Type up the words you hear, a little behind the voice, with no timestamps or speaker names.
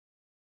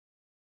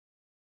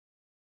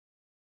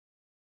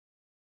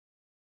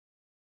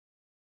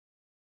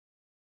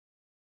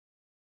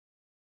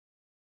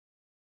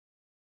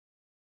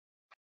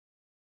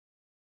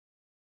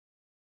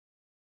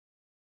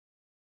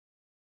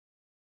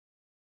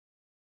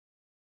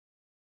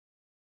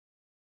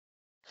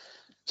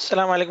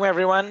Assalamu alaikum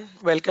everyone.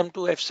 Welcome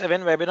to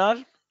F7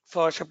 webinar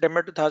for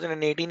September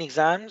 2018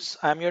 exams.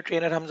 I'm your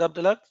trainer Hamza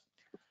Abdullah,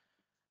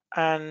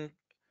 and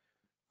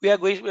we are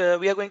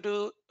going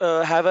to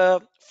have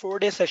a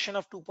 4-day session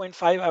of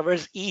 2.5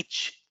 hours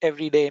each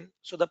every day.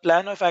 So the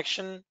plan of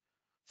action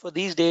for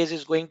these days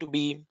is going to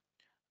be,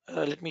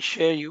 let me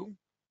share you.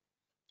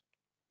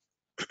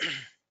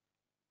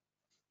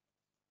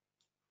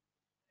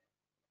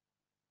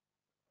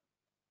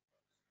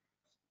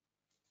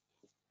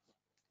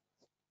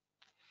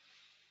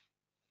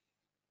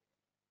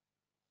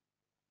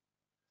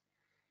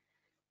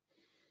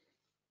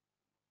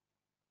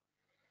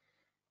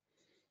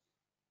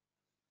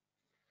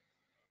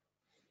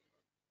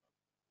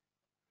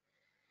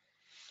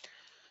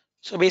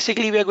 So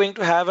basically, we are going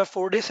to have a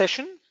 4-day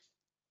session.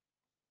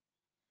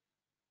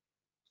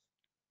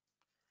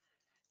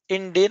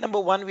 In day number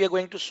 1, we are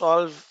going to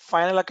solve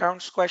final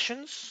accounts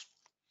questions.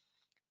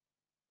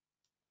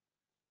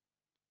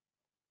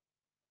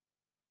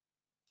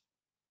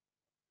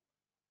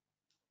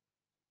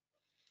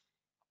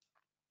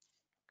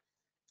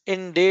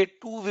 In day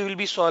 2, we will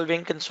be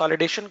solving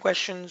consolidation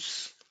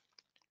questions.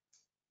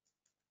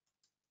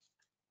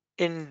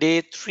 In day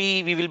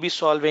 3, we will be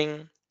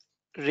solving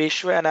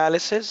ratio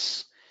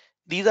analysis.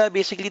 These are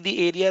basically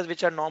the areas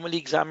which are normally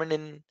examined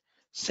in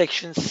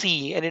section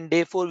C, and in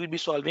day 4, we'll be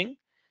solving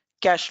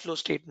cash flow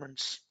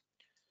statements.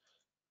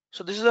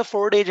 So this is a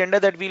 4-day agenda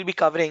that we'll be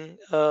covering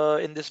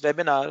in this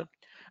webinar.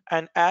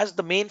 And as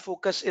the main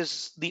focus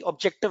is, the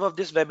objective of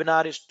this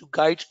webinar is to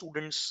guide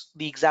students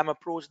the exam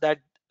approach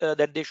that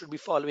they should be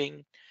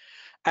following,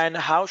 and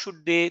how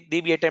should they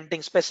be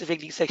attempting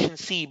specifically section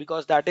C,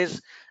 because that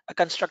is a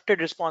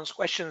constructed response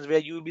questions where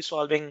you will be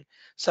solving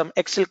some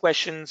Excel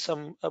questions,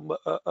 some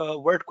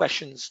word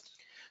questions.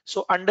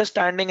 So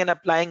understanding and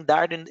applying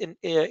that in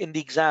the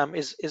exam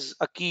is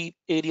a key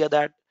area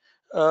that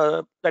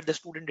the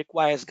student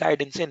requires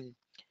guidance in.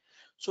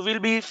 So we'll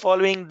be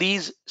following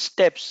these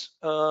steps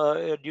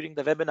during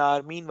the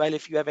webinar. Meanwhile,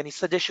 if you have any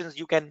suggestions,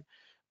 you can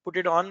put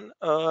it on.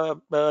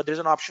 There's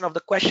an option of the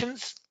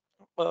questions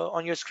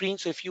on your screen.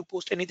 So if you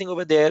post anything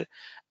over there,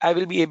 I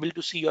will be able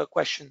to see your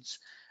questions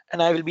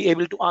and I will be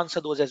able to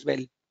answer those as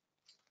well.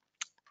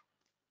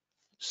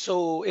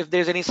 So if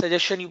there's any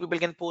suggestion, you people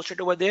can post it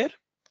over there.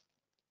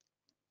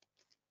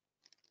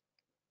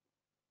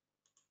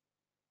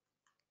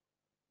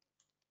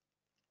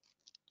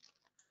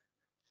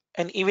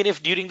 And even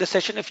if during the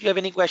session, if you have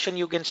any question,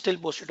 you can still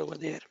post it over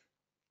there.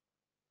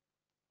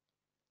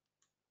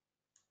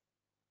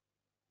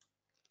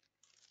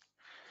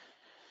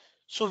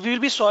 So we will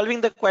be solving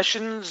the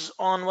questions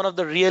on one of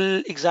the real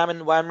exam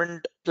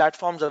environment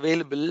platforms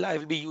available. I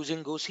will be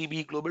using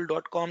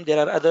gocbglobal.com. There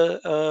are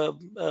other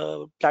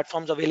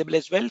platforms available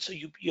as well. So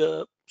you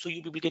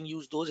people can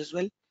use those as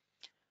well.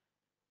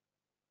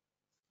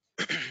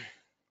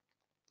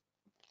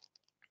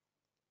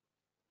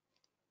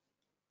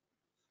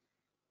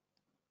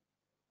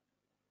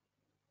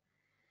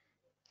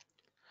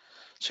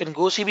 So in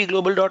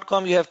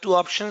gocbglobal.com, you have two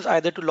options,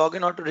 either to log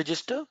in or to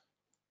register.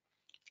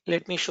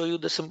 Let me show you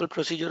the simple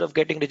procedure of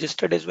getting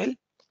registered as well.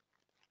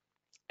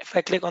 If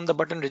I click on the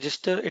button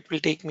register, it will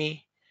take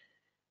me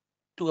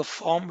to a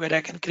form where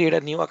I can create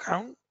a new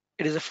account.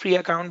 It is a free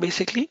account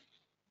basically.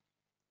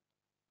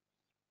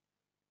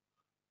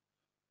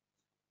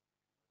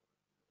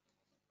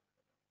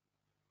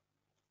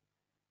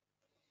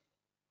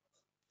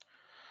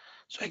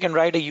 So I can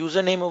write a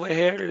username over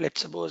here.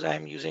 Let's suppose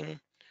I'm using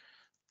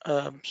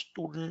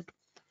student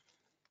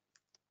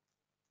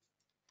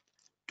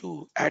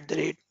to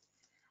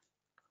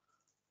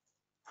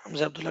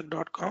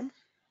 @hamzaabdullah.com.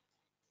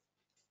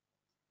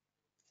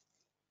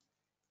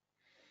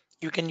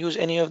 You can use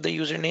any of the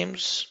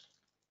usernames.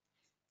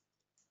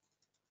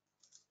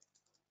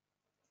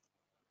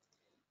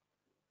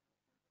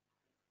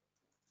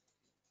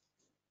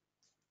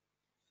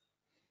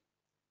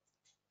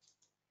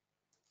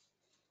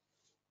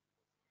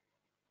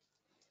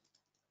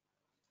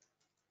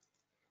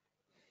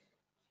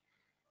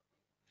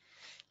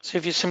 So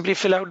if you simply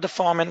fill out the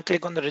form and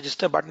click on the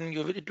register button,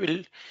 it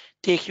will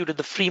take you to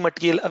the free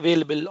material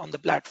available on the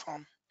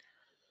platform.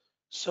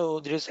 So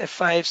there is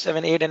F5,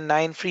 7, 8, and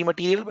 9 free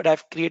material, but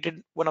I've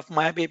created one of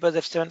my papers,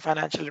 F7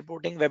 Financial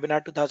Reporting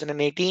Webinar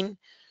 2018.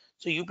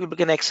 So you people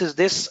can access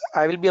this.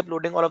 I will be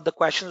uploading all of the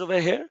questions over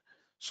here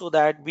so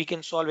that we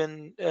can solve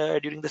in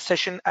during the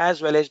session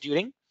as well as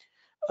during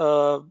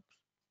uh,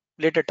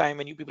 later time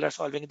when you people are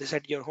solving this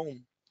at your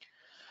home.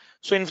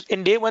 So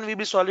in day 1, we'll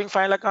be solving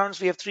final accounts.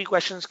 We have 3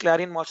 questions,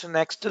 Clarion, Mawson,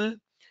 and Excel.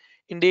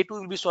 In day 2,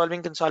 we'll be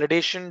solving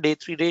consolidation, day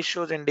 3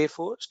 ratios, and day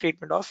 4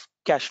 statement of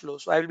cash flow.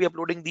 So I will be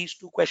uploading these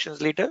 2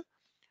 questions later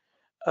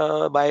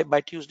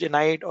by Tuesday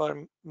night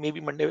or maybe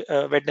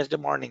Wednesday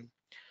morning.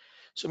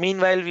 So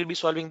meanwhile, we'll be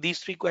solving these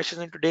 3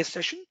 questions in today's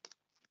session.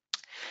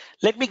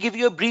 Let me give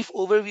you a brief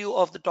overview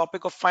of the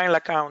topic of final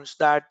accounts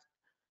that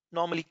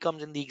normally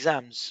comes in the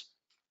exams.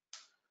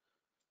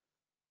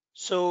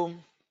 So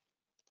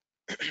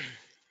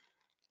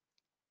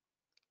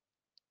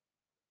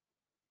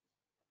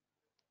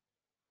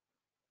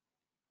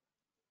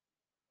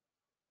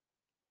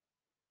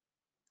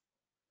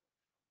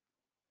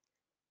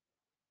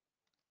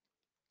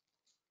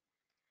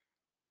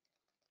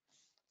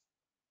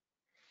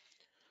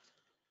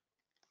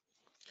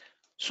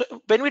So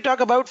when we talk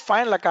about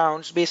final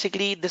accounts,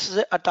 basically this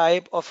is a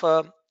type of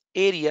a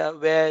area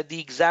where the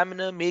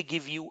examiner may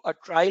give you a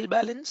trial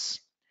balance,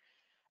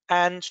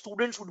 and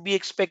students would be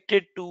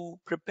expected to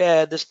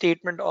prepare the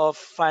statement of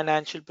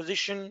financial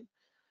position,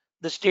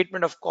 the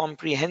statement of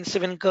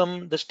comprehensive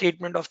income, the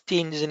statement of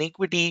changes in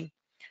equity.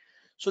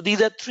 So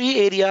these are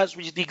three areas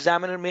which the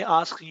examiner may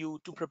ask you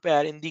to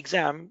prepare in the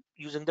exam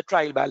using the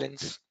trial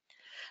balance.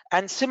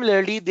 And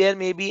similarly, there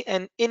may be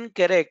an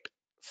incorrect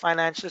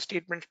financial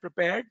statements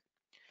prepared,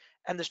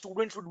 and the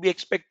students would be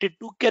expected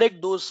to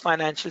correct those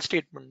financial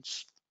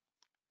statements.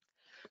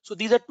 So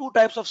these are two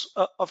types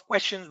of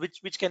questions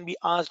which can be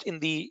asked in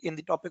the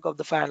topic of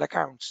the final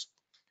accounts.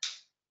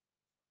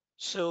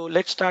 So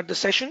let's start the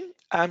session.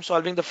 I'm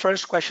solving the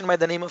first question by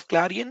the name of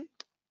Clarion.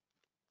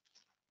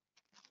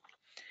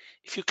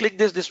 If you click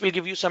this, this will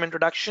give you some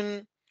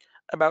introduction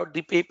about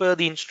the paper,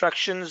 the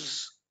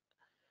instructions,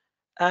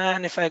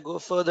 and if I go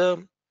further,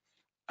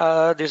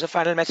 there's a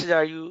final message.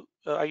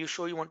 Are you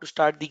sure you want to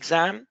start the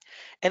exam?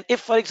 And if,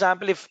 for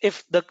example,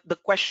 if the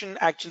question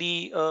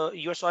actually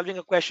you're solving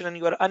a question and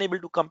you are unable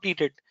to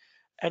complete it,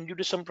 and due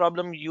to some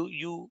problem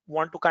you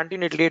want to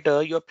continue it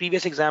later, your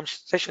previous exam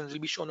sessions will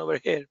be shown over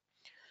here.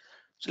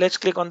 So let's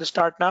click on the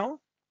start now.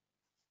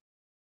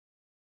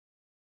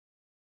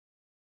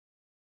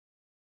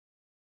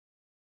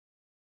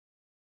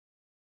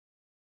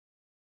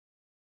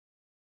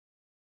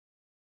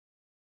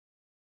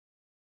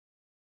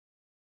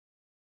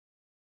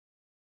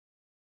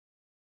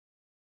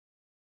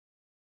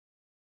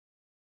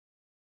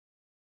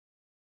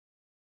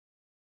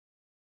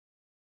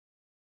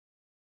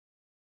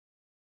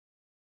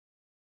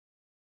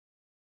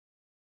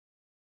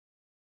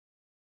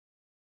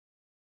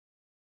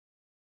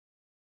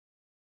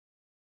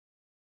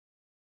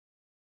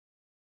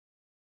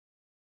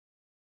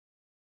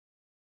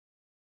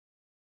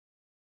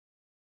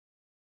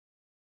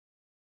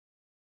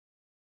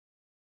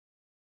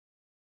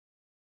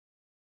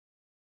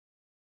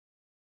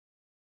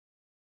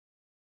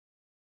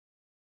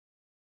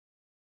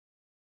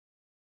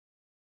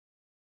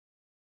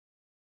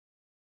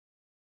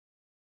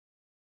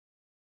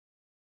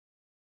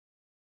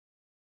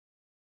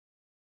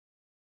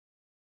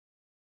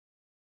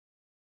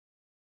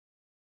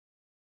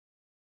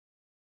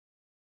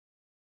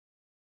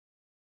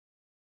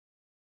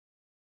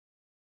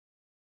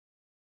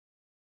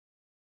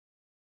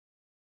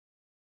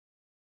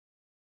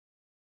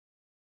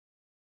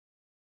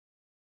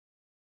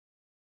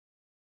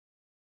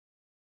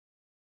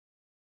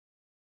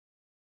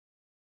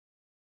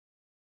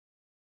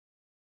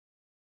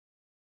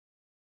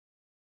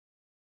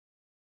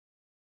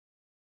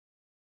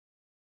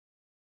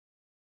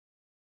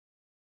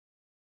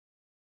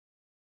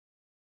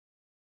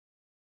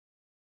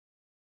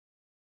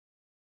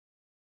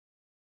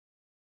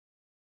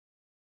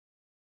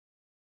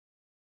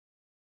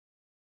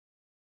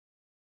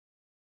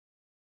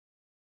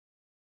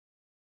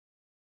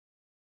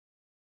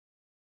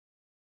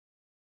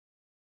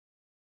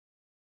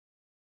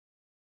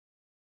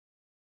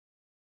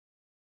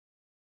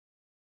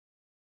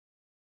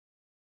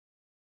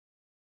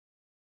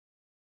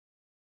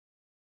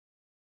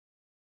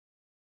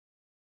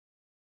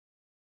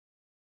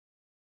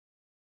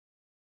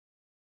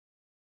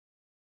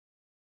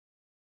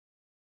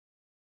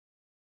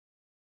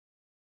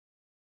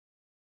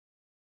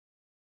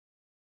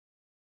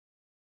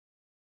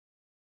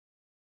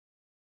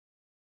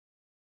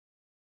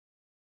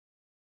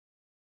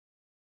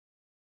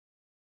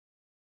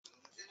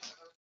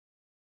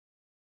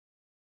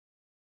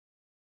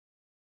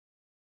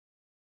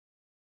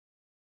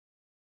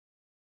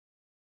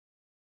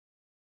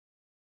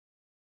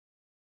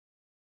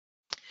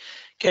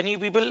 Can you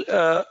people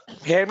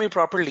hear me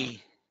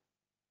properly?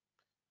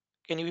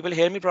 Can you people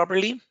hear me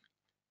properly?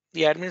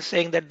 The admin is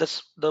saying that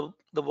the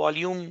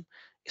volume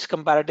is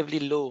comparatively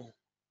low.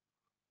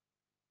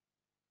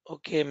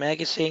 Okay,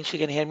 Meg is saying she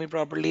can hear me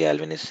properly.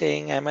 Alvin is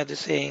saying, Ahmed is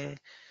saying,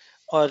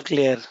 all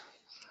clear.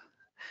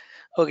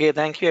 Okay,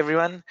 thank you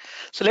everyone.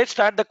 So let's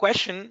start the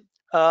question.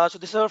 So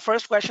this is our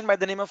first question by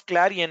the name of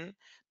Clarion.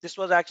 This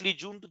was actually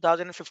June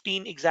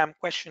 2015 exam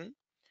question.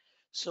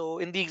 So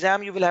in the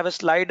exam, you will have a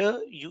slider.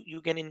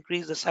 You can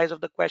increase the size of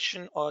the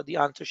question or the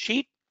answer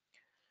sheet.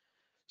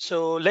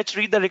 So let's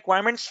read the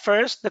requirements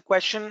first. The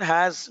question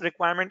has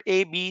requirement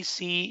A, B,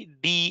 C,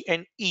 D,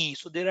 and E.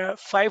 So there are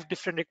 5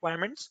 different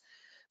requirements.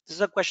 This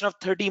is a question of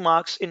 30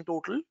 marks in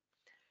total.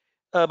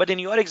 But in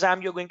your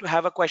exam, you're going to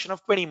have a question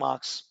of 20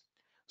 marks.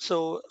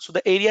 So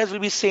the areas will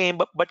be same,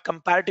 but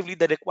comparatively,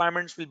 the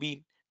requirements will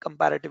be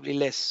comparatively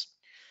less.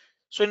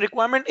 So in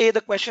requirement A, the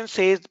question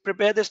says,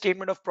 prepare the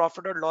statement of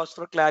profit or loss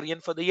for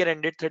Clarion for the year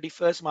ended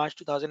 31st March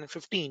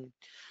 2015.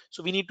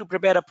 So we need to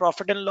prepare a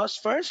profit and loss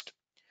first.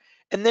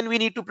 And then we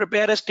need to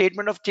prepare a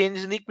statement of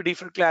changes in equity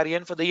for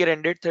Clarion for the year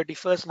ended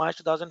 31st March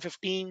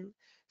 2015.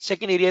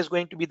 Second area is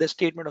going to be the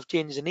statement of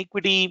changes in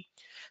equity.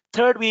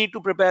 Third, we need to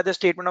prepare the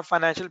statement of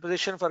financial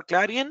position for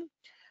Clarion,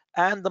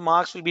 and the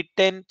marks will be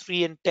 10,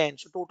 3, and 10.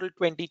 So total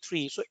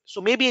 23.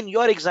 So maybe in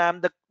your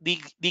exam, the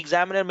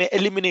examiner may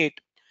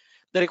eliminate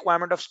the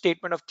requirement of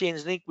statement of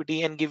change in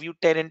equity and give you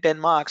 10 and 10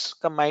 marks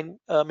combined,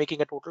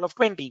 making a total of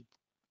 20.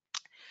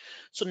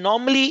 So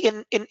normally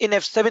in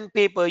F7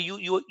 paper,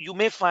 you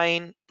may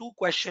find two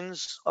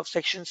questions of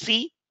section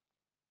C.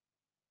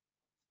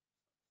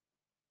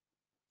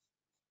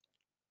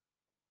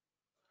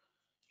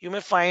 You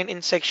may find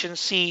in section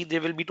C, there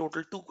will be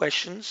total two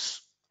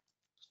questions.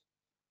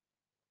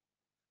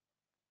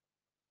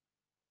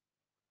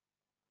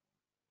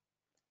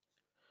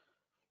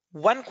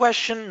 One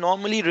question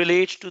normally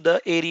relates to the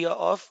area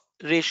of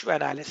ratio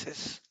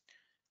analysis.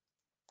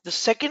 The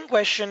second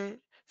question,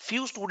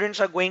 few students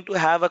are going to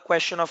have a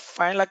question of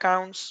final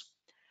accounts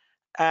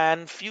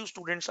and few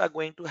students are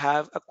going to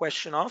have a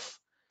question of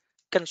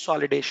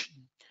consolidation.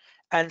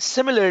 And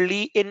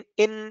similarly,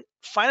 in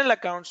final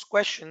accounts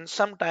questions,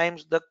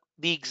 sometimes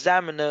the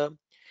examiner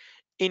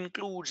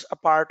includes a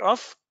part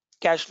of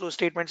cash flow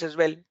statements as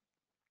well.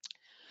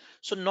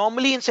 So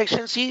normally in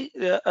section C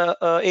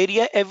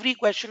area, every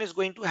question is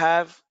going to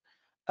have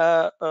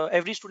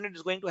every student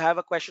is going to have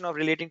a question of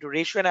relating to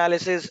ratio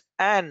analysis,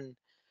 and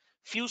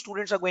few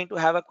students are going to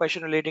have a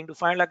question relating to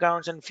final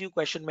accounts, and few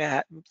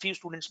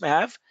students may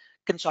have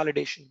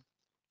consolidation.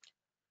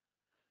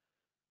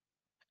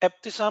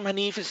 Ebtisam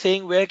Hanif is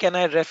saying, where can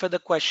I refer the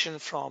question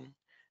from?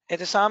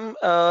 Ebtisam,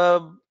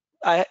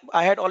 I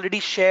had already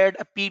shared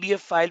a PDF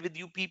file with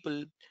you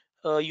people.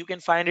 You can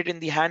find it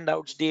in the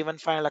handouts, day one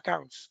final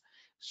accounts.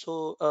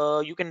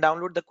 So you can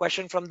download the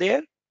question from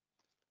there.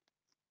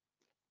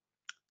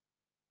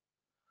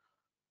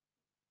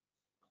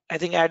 I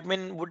think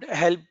admin would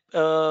help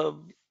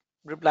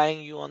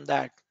replying you on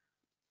that.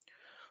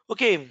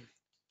 Okay,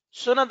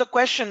 so now the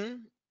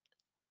question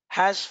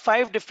has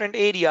five different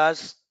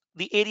areas.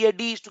 The area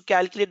D is to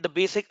calculate the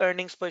basic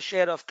earnings per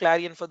share of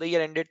Clarion for the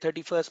year ended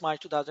 31st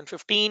March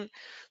 2015.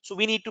 So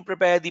we need to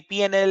prepare the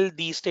P&L,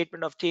 the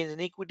statement of change in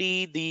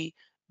equity, the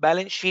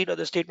balance sheet or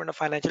the statement of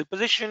financial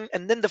position,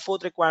 and then the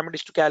fourth requirement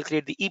is to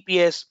calculate the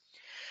EPS.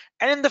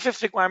 And in the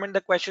fifth requirement,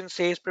 the question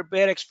says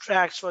prepare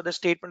extracts for the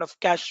statement of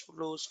cash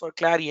flows for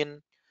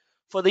Clarion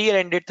for the year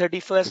ended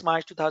 31st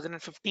March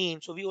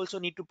 2015. So we also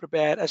need to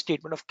prepare a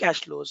statement of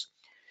cash flows.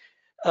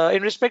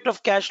 In respect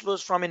of cash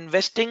flows from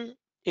investing,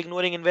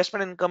 ignoring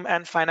investment income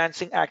and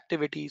financing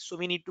activities. So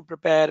we need to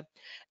prepare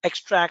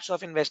extracts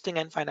of investing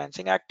and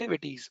financing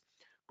activities.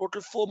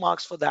 Total 4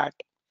 marks for that.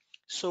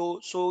 So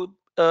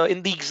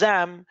in the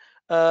exam,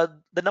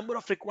 the number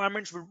of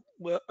requirements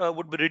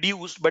would be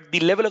reduced, but the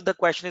level of the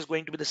question is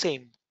going to be the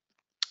same.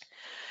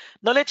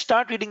 Now let's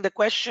start reading the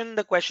question.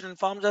 The question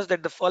informs us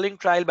that the following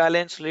trial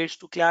balance relates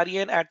to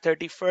Clarion at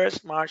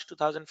 31st March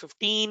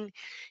 2015.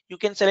 You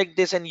can select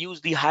this and use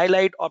the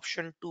highlight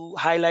option to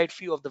highlight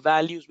few of the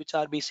values which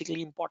are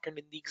basically important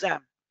in the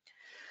exam.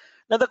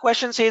 Now the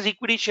question says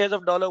equity shares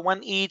of $1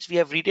 each. We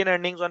have retained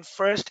earnings on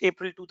 1st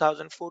April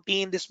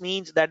 2014. This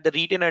means that the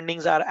retained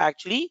earnings are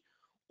actually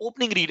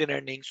opening retained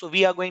earnings. So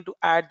we are going to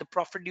add the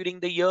profit during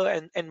the year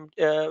and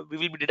we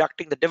will be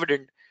deducting the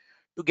dividend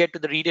to get to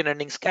the retained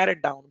earnings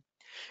carried down.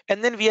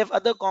 And then we have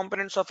other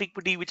components of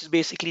equity, which is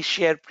basically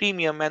share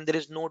premium, and there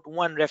is note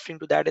 1 referring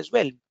to that as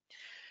well.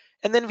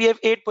 And then we have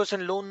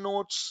 8% loan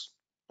notes,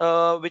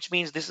 which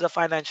means this is a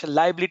financial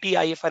liability.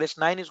 IFRS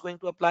 9 is going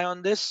to apply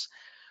on this.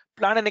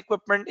 Plant and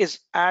equipment is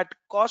at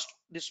cost.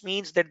 This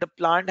means that the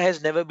plant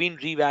has never been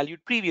revalued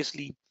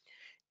previously.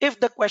 If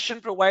the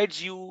question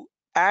provides you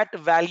at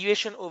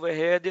valuation over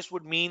here, this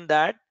would mean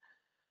that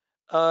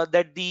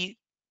the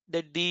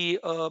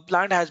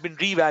plant has been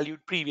revalued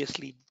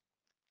previously.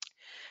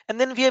 And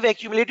then we have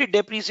accumulated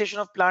depreciation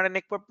of plant and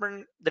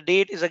equipment. The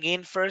date is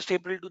again 1st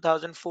April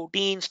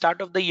 2014,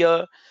 start of the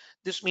year.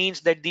 This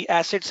means that the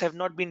assets have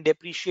not been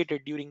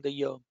depreciated during the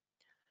year.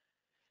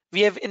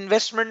 We have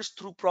investments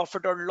through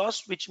profit or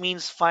loss, which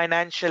means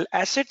financial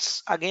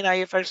assets, again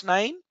IFRS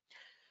 9.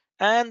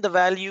 And the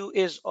value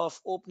is of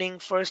opening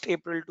 1st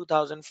April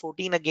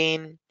 2014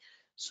 again.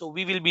 So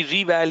we will be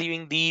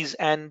revaluing these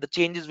and the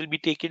changes will be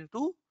taken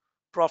to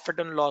profit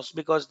and loss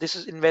because this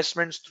is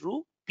investments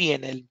through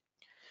P&L.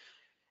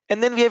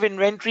 And then we have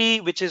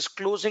inventory, which is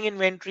closing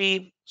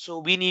inventory. So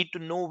we need to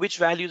know which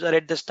values are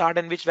at the start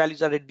and which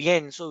values are at the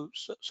end so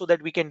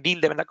that we can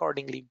deal them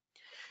accordingly.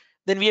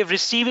 Then we have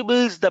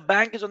receivables. The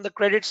bank is on the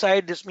credit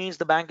side. This means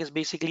the bank is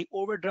basically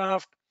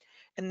overdraft.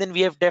 And then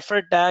we have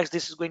deferred tax.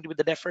 This is going to be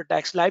the deferred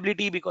tax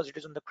liability because it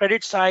is on the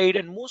credit side.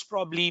 And most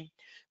probably,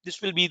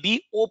 this will be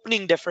the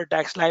opening deferred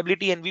tax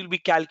liability. And we'll be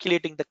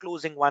calculating the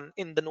closing one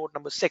in the note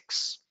number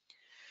 6.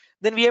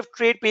 Then we have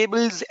trade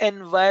payables,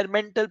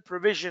 environmental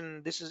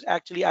provision. This is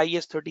actually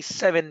IS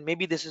 37.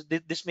 Maybe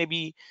this may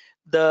be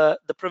the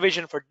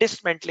provision for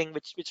dismantling,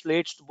 which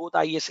relates to both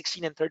IS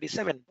 16 and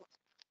 37.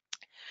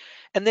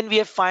 And then we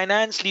have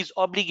finance lease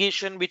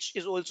obligation, which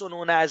is also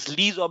known as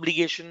lease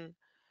obligation.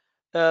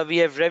 We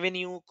have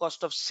revenue,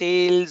 cost of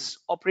sales,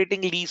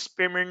 operating lease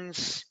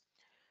payments,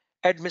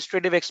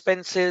 administrative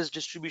expenses,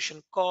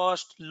 distribution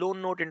cost,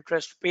 loan note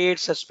interest paid,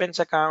 suspense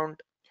account,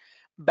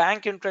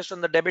 bank interest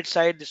on the debit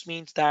side. This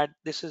means that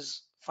this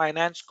is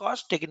finance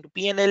cost taken to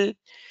P&L.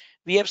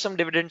 We have some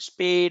dividends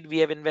paid, we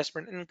have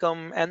investment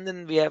income, and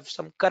then we have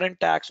some current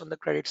tax on the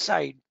credit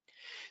side.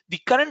 The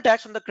current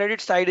tax on the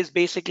credit side is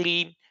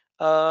basically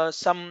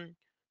some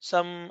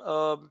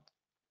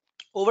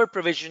over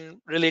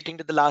provision relating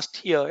to the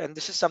last year, and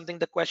this is something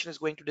the question is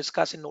going to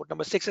discuss in note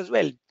number 6 as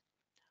well.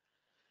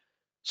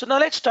 So now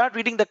let's start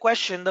reading the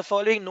question. The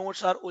following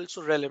notes are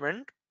also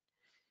relevant.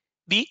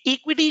 The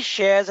equity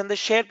shares and the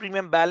share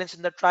premium balance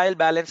in the trial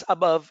balance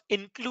above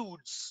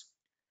includes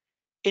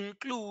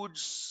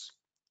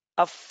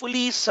a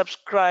fully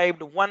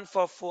subscribed 1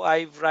 for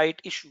 5 right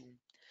issue.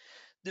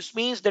 This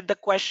means that the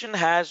question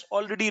has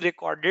already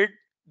recorded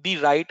the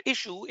right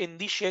issue in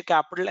the share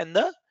capital and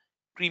the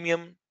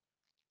premium.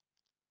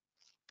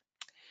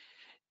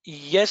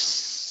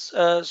 Yes,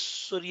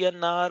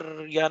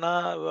 Suryanar,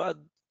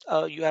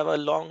 you have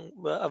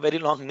a very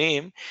long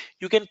name.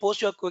 You can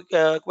post your quick,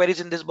 queries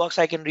in this box.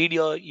 I can read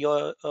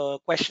your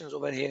questions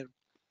over here.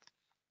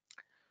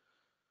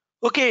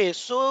 Okay,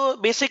 so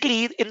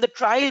basically in the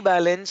trial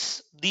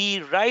balance,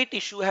 the right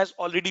issue has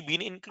already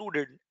been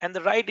included, and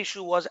the right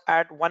issue was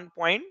at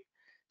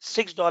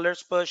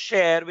 $1.6 per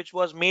share, which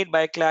was made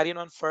by Clarion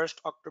on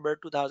 1st October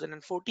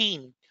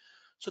 2014.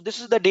 So this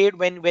is the date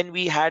when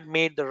we had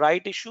made the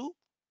right issue,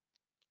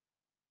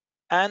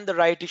 and the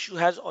right issue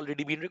has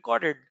already been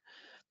recorded.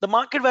 The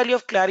market value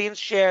of Clarion's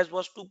shares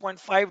was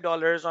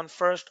 $2.5 on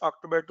 1st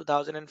October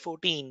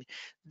 2014.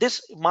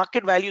 This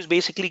market value is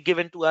basically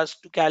given to us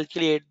to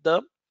calculate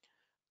the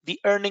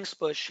earnings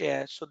per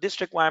share. So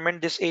this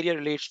area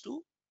relates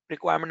to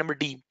requirement number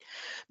D.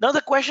 Now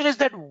the question is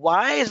that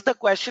why is the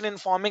question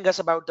informing us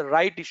about the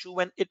right issue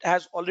when it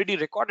has already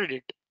recorded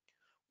it?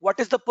 What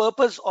is the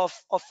purpose of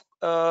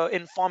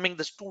informing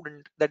the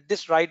student that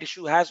this right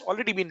issue has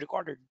already been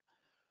recorded?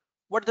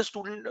 What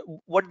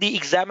the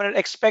examiner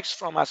expects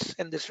from us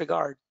in this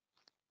regard?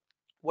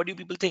 What do you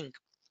people think?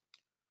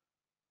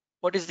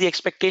 What is the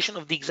expectation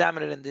of the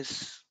examiner in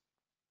this?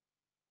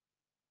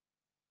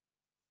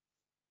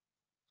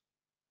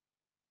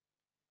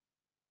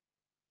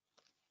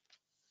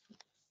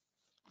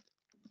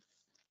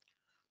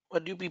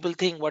 What do you people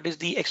think? What is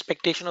the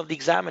expectation of the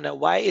examiner?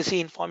 Why is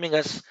he informing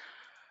us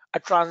a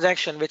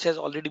transaction which has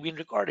already been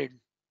recorded?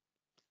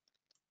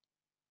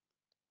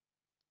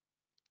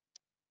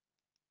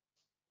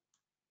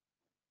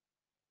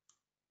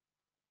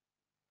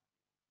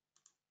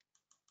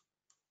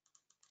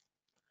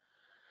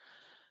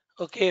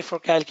 Okay, for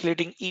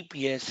calculating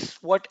EPS.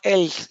 What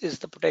else is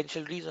the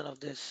potential reason of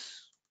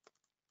this?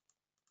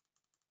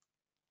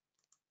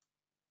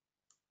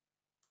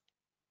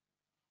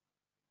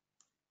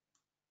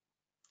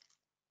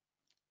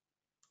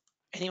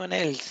 Anyone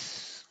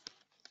else?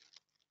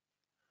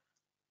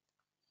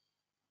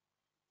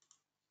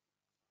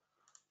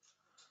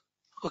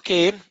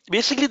 Okay,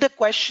 basically the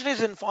question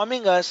is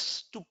informing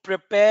us to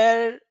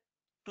prepare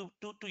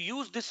to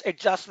use this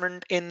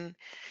adjustment in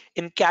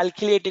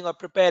calculating or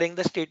preparing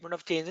the statement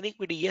of change in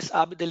equity. Yes,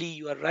 Abid Ali,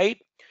 you are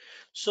right.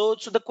 So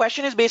the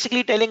question is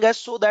basically telling us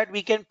so that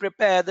we can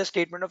prepare the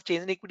statement of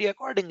change in equity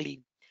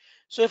accordingly.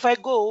 So if I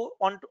go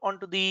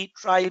onto the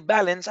trial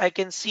balance, I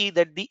can see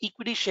that the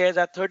equity shares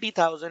are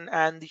 30,000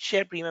 and the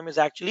share premium is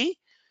actually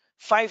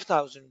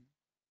 5,000.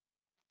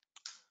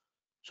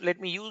 So let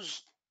me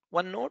use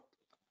one note.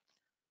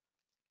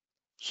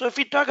 So if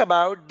we talk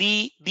about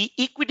the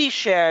equity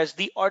shares,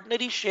 the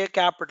ordinary share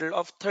capital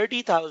of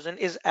 30,000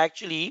 is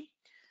actually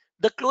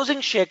the closing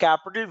share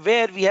capital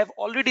where we have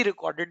already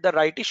recorded the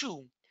right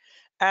issue.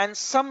 And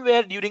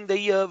somewhere during the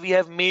year, we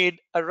have made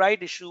a right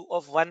issue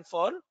of 1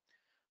 for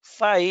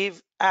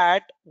 5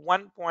 at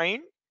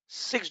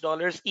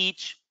 $1.6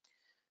 each.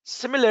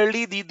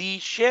 Similarly, the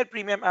share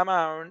premium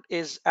amount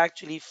is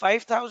actually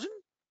 5,000.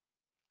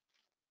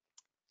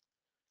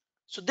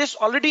 So this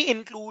already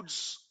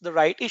includes the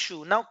right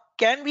issue. Now,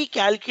 can we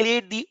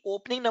calculate the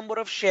opening number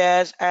of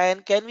shares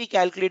and can we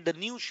calculate the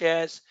new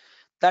shares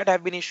that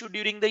have been issued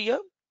during the year?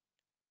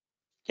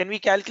 Can we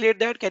calculate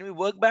that? Can we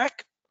work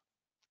back?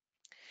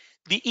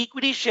 The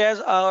equity shares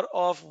are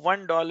of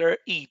 $1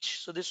 each.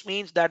 So this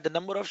means that the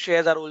number of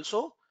shares are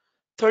also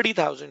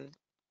 30,000.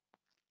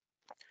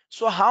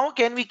 So how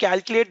can we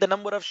calculate the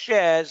number of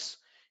shares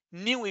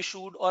new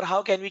issued, or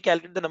how can we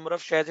calculate the number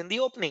of shares in the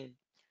opening?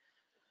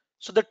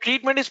 So the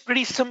treatment is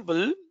pretty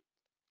simple.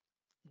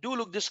 Do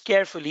look this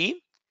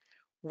carefully.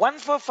 1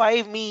 for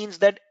 5 means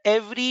that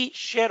every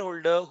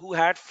shareholder who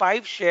had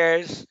 5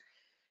 shares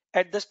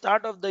at the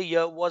start of the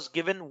year was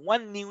given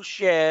one new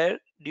share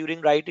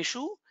during right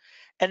issue,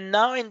 and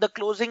now in the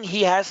closing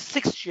he has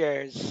 6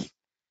 shares.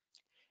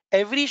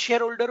 Every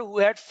shareholder who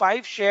had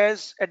 5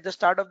 shares at the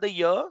start of the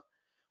year,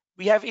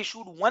 we have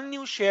issued one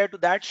new share to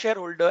that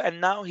shareholder, and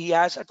now he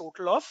has a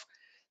total of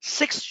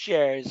 6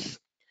 shares.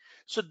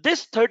 So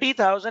this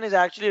 30,000 is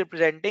actually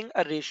representing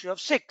a ratio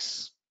of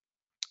 6.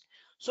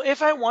 So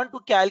if I want to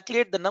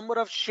calculate the number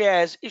of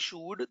shares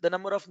issued, the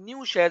number of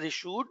new shares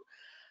issued,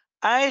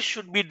 I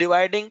should be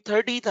dividing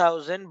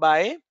 30,000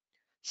 by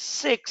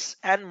 6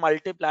 and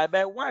multiply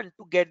by 1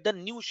 to get the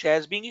new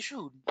shares being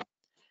issued.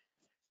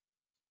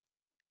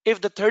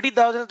 If the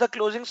 30,000 is the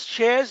closing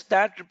shares,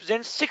 that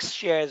represents 6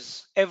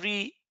 shares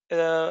every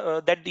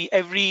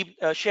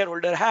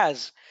shareholder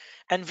has.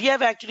 And we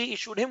have actually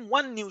issued him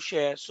one new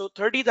share. So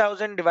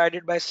 30,000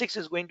 divided by 6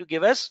 is going to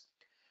give us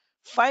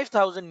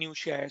 5,000 new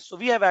shares. So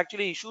we have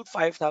actually issued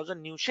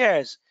 5,000 new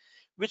shares,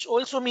 which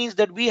also means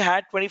that we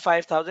had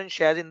 25,000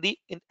 shares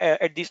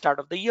at the start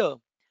of the year.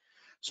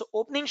 So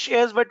opening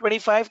shares were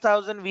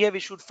 25,000. We have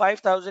issued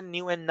 5,000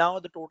 new, and now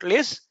the total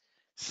is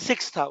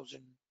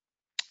 6,000.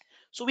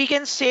 So we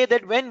can say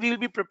that when we will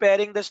be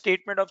preparing the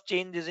statement of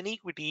changes in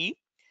equity,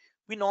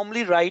 we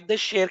normally write the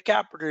share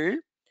capital,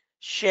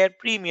 share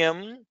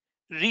premium,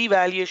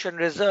 revaluation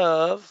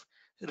reserve,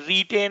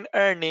 retained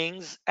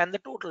earnings, and the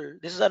total.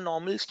 This is a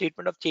normal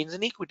statement of change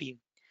in equity.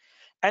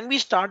 And we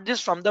start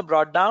this from the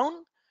brought down,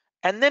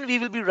 and then we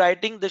will be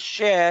writing the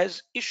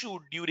shares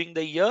issued during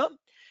the year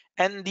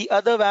and the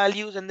other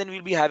values, and then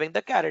we'll be having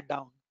the carried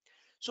down.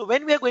 So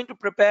when we are going to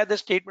prepare the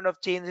statement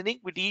of change in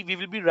equity, we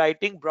will be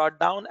writing brought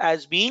down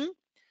as being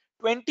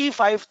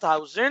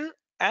 25,000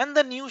 and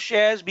the new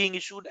shares being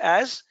issued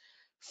as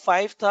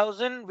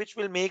 5,000, which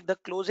will make the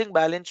closing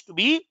balance to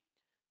be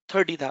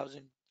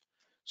 30,000.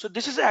 So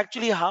this is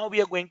actually how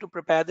we are going to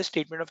prepare the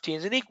statement of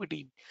change in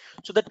equity.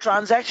 So the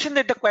transaction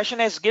that the question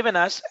has given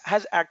us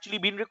has actually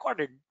been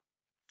recorded.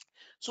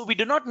 So we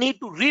do not need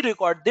to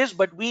re-record this,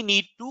 but we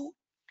need to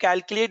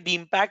calculate the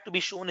impact to be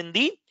shown in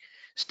the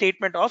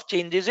statement of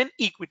changes in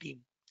equity.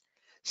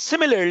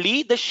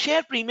 Similarly, the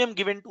share premium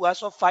given to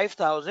us of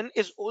 5,000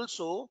 is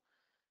also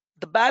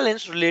the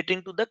balance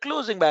relating to the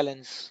closing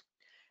balance.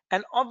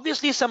 And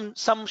obviously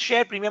some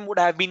share premium would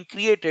have been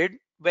created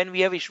when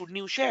we have issued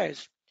new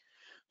shares.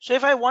 So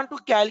if I want to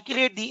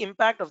calculate the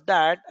impact of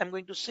that, I'm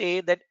going to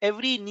say that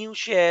every new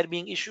share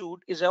being issued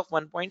is of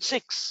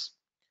 1.6.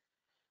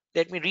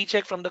 Let me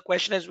recheck from the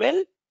question as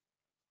well.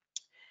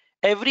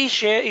 Every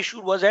share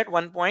issued was at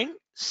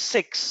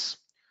 1.6.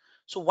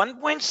 So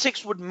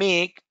 1.6 would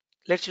make,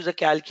 let's use a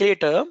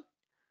calculator,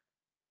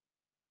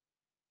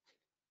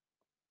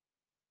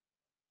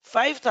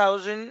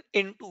 5,000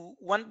 into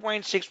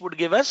 1.6 would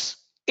give us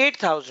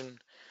 8,000.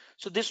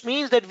 So this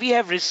means that we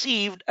have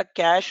received a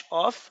cash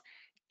of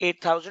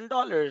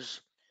 $8,000.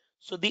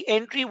 So the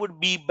entry would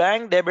be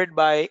bank debit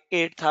by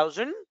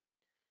 8,000,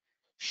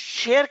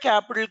 share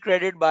capital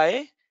credit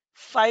by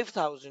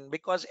 5,000,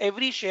 because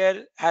every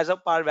share has a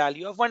par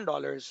value of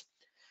 $1,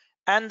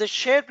 and the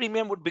share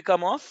premium would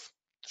become of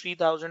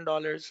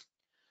 $3,000.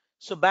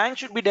 So bank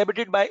should be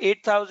debited by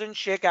 8,000,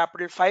 share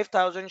capital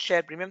 5,000,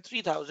 share premium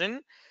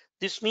 3,000.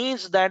 This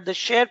means that the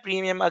share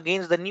premium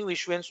against the new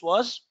issuance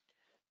was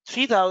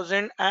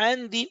 3,000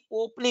 and the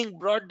opening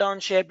brought down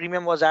share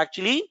premium was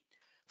actually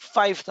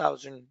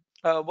 5,000,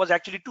 was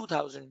actually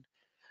 2,000.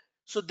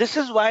 So this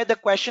is why the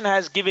question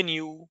has given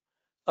you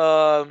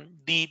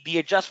the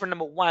adjustment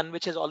number one,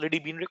 which has already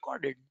been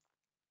recorded.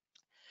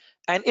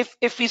 And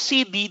if we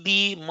see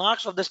the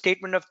marks of the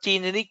statement of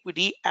change in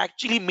equity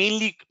actually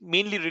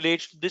mainly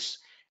relates to this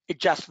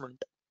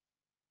adjustment.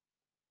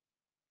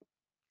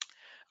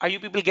 Are you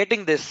people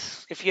getting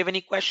this? If you have any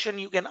question,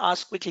 you can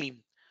ask quickly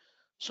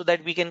so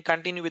that we can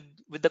continue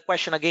with the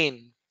question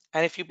again.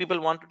 And if you people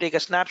want to take a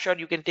snapshot,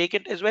 you can take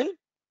it as well.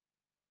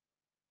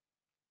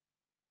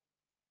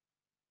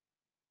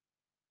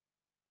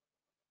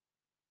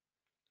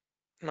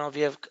 Now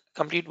we have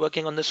complete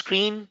working on the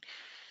screen.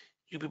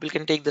 You people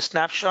can take the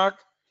snapshot.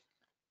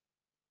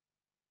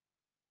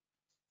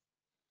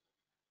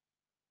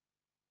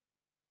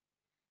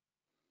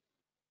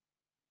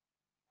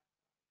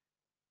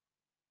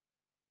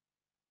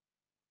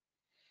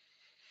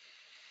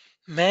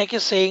 Mehak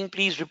is saying,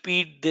 please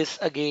repeat this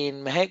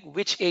again. Mehak,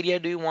 which area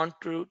do you want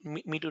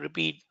me to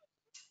repeat?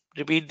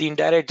 Repeat the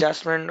entire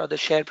adjustment or the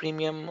share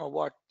premium or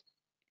what?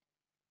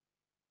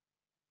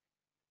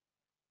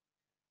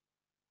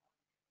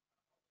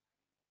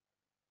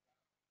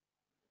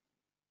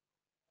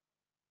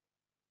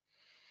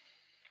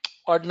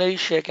 Ordinary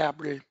share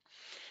capital.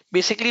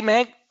 Basically,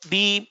 Mehak,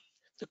 the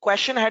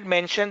question had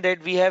mentioned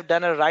that we have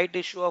done a right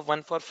issue of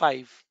 1 for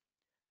 5,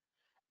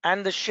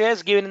 and the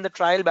shares given in the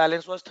trial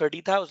balance was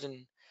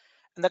 30,000.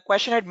 And the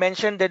question had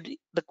mentioned that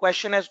the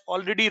question has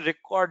already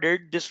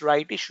recorded this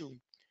right issue,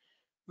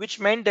 which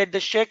meant that the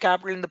share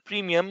capital and the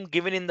premium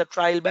given in the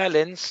trial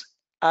balance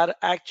are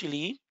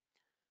actually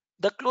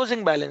the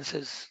closing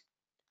balances.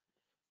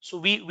 So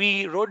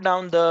we wrote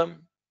down the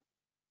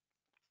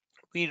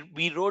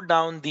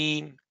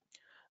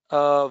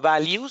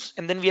values,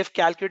 and then we have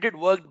calculated,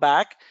 worked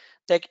back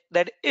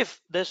that if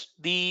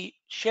the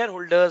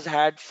shareholders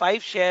had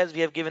 5 shares,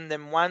 we have given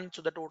them 1,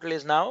 so the total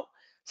is now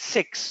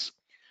 6.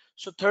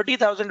 So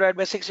 30,000 divided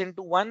by 6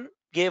 into 1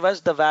 gave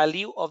us the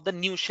value of the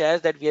new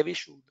shares that we have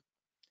issued.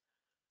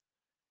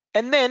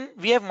 And then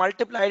we have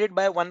multiplied it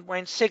by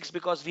 1.6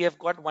 because we have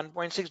got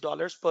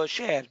 $1.6 per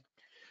share.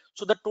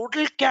 So the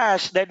total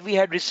cash that we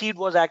had received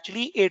was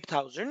actually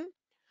 8,000.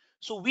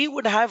 So we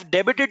would have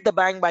debited the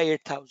bank by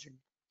 8,000.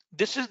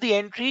 This is the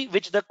entry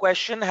which the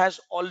question has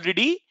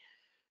already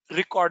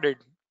recorded.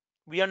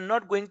 We are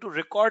not going to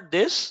record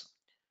this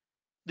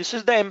This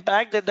is the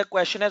impact that the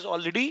question has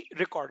already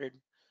recorded.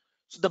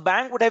 So the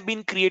bank would have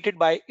been created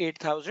by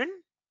 8,000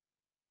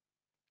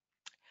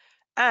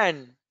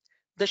 and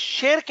the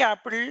share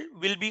capital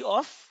will be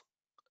of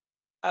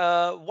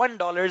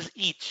 $1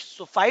 each.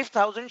 So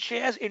 5,000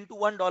 shares into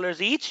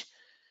 $1 each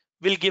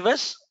will give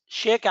us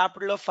share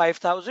capital of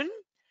 5,000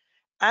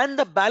 and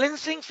the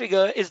balancing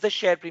figure is the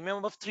share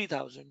premium of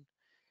 3,000.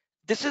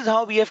 This is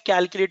how we have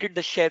calculated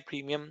the share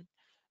premium.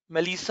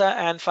 Melissa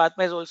and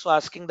Fatma is also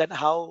asking that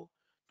how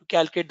to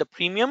calculate the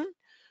premium.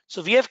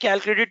 So we have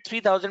calculated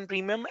 3,000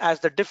 premium as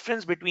the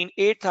difference between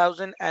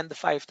 8,000 and the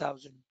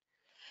 5,000.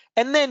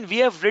 And then we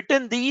have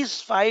written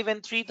these 5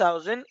 and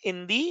 3,000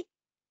 in the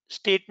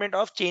statement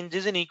of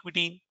changes in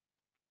equity.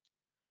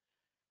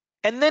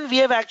 And then we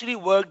have actually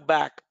worked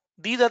back.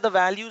 These are the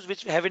values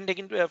which we haven't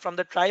taken from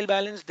the trial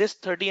balance, this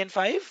 30 and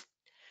 5.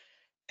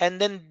 And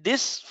then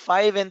this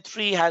 5 and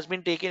 3 has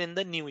been taken in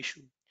the new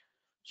issue.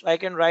 So I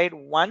can write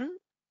 1,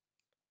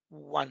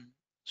 1.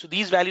 So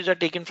these values are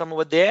taken from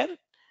over there.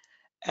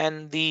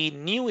 And the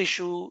new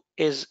issue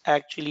is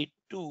actually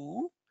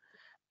 2.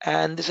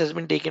 And this has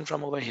been taken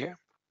from over here.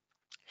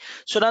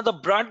 So now the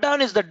brought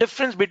down is the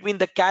difference between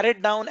the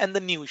carried down and the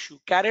new issue.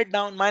 Carried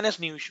down minus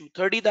new issue.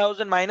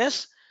 30,000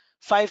 minus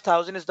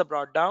 5,000 is the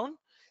brought down.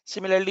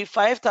 Similarly,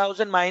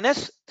 5,000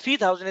 minus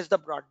 3,000 is the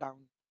brought down.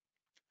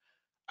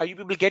 Are you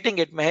people getting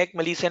it, Mehek,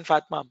 Melissa, and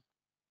Fatma?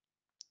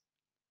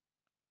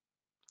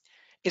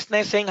 Isna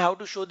is saying how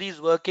to show these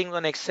workings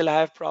on Excel. I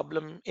have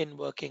problem in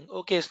working.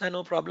 Okay, Isna,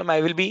 no problem.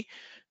 I will be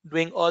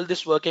doing all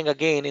this working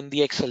again in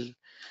the Excel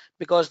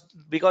because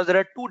there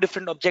are two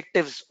different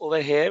objectives over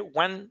here.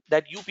 One,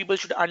 that you people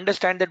should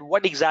understand that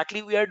what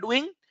exactly we are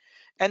doing,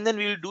 and then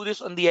we will do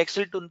this on the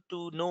Excel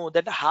to know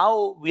that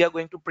how we are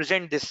going to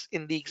present this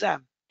in the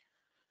exam.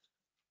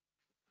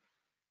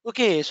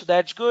 Okay, so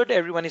that's good.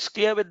 Everyone is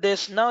clear with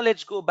this. Now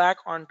let's go back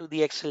onto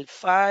the Excel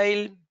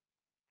file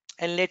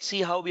and let's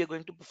see how we are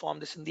going to perform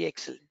this in the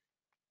Excel.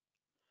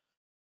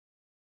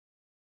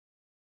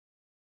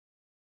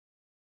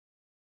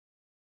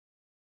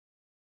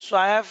 So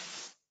I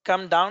have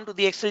come down to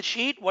the Excel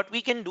sheet. What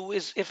we can do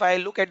is if I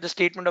look at the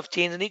statement of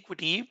change in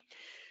equity,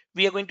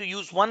 we are going to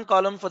use one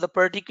column for the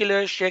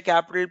particular share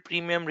capital,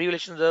 premium,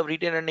 revaluation reserve,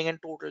 retained earning,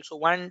 and total. So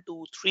 1,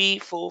 2, 3,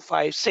 4,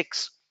 5,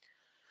 6.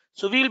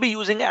 So we will be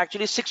using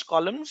actually 6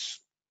 columns.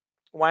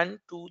 1,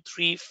 2,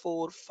 3,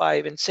 4,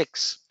 5, and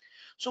 6.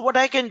 So what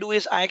I can do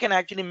is I can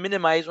actually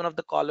minimize one of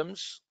the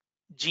columns,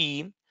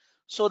 G,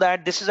 so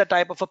that this is a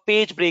type of a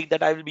page break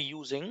that I will be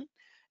using.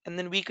 And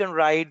then we can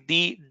write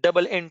the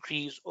double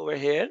entries over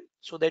here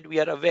so that we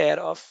are aware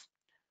of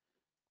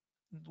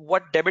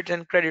what debit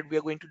and credit we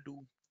are going to do.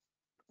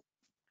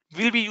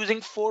 We'll be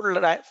using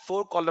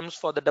four columns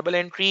for the double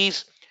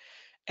entries.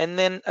 And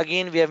then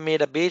again, we have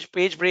made a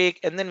page break,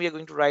 and then we are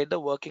going to write the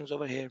workings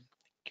over here.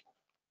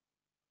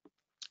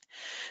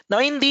 Now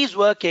in these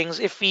workings,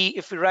 if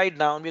we write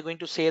down, we're going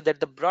to say that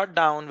the brought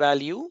down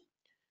value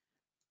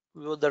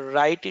will the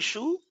right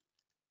issue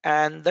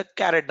and the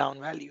carried down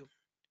value.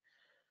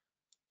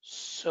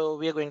 So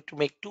we are going to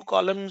make two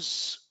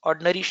columns,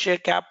 ordinary share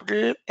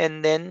capital,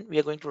 and then we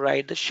are going to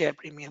write the share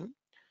premium.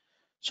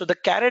 So the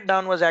carried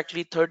down was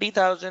actually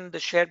 30,000. The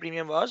share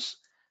premium was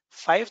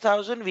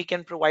 5,000. We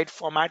can provide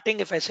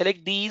formatting. If I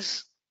select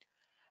these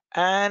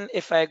and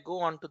if I go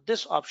on to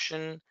this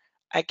option,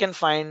 I can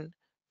find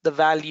the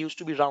values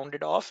to be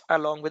rounded off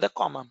along with a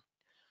comma.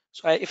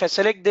 So if I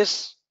select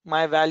this,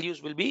 my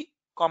values will be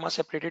comma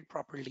separated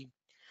properly.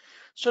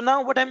 So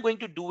now what I'm going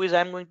to do is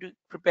I'm going to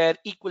prepare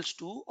equals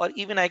to, or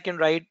even I can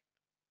write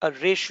a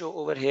ratio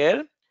over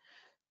here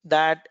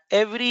that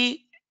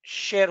every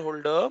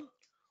shareholder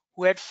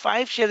who had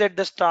 5 shares at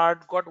the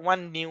start got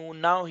one new.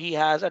 Now he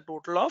has a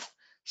total of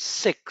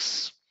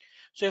 6.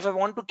 So if I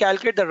want to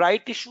calculate the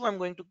right issue, I'm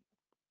going to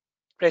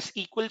press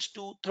equals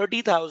to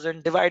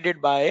 30,000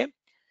 divided by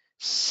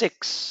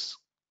 6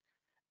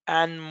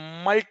 and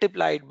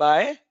multiplied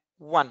by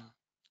 1.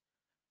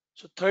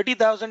 So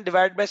 30,000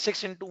 divided by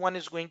 6 into 1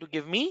 is going to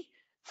give me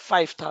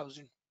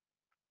 5,000.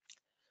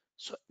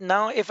 So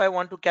now if I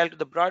want to calculate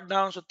the brought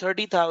down, so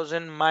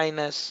 30,000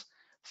 minus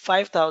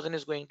 5,000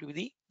 is going to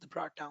be the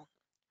brought down.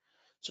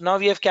 So now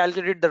we have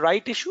calculated the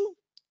right issue.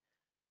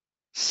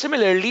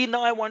 Similarly,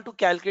 now I want to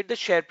calculate the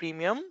share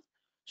premium.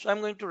 So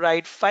I'm going to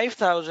write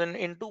 5,000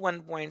 into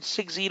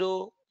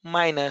 1.60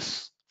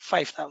 minus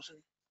 5,000.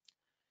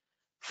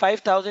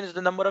 5,000 is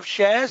the number of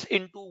shares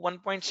into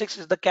 1.6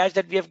 is the cash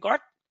that we have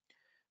got.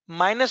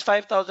 Minus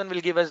 5,000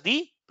 will give us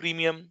the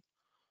premium.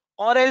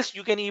 Or else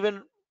you can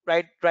even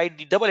write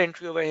the double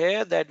entry over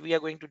here that we are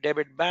going to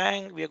debit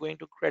bank, we are going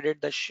to credit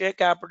the share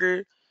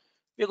capital,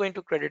 we are going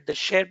to credit the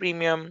share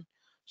premium.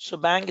 So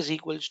bank is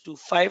equals to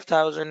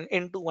 5,000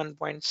 into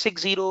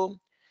 1.60.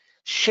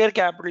 Share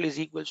capital is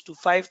equals to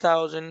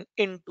 5,000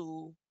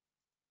 into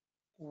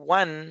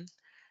 1,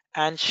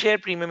 and share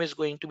premium is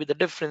going to be the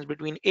difference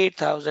between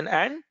 8,000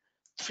 and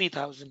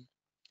 3,000.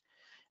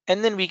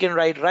 And then we can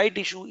write right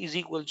issue is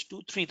equals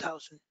to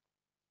 3,000.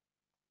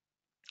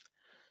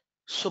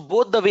 So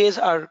both the ways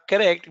are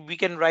correct. We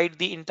can write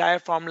the entire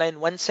formula in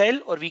one cell,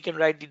 or we can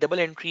write the double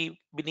entry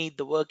beneath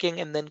the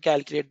working and then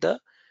calculate the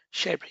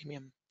share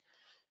premium.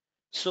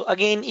 So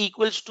again,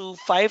 equals to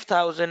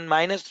 5,000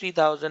 minus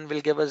 3,000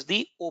 will give us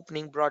the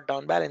opening brought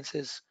down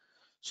balances.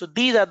 So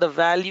these are the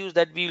values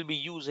that we will be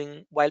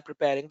using while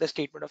preparing the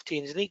statement of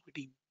change in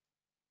equity.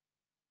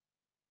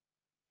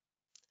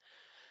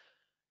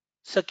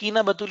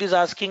 Sakina Batul is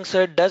asking,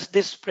 sir, does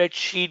this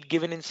spreadsheet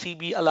given in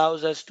CB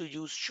allows us to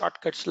use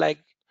shortcuts like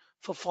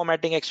for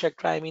formatting,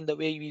 etc.? I mean, the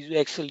way we use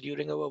Excel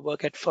during our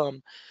work at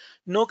firm.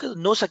 No,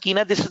 no,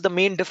 Sakina, this is the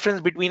main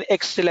difference between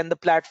Excel and the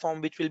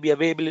platform which will be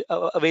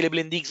available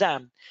in the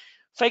exam.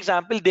 For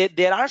example,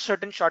 there are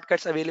certain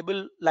shortcuts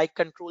available like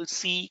Control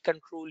C,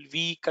 Control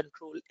V,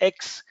 Control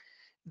X.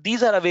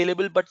 These are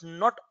available, but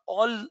not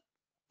all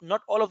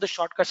of the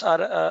shortcuts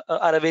are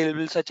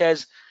available, such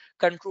as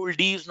Control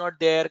D is not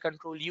there,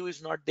 Control U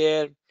is not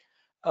there,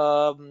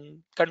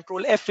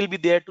 Control F will be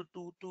there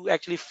to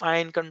actually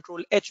find,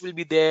 Control H will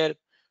be there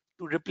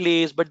to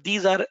replace, but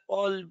these are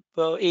all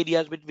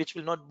areas which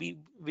will not be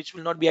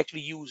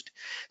actually used.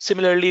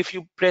 Similarly, if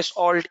you press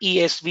Alt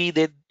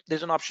ESV,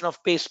 there's an option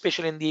of paste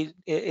special in the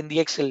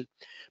Excel,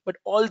 but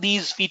all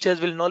these features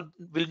will not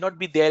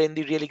be there in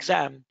the real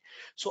exam.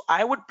 So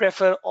I would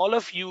prefer all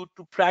of you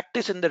to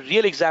practice in the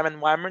real exam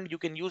environment. You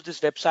can use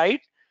this website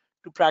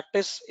to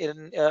practice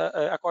in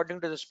according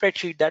to the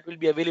spreadsheet that will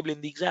be available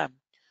in the exam,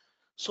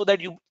 so that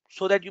you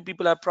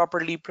people are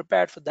properly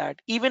prepared for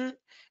that. Even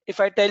if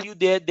I tell you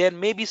there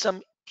may be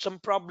some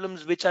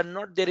problems which are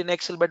not there in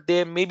Excel, but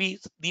there may be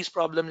these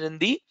problems in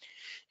the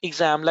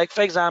exam. Like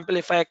for example,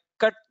 if I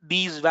cut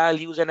these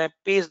values and I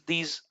paste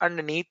these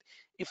underneath,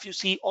 if you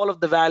see, all of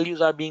the values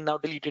are being now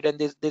deleted, and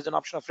there's an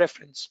option of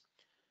reference.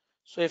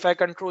 So if I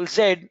control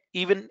Z,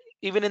 even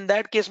in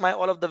that case, my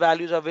all of the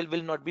values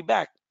will not be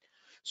back.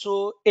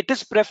 So it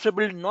is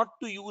preferable not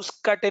to use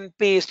cut and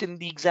paste in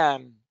the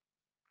exam.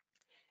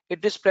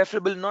 It is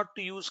preferable not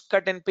to use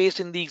cut and paste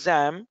in the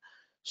exam.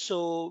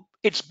 So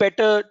it's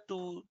better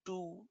to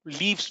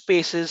leave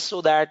spaces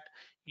so that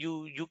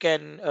you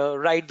can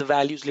write the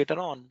values later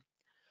on.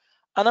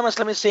 Anam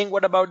Aslam is saying,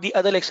 what about the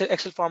other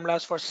Excel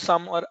formulas for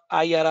sum or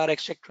IRR,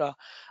 etc.?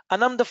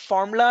 Anam, the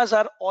formulas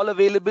are all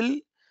available.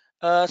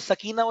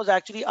 Sakina was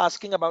actually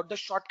asking about the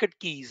shortcut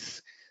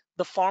keys.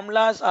 The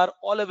formulas are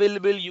all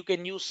available. You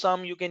can use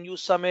sum, you can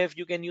use sum if,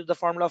 you can use the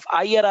formula of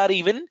IRR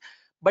even,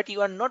 but you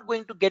are not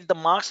going to get the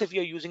marks if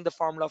you're using the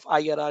formula of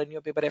IRR in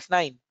your paper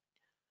F9.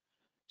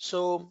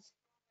 So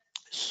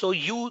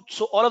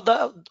all of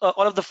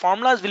the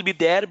formulas will be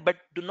there,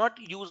 but do not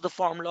use the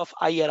formula of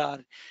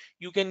IRR.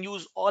 You can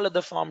use all of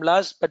the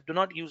formulas, but do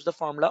not use the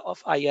formula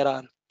of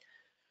IRR.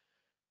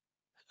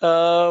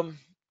 um,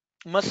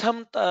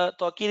 Masam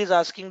Tawkir is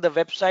asking the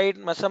website.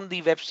 Masam,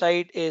 the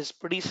website is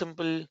pretty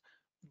simple: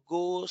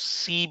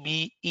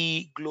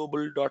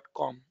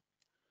 gocbeglobal.com.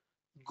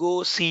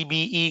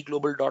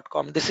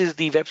 gocbeglobal.com. This is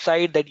the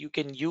website that you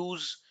can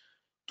use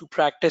to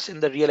practice in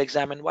the real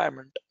exam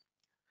environment.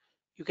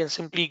 You can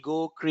simply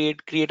go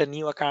create a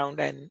new account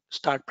and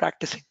start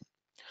practicing.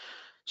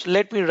 So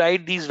let me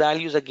write these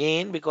values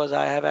again because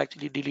I have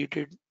actually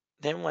deleted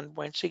them.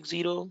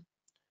 1.60,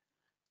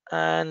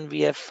 and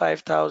we have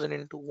 5,000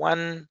 into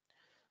 1.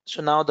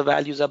 So now the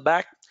values are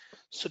back.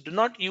 So do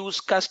not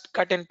use cut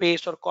and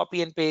paste or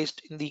copy and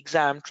paste in the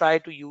exam. Try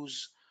to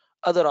use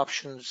other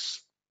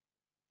options.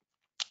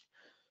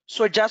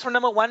 So adjustment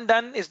number 1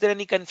 done. Is there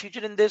any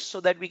confusion in this, so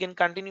that we can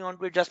continue on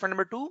to adjustment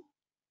number 2?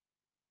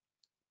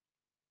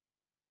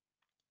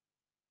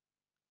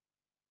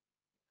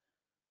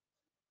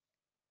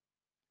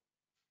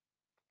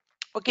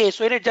 Okay,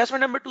 so in adjustment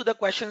number 2, the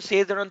question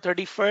says that on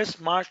 31st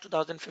March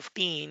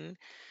 2015,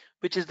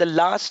 which is the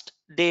last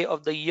day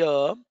of the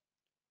year,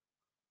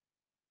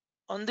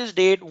 on this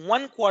date,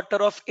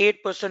 1/4 of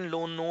 8%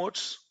 loan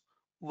notes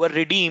were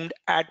redeemed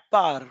at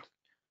par.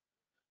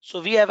 So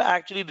we have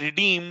actually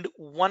redeemed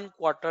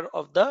 1/4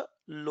 of the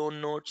loan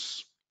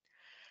notes,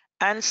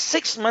 and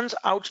 6 months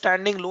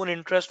outstanding loan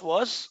interest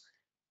was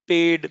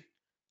paid.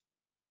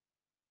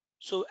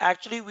 So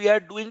actually we are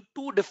doing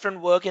two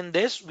different work in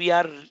this. We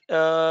are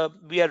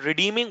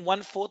redeeming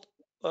 1/4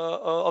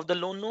 of the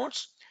loan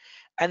notes,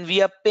 and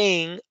we are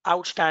paying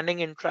outstanding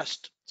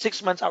interest,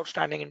 6 months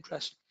outstanding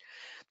interest.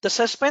 The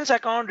suspense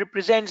account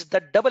represents the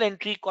double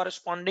entry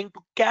corresponding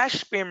to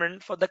cash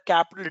payment for the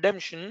capital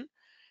redemption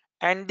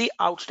and the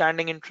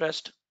outstanding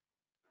interest.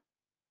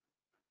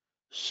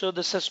 So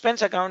the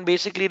suspense account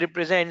basically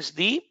represents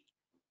the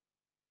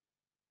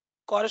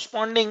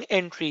corresponding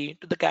entry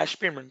to the cash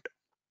payment.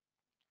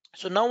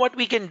 So now what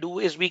we can do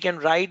is we can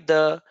write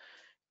the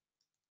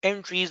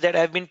entries that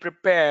have been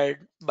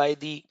prepared by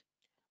the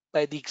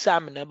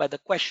examiner, by the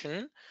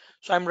question.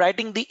 So I'm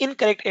writing the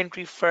incorrect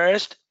entry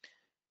first.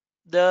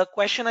 The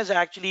question has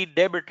actually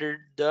debited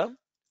the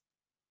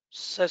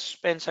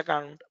suspense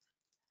account,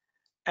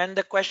 and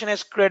the question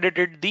has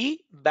credited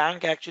the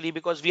bank actually,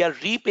 because we are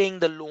repaying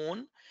the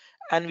loan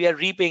and we are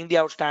repaying the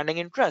outstanding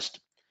interest.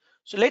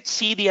 So let's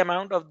see the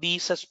amount of the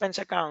suspense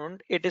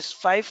account. It is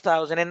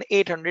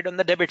 5,800 on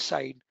the debit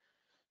side.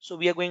 So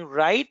we are going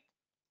right,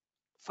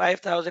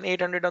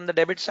 5,800 on the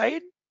debit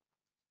side,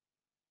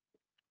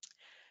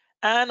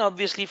 and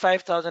obviously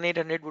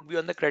 5,800 would be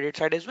on the credit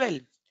side as well.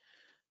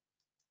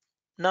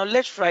 Now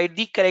let's write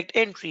the correct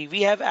entry.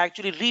 We have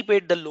actually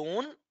repaid the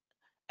loan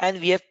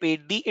and we have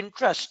paid the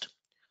interest.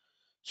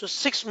 So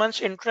 6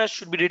 months interest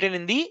should be written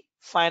in the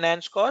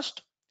finance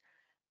cost,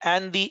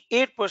 and the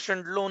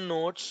 8% loan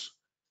notes,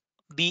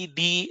 the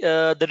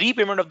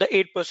repayment of the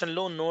 8%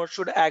 loan note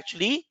should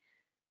actually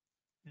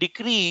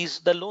decrease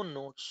the loan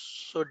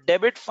notes. So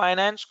debit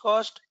finance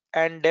cost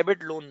and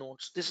debit loan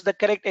notes. This is the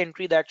correct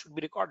entry that should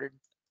be recorded.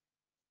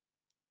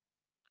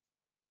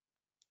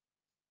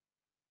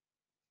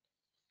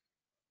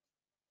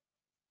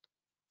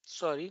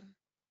 Sorry.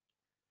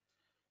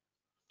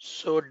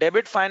 So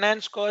debit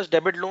finance cost,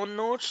 debit loan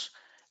notes,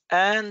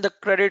 and the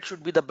credit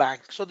should be the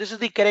bank. So this is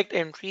the correct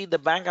entry. The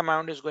bank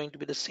amount is going to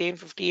be the same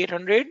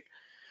 5,800.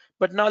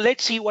 But now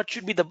let's see what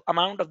should be the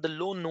amount of the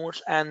loan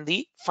notes and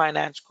the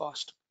finance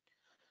cost.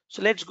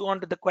 So let's go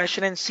on to the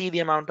question and see the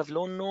amount of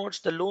loan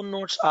notes. The loan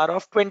notes are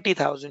of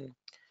 20,000.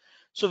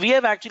 So we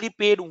have actually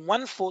paid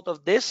 1/4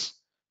 of this.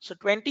 So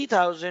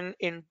 20,000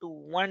 into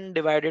 1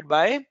 divided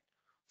by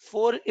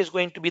 4 is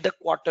going to be the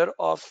quarter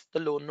of the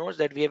loan notes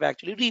that we have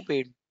actually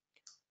repaid.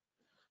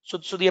 So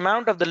the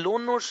amount of the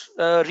loan notes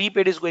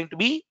repaid is going to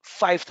be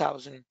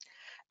 5,000.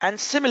 And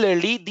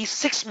similarly, the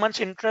 6 months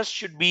interest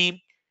should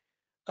be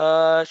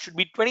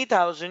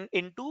 20,000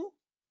 into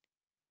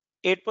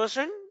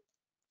 8%.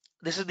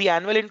 This is the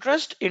annual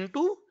interest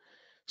into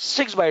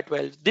 6 by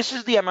 12. This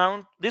is the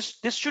amount.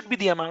 This should be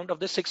the amount of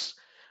the 6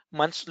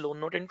 months loan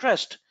note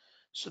interest.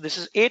 So this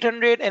is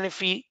 800, and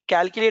if we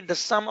calculate the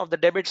sum of the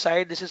debit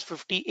side, this is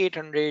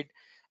 5,800,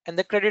 and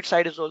the credit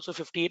side is also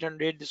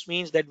 5,800. This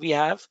means that we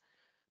have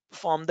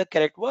performed the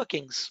correct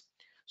workings.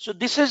 So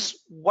this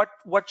is what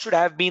should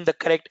have been the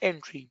correct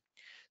entry.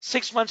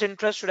 6 months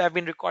interest should have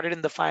been recorded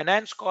in the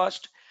finance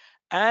cost,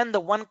 and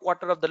the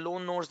 1/4 of the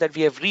loan notes that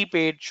we have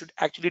repaid should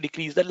actually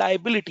decrease the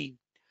liability,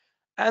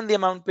 and the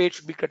amount paid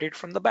should be credited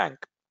from the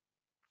bank.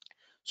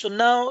 So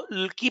now,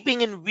 keeping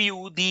in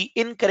view the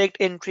incorrect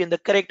entry and the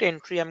correct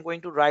entry, I'm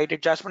going to write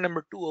adjustment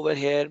number 2 over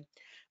here,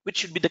 which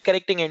should be the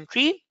correcting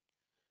entry.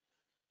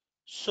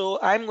 So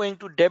I'm going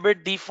to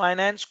debit the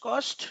finance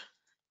cost,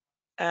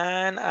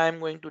 and I'm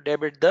going to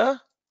debit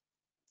the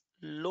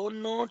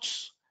loan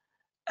notes,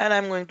 and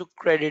I'm going to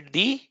credit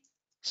the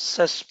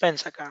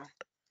suspense account.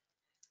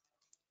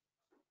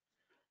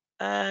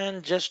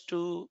 And just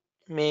to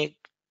make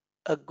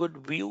a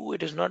good view,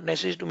 it is not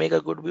necessary to make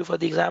a good view for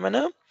the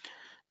examiner.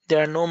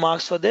 There are no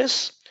marks for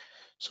this.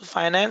 So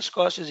finance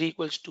cost is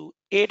equals to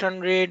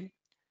 800,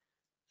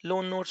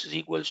 loan notes is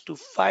equals to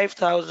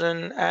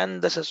 5,000,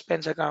 and the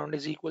suspense account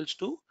is equals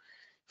to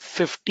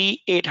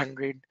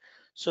 5,800.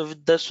 So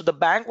the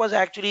bank was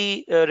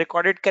actually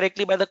recorded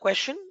correctly by the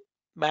question.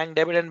 Bank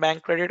debit and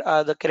bank credit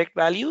are the correct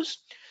values.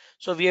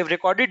 So we have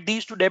recorded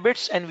these two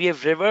debits and we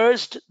have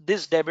reversed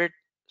this debit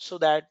so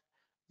that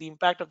the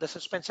impact of the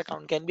suspense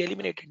account can be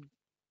eliminated.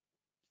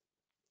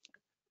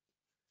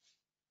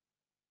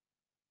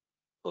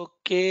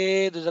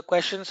 Okay, there's a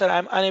question, sir.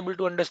 I'm unable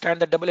to understand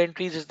the double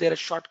entries. Is there a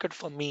shortcut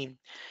for me?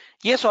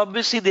 Yes,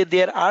 obviously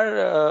there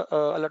are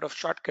a lot of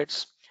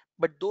shortcuts,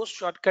 but those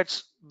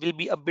shortcuts will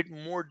be a bit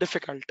more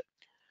difficult.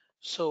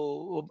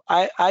 So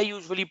I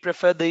usually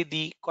prefer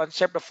the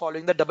concept of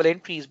following the double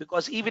entries,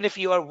 because even if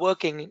you are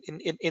working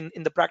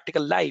in the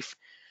practical life,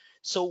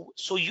 so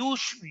you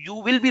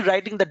will be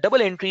writing the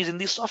double entries in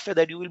the software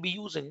that you will be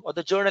using, or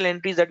the journal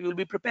entries that you will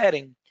be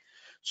preparing.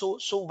 So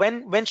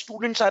when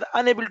students are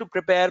unable to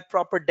prepare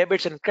proper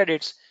debits and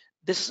credits,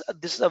 this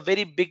is a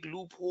very big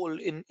loophole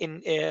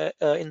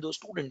in those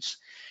students,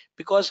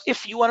 because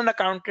if you are an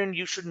accountant,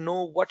 you should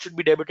know what should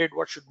be debited,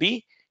 what should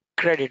be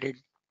credited,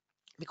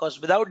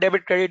 because without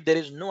debit credit there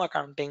is no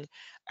accounting.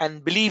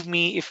 And believe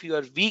me, if you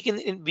are weak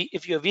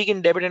if you are weak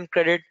in debit and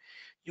credit,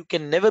 you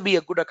can never be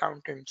a good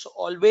accountant. So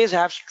always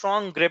have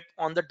strong grip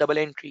on the double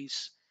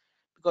entries,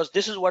 because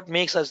this is what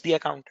makes us the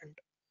accountant.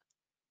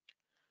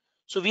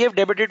 So we have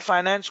debited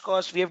finance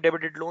costs, we have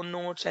debited loan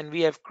notes, and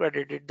we have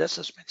credited the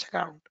suspense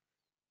account.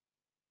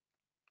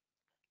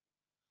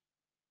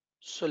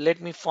 So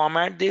let me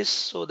format this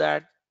so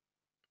that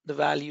the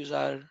values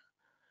are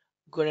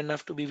good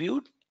enough to be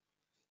viewed.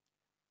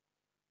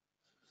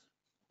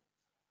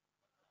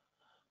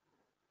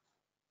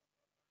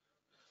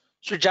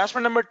 So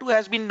adjustment number 2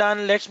 has been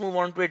done. Let's move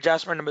on to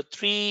adjustment number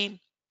 3,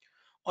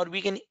 or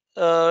we can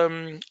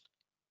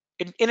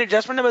in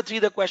adjustment number 3,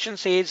 the question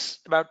says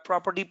about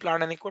property,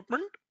 plant, and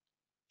equipment.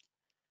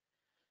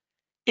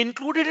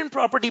 Included in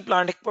property,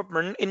 plant,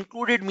 equipment,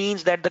 included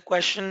means that the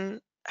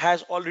question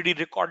has already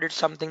recorded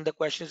something the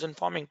question is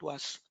informing to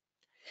us.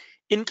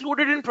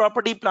 Included in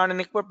property, plant, and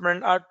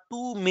equipment are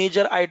two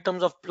major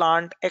items of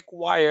plant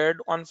acquired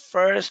on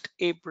 1st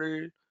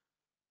April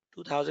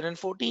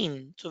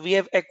 2014. So we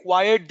have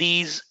acquired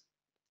these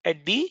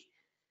at the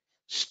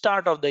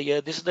start of the year.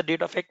 This is the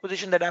date of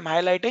acquisition that I'm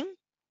highlighting.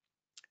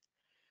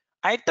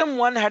 Item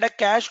 1 had a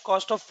cash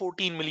cost of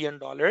 $14 million.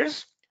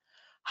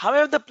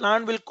 However, the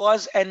plant will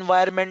cause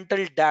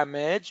environmental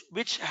damage,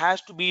 which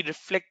has to be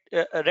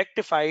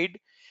rectified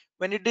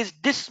when it is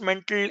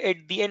dismantled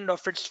at the end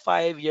of its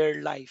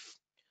 5-year life.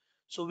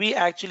 So we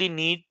actually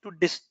need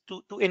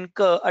to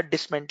incur a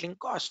dismantling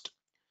cost.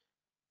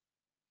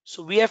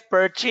 So we have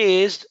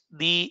purchased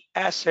the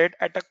asset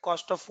at a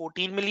cost of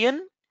 14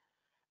 million,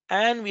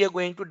 and we are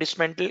going to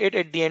dismantle it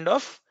at the end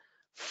of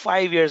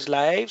 5 years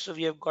life. So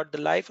we have got the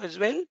life as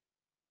well.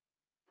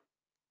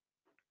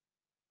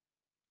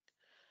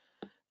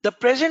 The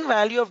present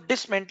value of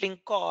dismantling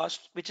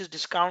cost, which is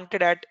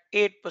discounted at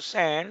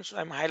 8%, so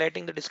I'm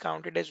highlighting the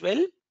discounted as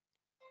well,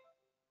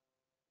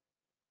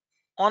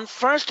 on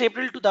 1st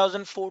April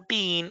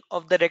 2014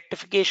 of the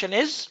rectification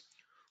is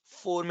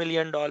 $4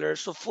 million.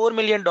 So $4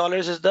 million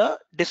is the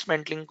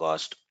dismantling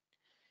cost.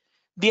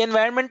 The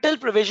environmental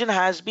provision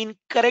has been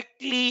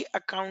correctly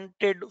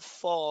accounted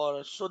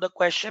for. So the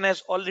question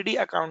has already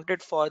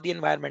accounted for the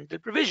environmental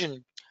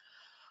provision.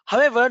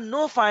 However,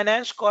 no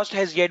finance cost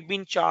has yet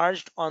been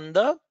charged on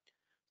the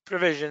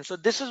provision. So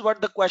this is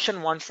what the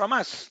question wants from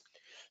us.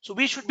 So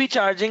we should be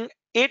charging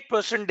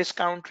 8%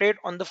 discount rate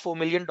on the $4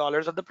 million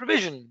of the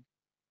provision.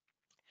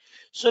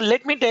 So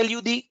let me tell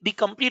you the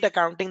complete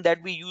accounting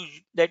that we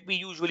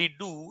usually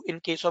do in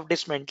case of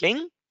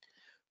dismantling.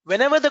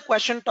 Whenever the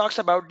question talks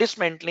about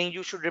dismantling,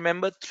 you should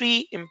remember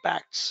three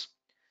impacts.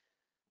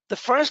 The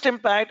first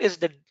impact is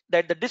that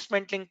the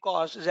dismantling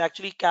cost is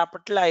actually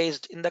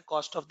capitalized in the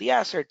cost of the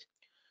asset.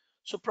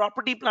 So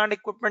property, plant,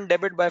 equipment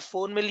debit by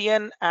 4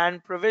 million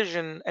and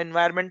provision,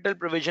 environmental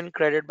provision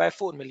credit by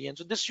 4 million.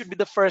 So this should be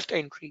the first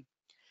entry.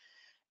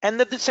 And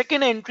then the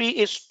second entry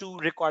is to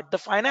record the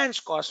finance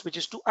cost, which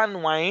is to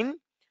unwind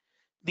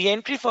the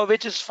entry for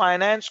which is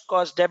finance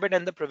cost debit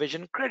and the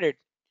provision credit,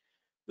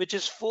 which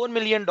is $4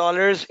 million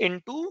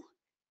into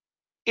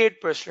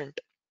 8%.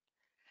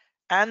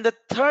 And the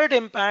third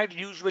impact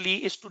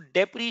usually is to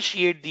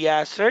depreciate the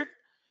asset,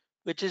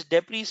 which is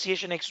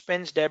depreciation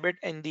expense debit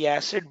and the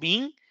asset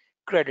being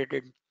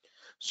credited.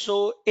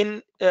 So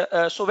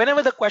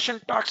whenever the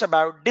question talks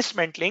about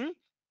dismantling,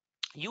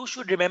 you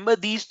should remember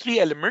these three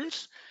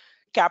elements: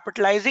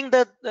 capitalizing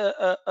the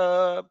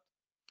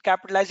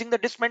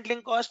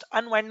dismantling cost,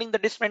 unwinding the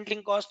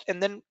dismantling cost,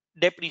 and then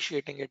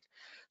depreciating it.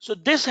 So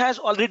this has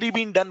already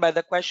been done by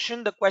the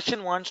question. The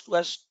question wants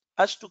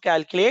us to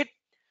calculate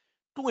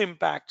two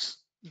impacts: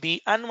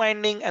 the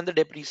unwinding and the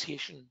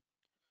depreciation.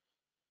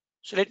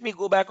 So let me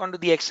go back onto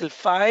the Excel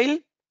file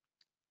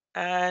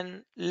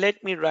and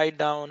let me write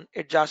down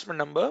adjustment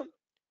number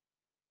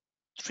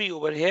 3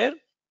 over here.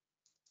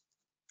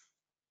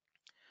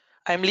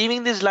 I'm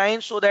leaving this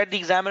line so that the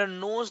examiner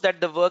knows that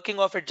the working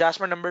of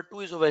adjustment number 2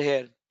 is over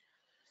here.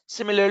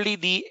 Similarly,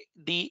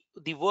 the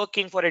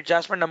working for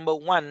adjustment number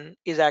 1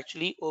 is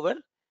actually over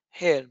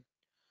here.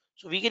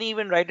 So we can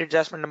even write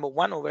adjustment number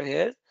 1 over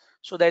here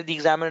so that the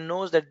examiner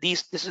knows that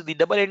this is the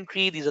double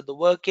entry, these are the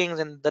workings,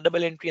 and the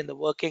double entry and the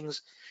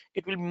workings.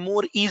 It will be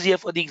more easier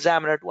for the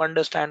examiner to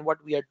understand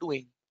what we are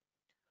doing.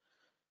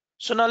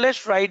 So now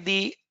let's write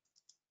the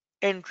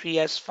entry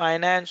as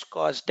finance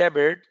cost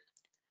debit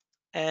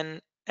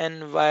and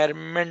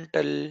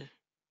environmental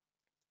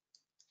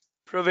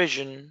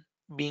provision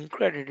being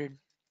credited.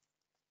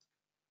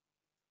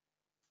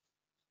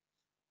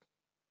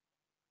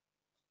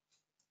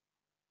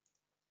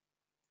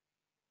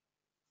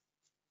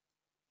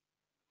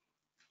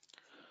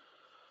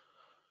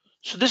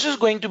 So this is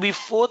going to be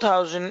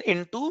 4,000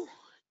 into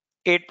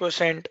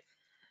 8%.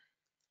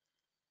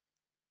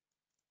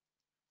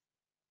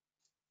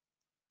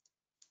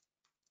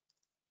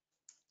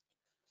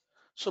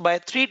 So by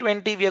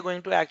 320, we are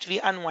going to actually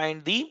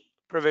unwind the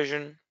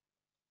provision.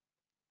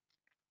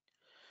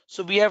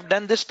 So we have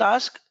done this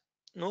task.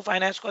 No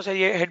finance cost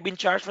had been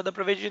charged for the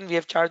provision. We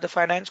have charged the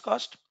finance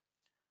cost.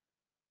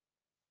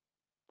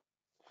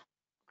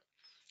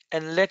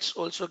 And let's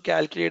also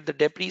calculate the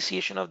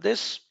depreciation of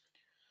this.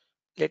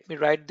 Let me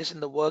write this in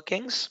the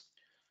workings.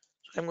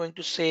 So I'm going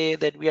to say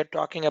that we are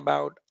talking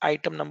about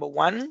item number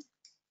 1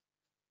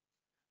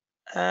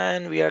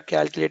 and we are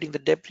calculating the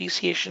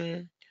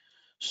depreciation.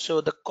 So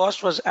the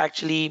cost was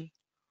actually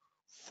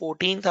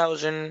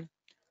 14,000.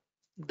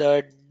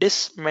 The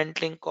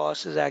dismantling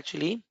cost is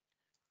actually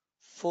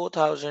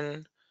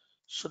 4,000.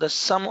 So the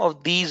sum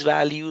of these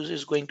values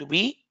is going to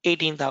be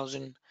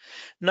 18,000.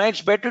 Now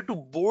it's better to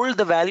bold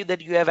the value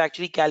that you have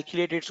actually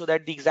calculated so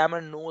that the examiner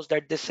knows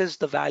that this is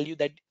the value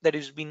that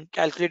is being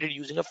calculated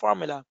using a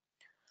formula.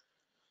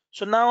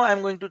 So now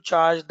I'm going to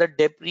charge the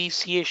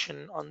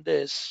depreciation on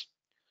this.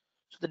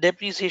 So the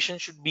depreciation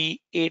should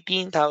be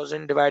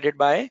 18,000 divided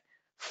by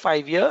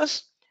 5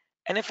 years.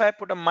 And if I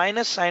put a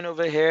minus sign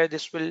over here,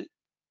 this will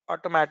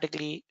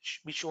automatically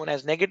be shown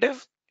as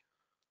negative.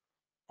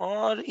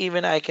 Or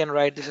even I can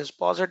write this as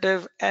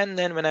positive. And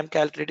then when I'm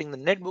calculating the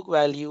net book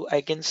value,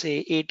 I can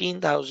say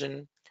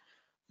 18,000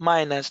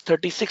 minus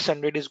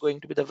 3,600 is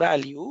going to be the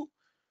value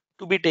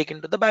to be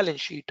taken to the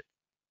balance sheet.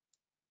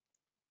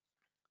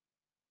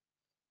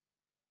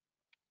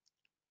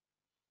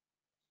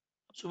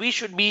 So we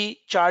should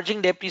be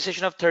charging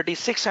depreciation of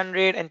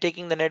 3,600 and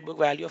taking the net book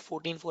value of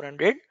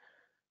 14,400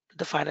 to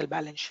the final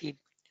balance sheet.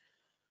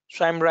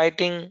 So I'm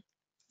writing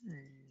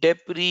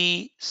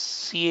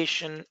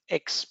depreciation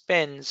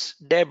expense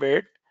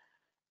debit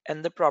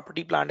and the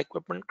property plant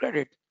equipment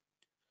credit.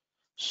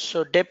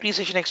 So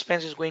depreciation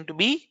expense is going to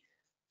be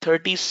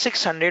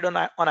 3600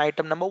 on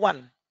item number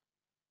 1.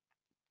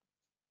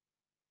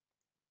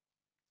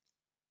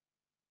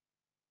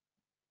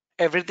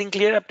 Everything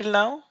clear up till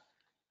now?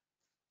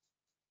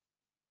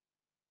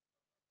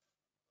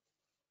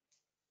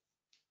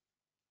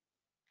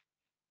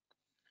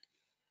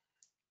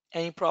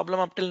 Any problem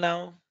up till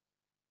now?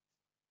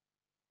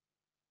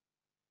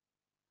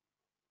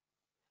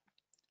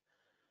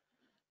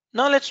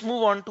 Now let's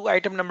move on to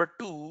item number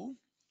 2.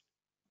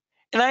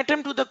 In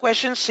item 2, the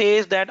question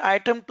says that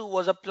item 2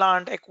 was a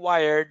plant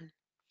acquired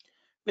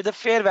with a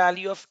fair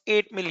value of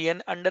 8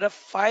 million under a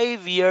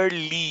 5-year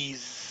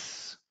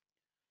lease.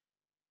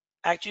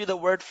 Actually, the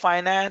word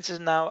finance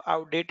is now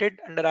outdated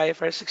under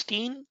IFRS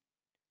 16.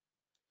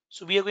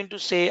 So we are going to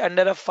say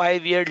under a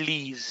 5-year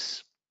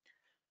lease.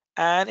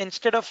 And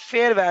instead of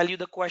fair value,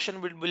 the question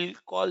will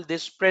call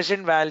this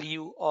present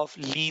value of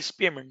lease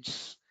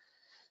payments.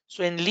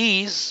 So in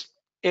lease,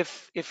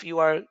 if you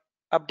are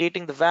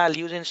updating the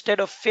values, instead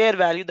of fair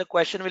value, the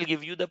question will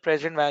give you the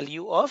present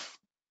value of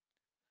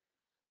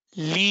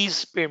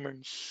lease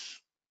payments.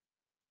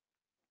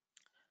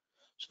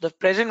 So the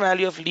present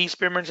value of lease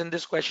payments in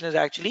this question is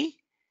actually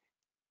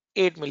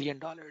 $8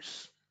 million.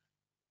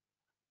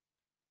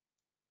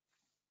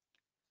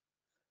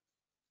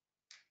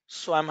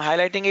 So I'm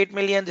highlighting 8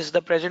 million. This is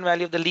the present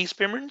value of the lease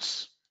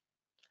payments.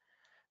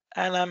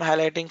 And I'm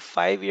highlighting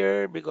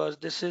 5-year because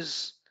this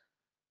is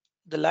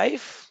the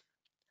life.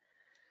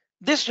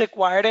 This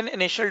required an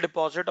initial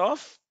deposit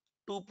of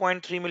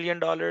 $2.3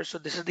 million. So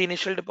this is the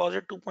initial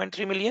deposit,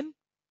 2.3 million.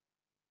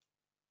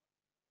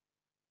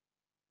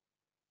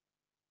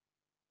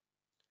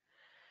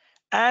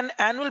 And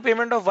annual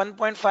payment of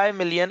 1.5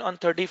 million on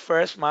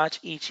 31st March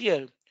each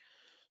year.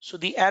 So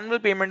the annual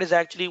payment is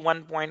actually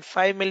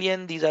 1.5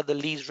 million. These are the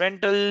lease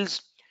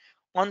rentals.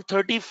 On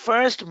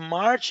 31st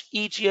March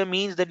each year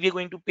means that we are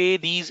going to pay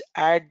these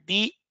at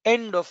the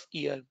end of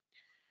year.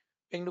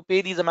 We're going to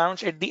pay these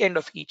amounts at the end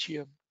of each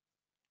year.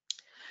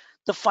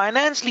 The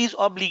finance lease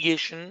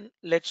obligation,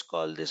 let's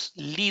call this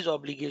lease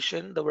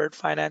obligation. The word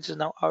finance is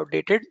now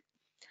outdated.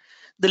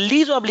 The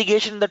lease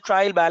obligation in the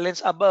trial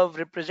balance above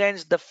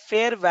represents the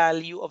fair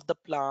value of the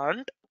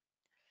plant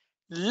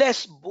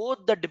less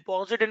both the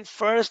deposit and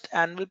first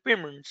annual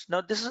payments.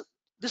 Now this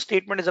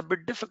statement is a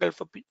bit difficult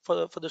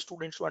for the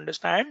students to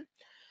understand.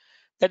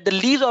 That the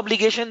lease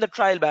obligation, the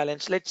trial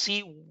balance. Let's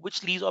see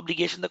which lease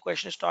obligation the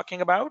question is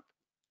talking about.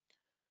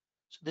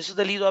 So this is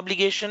the lease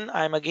obligation.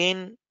 I'm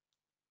again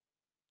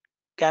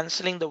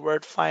canceling the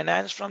word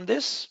finance from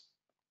this.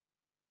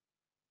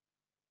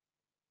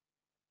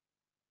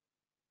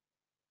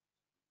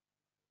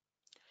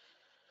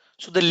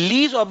 So the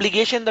lease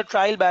obligation, the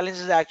trial balance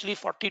is actually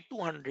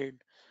 4,200.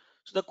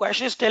 So the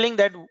question is telling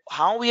that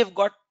how we have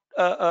got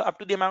up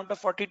to the amount of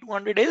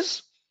 4,200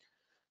 is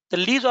the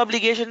lease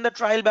obligation, the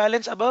trial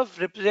balance above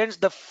represents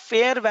the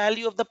fair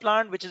value of the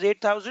plant, which is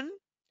 8,000,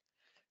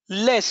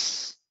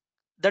 less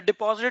the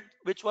deposit,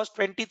 which was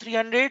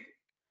 2,300,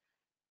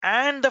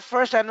 and the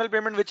first annual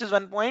payment, which is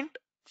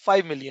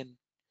 1.5 million.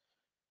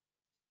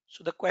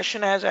 So the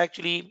question has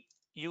actually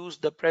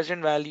used the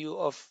present value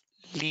of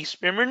lease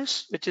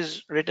payments, which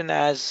is written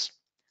as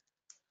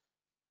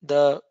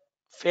the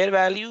fair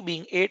value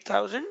being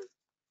 8,000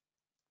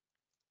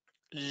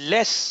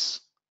 less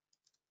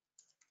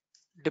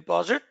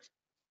deposit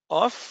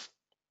of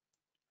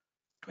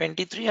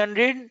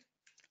 2,300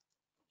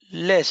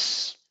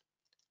 less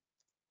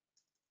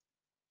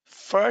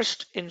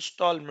first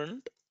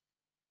installment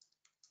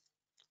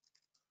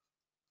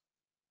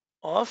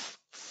of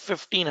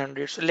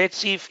 1,500. So let's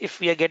see if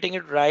we are getting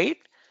it right.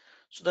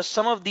 So the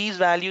sum of these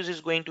values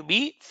is going to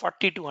be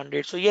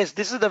 4,200. So yes,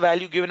 this is the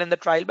value given in the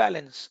trial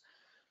balance.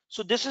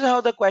 So this is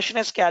how the question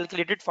has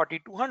calculated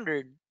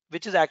 4,200,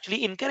 which is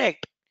actually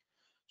incorrect.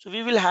 So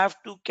we will have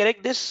to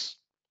correct this,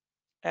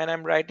 and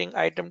I'm writing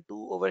item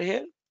 2 over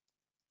here.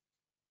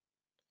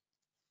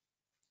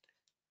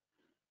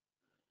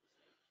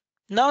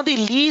 Now the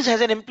lease has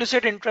an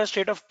implicit interest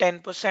rate of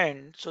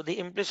 10%. So the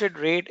implicit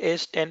rate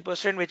is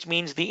 10%, which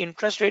means the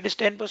interest rate is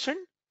 10%.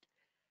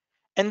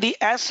 And the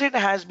asset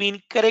has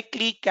been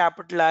correctly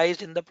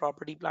capitalized in the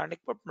property plant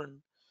equipment.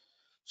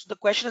 So the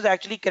question is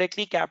actually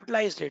correctly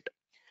capitalized it,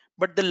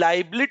 but the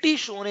liability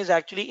shown is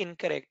actually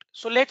incorrect.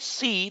 So let's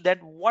see that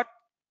what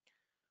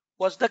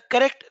was the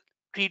correct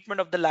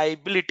treatment of the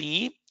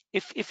liability.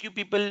 If you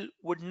people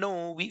would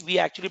know, we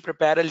actually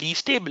prepare a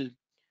lease table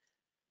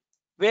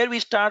where we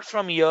start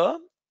from here.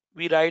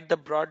 We write the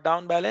brought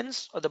down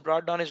balance, or the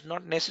brought down is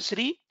not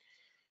necessary.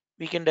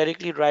 We can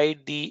directly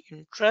write the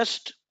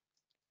interest,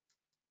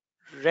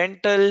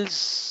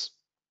 rentals,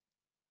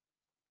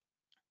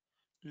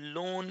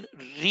 loan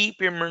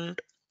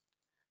repayment,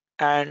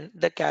 and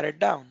the carried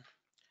down.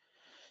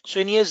 So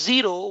in year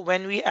 0,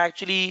 when we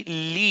actually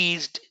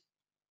leased,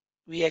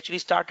 we actually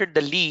started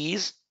the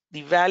lease,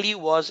 the value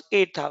was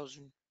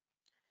 8,000.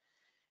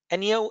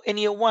 And in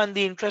year one,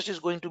 the interest is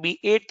going to be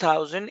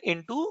 8,000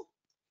 into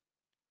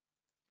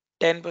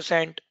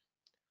 10%.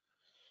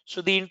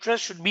 So the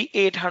interest should be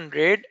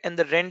 800 and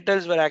the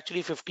rentals were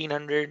actually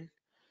 1500.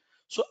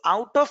 So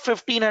out of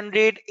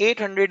 1500,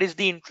 800 is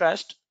the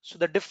interest. So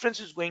the difference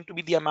is going to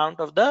be the amount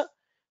of the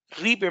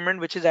repayment,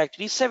 which is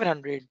actually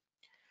 700.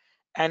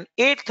 And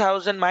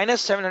 8,000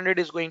 minus 700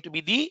 is going to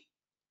be the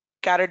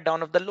carried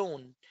down of the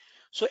loan.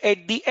 So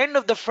at the end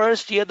of the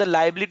first year, the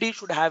liability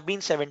should have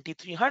been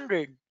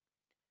 7,300.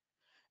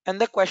 And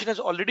the question has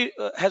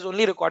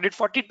only recorded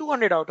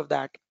 4,200 out of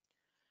that.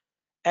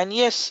 And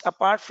yes,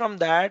 apart from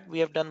that, we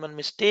have done one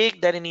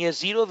mistake that in year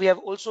zero, we have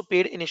also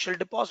paid initial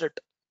deposit.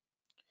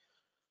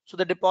 So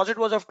the deposit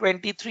was of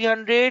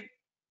 2,300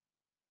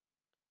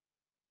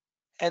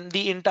 and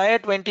the entire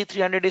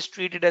 2,300 is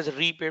treated as a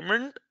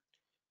repayment.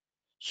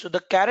 So the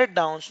carried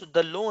down, so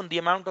the loan, the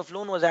amount of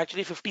loan was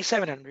actually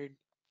 5,700.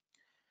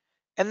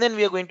 And then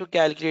we are going to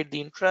calculate the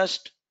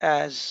interest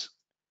as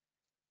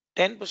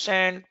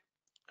 10%,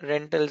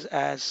 rentals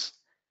as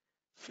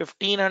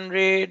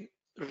 1,500,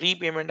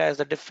 repayment as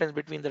the difference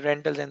between the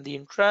rentals and the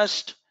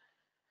interest,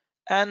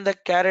 and the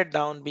carried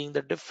down being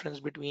the difference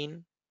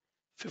between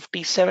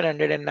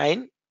 5,700 and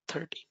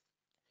 930.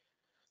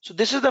 So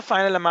this is the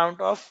final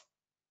amount of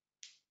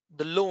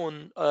the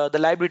loan, the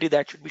liability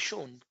that should be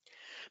shown.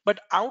 But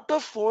out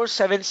of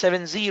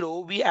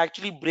 4,770, we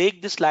actually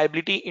break this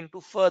liability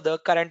into further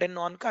current and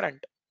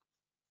non-current.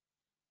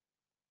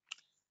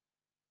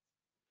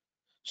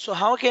 So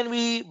how can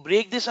we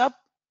break this up?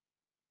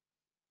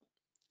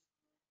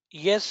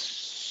 Yes,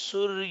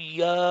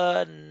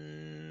 Surya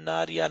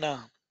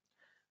Narayana.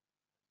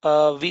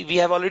 We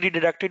have already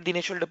deducted the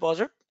initial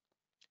deposit.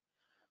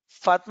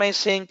 Fatma is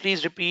saying,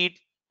 please repeat.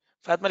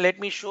 Fatma, let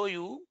me show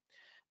you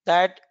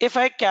that if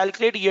I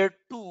calculate year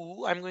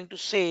two, I'm going to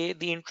say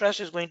the interest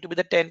is going to be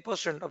the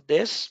 10% of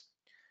this.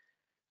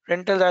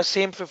 Rentals are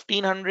same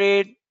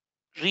 1,500.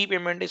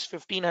 Repayment is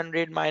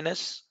 1,500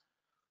 minus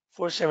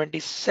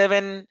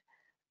 477.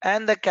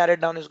 And the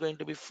carried down is going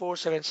to be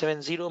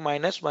 4,770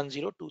 minus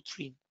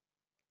 1,023.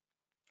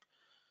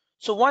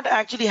 So what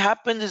actually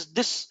happens is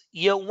this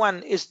year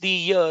one is the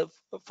year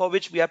for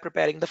which we are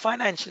preparing the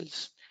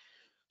financials.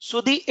 So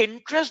the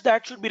interest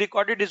that should be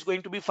recorded is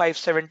going to be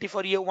 570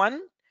 for year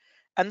one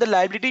and the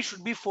liability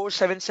should be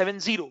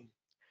 4,770.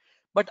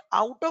 But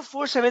out of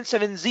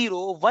 4,770,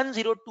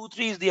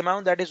 1,023 is the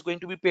amount that is going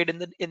to be paid in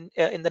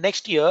the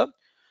next year.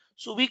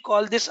 So we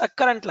call this a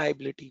current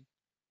liability.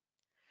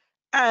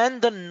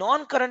 And the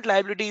non-current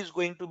liability is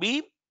going to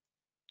be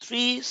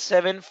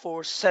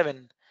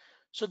 3,747.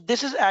 So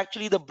this is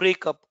actually the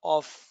breakup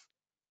of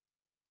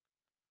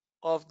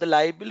the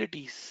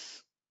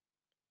liabilities.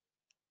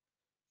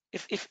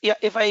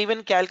 If I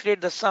even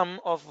calculate the sum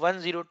of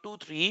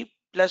 1,023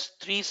 plus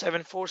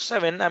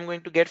 3,747, I'm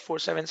going to get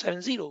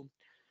 4,770.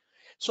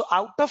 So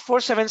out of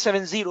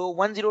 4,770,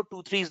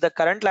 1,023 is the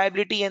current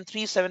liability and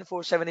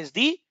 3,747 is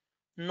the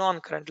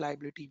non-current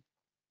liability.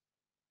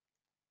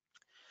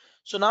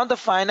 So now the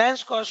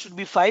finance cost should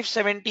be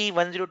 570,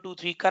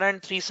 1,023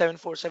 current,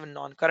 3,747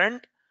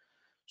 non-current.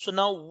 So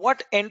now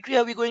what entry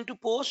are we going to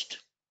post?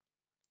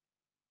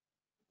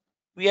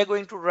 We are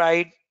going to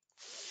write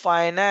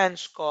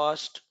finance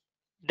cost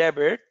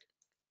debit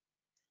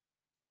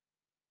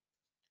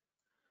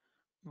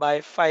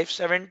by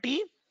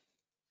 570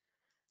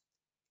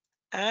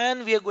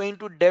 and we are going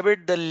to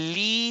debit the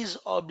lease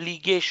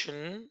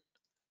obligation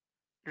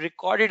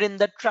recorded in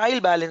the trial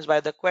balance by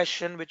the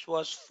question, which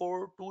was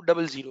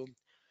 4,200.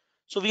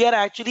 So we are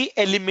actually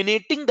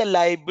eliminating the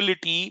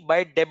liability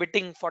by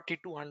debiting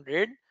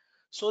 4,200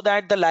 so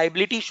that the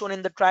liability shown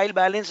in the trial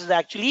balance is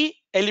actually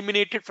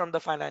eliminated from the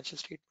financial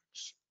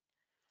statements.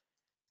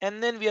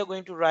 And then we are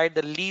going to write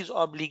the lease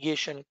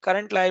obligation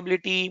current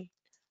liability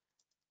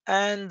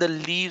and the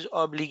lease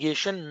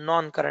obligation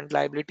non-current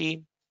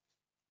liability.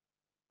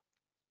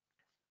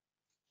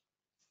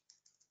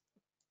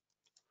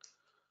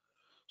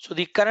 So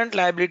the current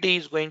liability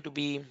is going to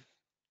be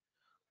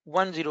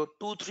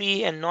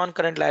 1,023 and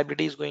non-current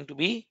liability is going to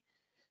be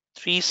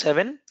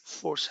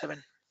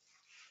 3,747.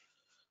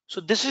 So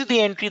this is the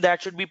entry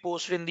that should be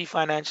posted in the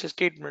financial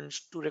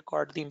statements to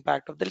record the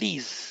impact of the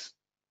lease.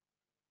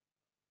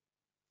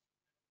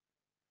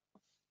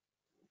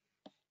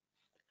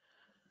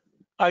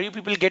 Are you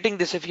people getting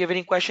this? If you have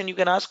any question, you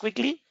can ask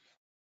quickly.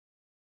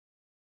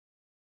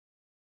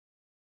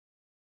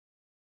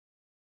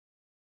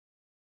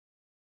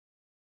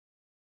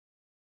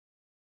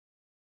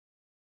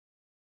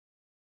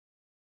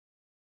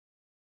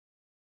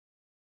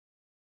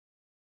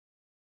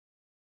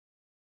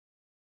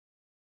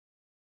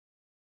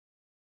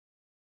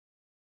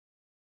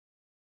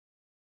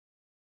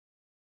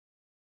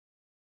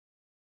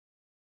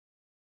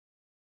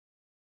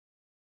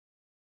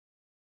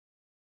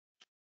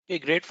 Okay,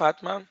 great,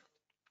 Fatma.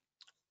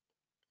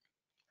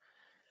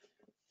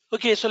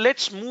 Okay, so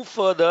let's move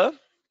further.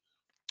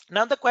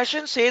 Now the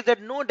question says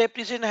that no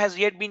depreciation has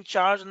yet been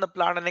charged on the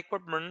plant and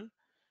equipment,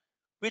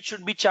 which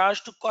should be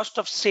charged to cost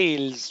of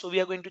sales. So we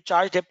are going to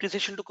charge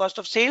depreciation to cost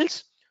of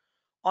sales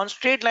on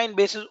straight line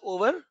basis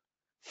over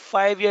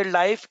 5-year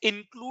life,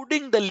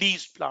 including the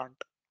leased plant.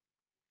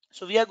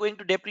 So we are going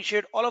to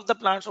depreciate all of the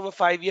plants over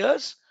 5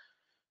 years.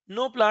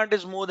 No plant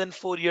is more than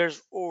 4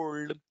 years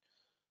old.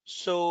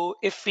 So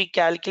if we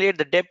calculate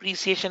the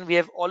depreciation, we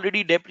have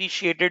already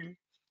depreciated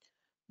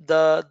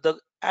the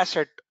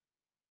asset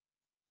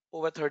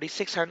over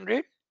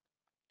 3600.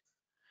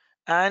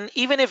 And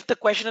even if the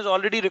question has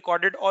already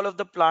recorded all of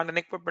the plant and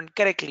equipment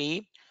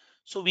correctly,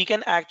 so we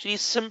can actually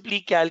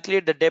simply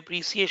calculate the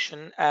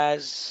depreciation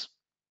as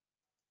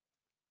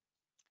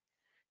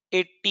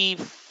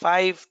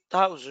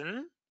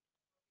 85,000,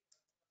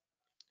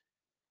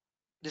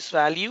 this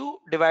value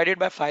divided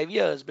by 5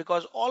 years,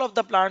 because all of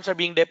the plants are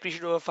being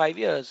depreciated over 5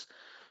 years.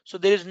 So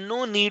there is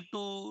no need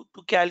to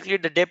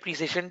calculate the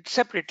depreciation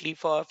separately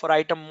for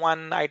item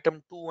 1,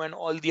 item 2, and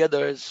all the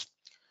others.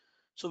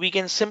 So we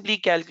can simply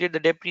calculate the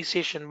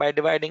depreciation by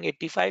dividing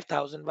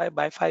 85,000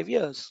 by 5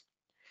 years.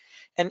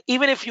 And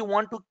even if you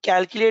want to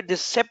calculate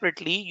this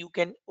separately, you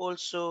can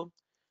also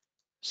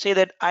say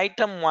that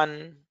item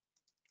 1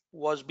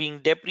 was being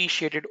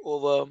depreciated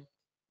over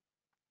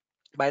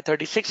by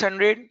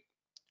 3600.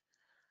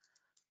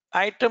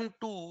 Item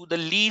 2, the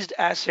leased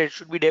asset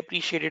should be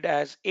depreciated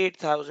as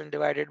 8,000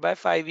 divided by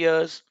 5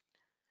 years.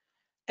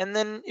 And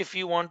then if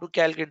you want to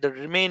calculate the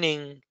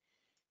remaining,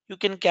 you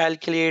can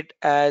calculate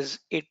as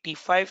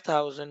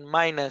 85,000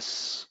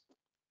 minus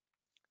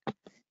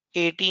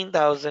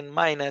 18,000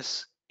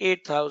 minus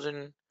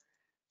 8,000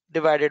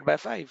 divided by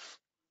 5.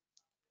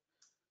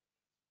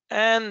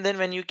 And then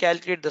when you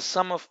calculate the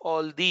sum of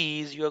all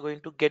these, you are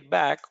going to get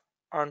back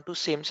onto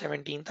same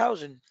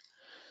 17,000.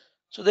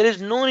 So there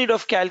is no need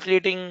of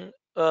calculating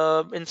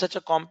in such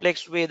a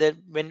complex way that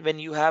when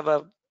you have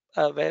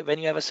when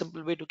you have a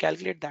simple way to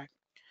calculate that.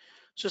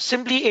 So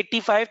simply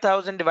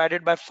 85,000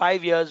 divided by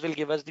 5 years will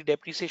give us the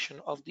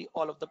depreciation of the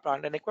all of the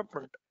plant and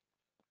equipment.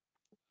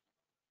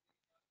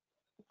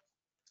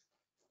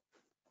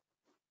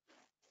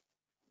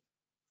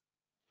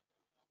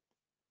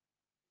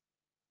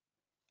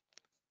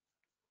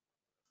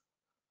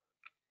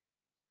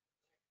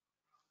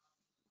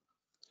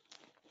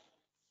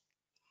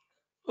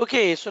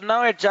 Okay, so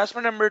now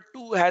adjustment number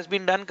 2 has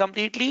been done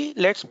completely.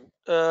 Let's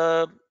move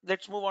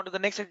on to the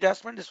next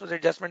adjustment. This was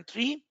adjustment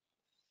 3.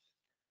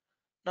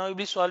 Now we'll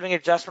be solving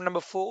adjustment number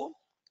 4.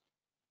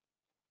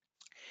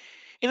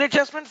 In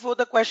adjustment 4,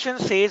 the question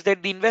says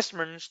that the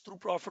investments through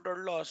profit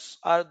or loss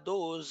are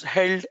those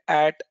held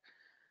at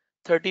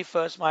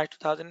 31st March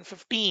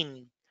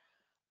 2015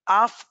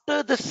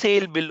 after the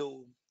sale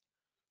below.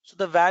 So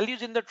the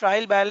values in the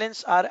trial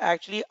balance are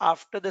actually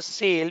after the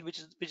sale, which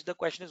the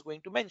question is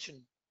going to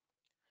mention.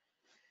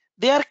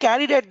 They are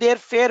carried at their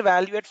fair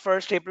value at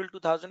 1st April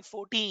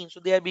 2014. So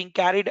they are being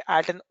carried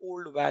at an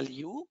old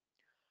value.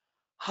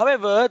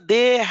 However,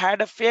 they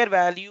had a fair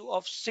value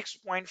of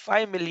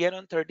 6.5 million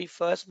on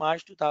 31st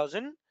March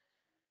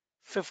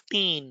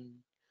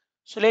 2015.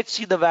 So let's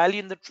see the value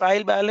in the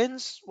trial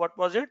balance. What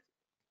was it?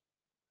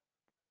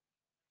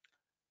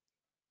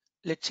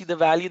 Let's see the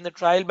value in the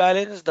trial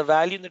balance. The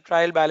value in the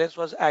trial balance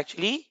was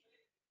actually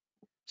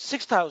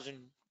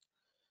 6,000.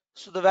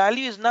 So the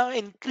value is now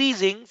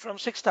increasing from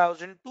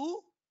 6,000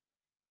 to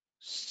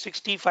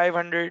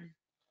 6,500.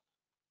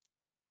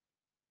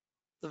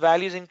 The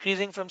value is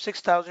increasing from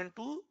 6,000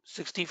 to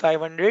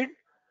 6,500.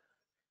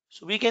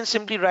 So we can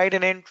simply write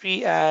an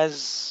entry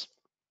as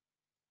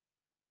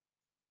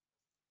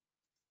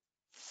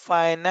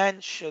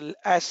financial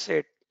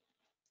asset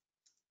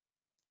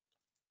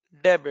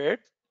debit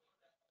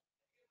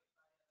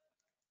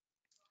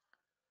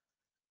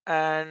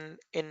and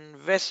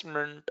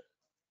investment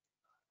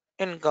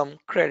income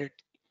credit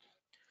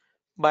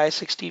by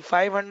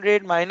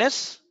 6,500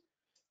 minus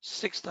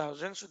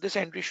 6,000. So this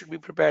entry should be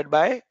prepared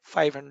by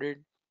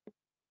 500.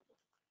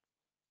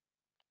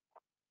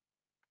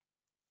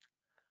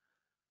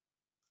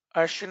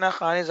 Arshina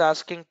Khan is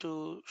asking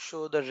to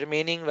show the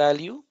remaining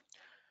value.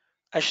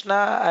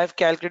 Ashna, I've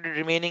calculated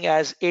remaining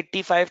as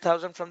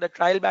 85,000 from the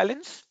trial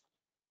balance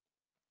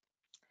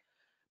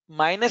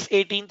minus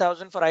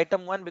 18,000 for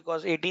item 1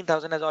 because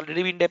 18,000 has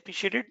already been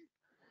depreciated,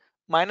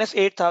 minus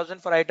 8,000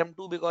 for item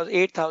 2 because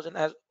 8,000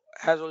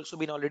 has also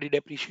been already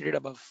depreciated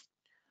above.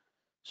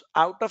 So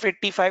out of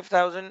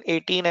 85,000,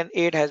 18 and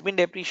 8 has been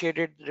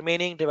depreciated.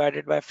 Remaining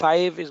divided by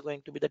 5 is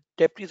going to be the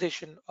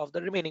depreciation of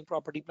the remaining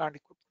property, plant,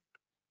 equipment.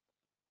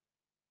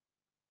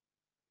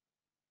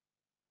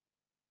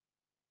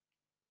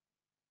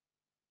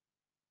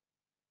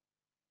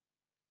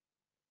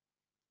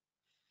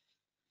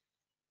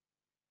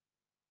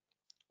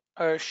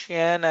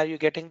 Shian, are you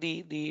getting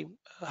the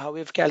how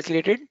we've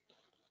calculated?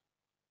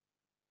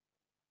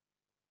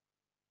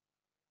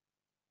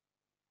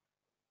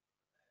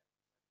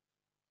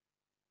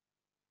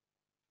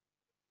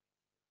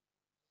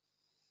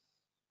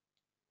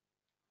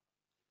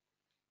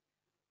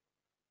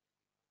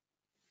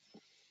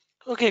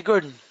 Okay,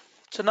 good.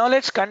 So now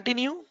let's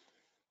continue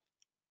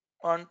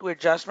on to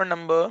adjustment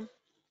number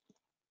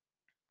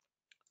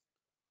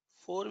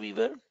 4 we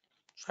were.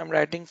 So I'm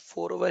writing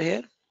 4 over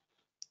here.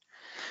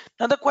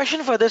 Now the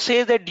question further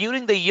says that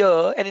during the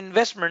year, an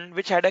investment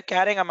which had a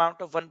carrying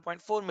amount of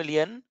 1.4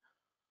 million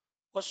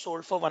was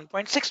sold for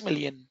 1.6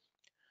 million.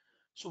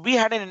 So we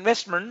had an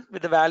investment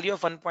with a value of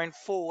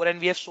 1.4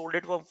 and we have sold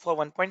it for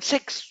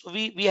 1.6. So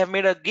we have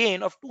made a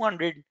gain of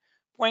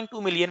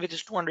 200.2 million, which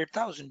is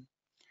 200,000.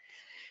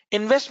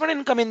 Investment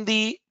income in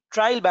the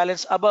trial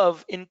balance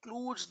above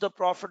includes the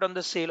profit on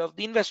the sale of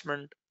the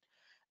investment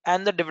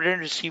and the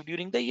dividend received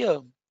during the year.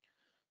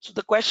 So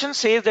the question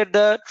says that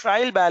the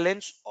trial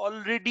balance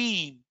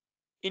already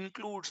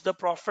includes the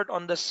profit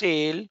on the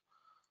sale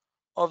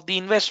of the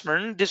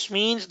investment. This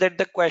means that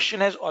the question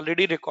has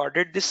already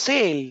recorded the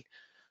sale.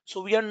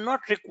 So we are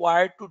not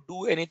required to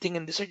do anything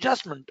in this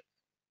adjustment.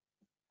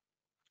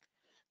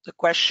 The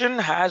question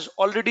has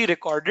already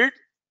recorded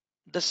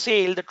the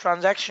sale, the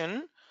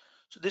transaction.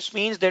 So this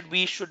means that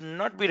we should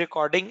not be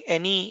recording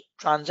any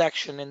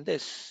transaction in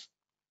this.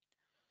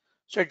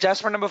 So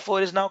adjustment number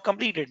 4 is now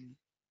completed.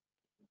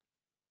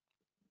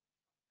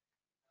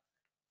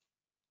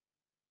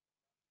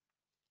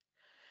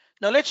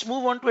 Now let's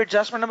move on to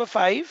adjustment number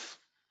 5.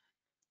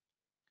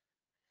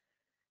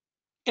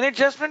 In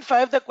adjustment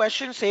 5, the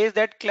question says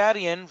that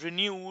Clarion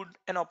renewed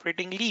an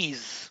operating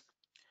lease.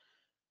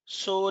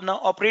 So now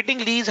operating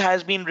lease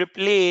has been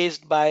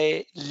replaced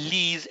by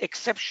lease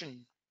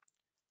exception.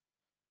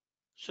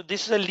 So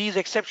this is a lease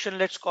exception.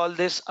 Let's call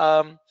this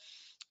a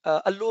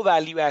low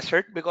value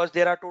asset because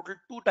there are total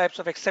two types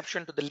of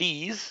exception to the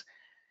lease.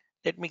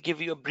 Let me give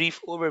you a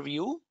brief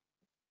overview.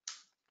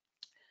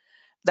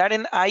 That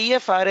in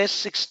IFRS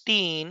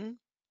 16,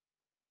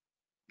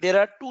 there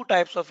are two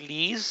types of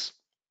lease.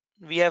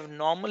 We have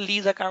normal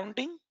lease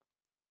accounting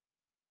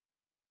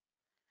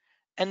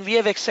and we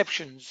have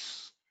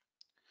exceptions.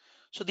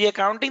 So the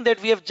accounting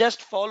that we have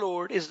just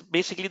followed is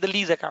basically the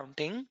lease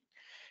accounting.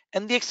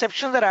 And the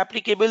exceptions are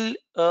applicable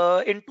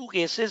in two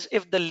cases.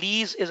 If the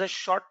lease is a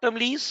short-term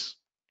lease,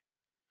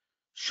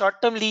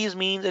 short-term lease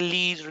means a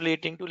lease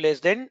relating to less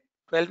than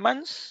 12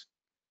 months,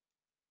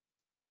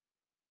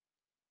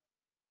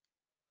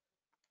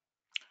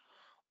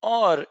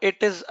 or it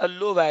is a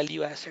low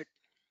value asset.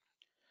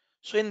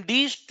 So in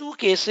these two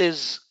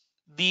cases,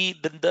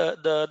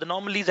 the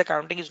normal lease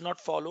accounting is not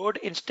followed.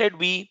 Instead,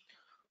 we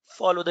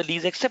follow the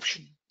lease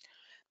exception.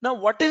 Now,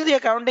 what is the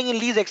accounting in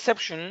lease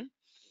exception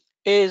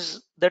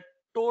is the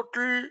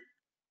total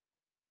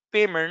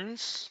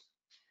payments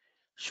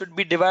should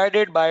be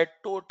divided by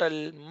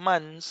total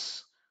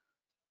months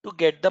to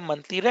get the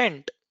monthly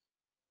rent.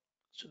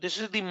 So this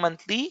is the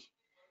monthly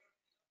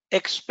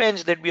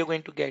expense that we are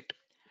going to get,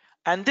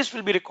 and this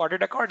will be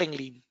recorded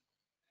accordingly.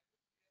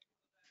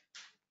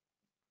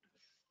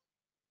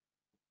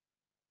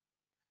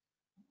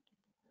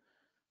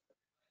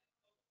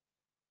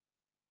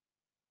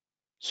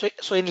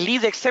 So in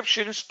lease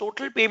exceptions,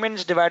 total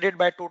payments divided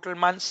by total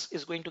months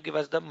is going to give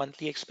us the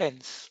monthly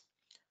expense.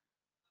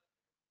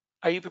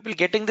 Are you people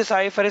getting this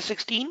IFRS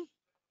 16?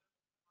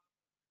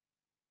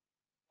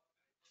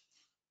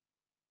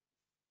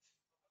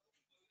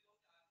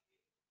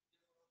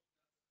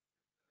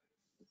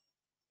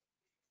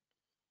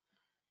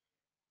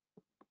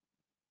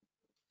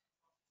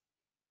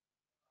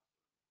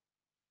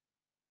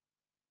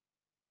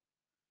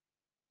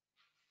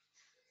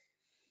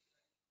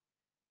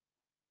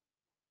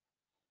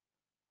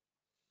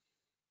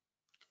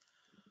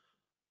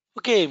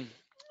 Okay,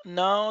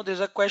 now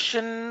there's a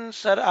question,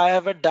 sir. I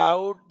have a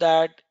doubt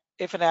that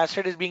if an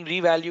asset is being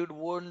revalued,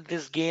 won't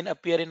this gain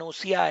appear in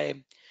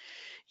OCI?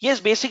 Yes,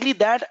 basically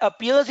that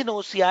appears in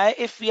OCI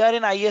if we are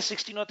in IS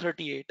 16 or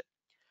 38.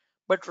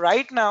 But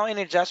right now in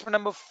adjustment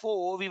number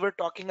 4, we were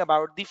talking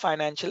about the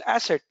financial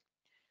asset.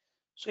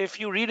 So if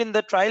you read in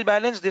the trial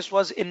balance, this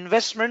was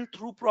investment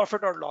through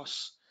profit or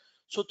loss.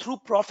 So through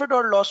profit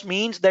or loss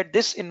means that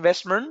this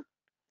investment,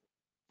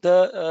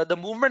 the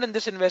movement in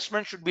this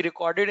investment should be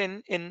recorded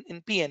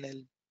in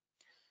P&L.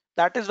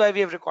 That is why we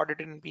have recorded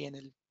it in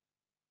P&L.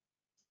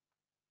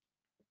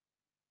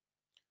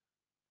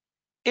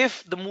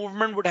 If the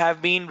movement would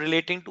have been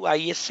relating to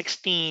IS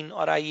 16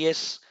 or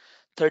IS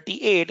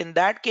 38, in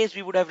that case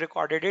we would have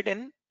recorded it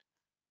in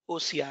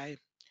OCI.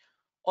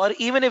 Or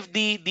even if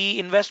the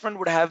investment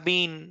would have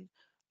been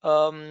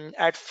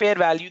at fair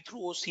value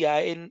through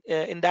OCI,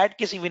 in that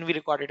case even we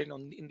recorded it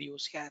in the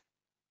OCI.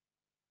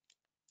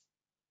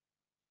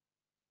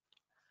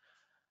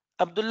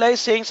 Abdullah is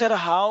saying, sir,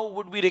 how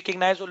would we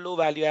recognize a low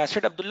value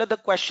asset? Abdullah, the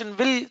question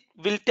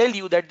will tell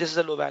you that this is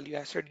a low value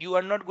asset. You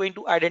are not going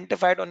to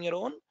identify it on your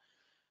own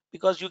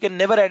because you can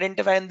never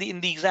identify in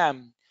the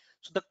exam.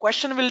 So the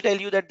question will tell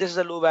you that this is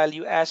a low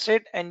value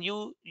asset, and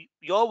your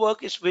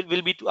work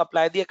will be to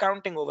apply the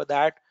accounting over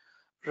that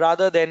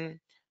rather than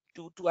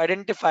to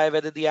identify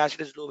whether the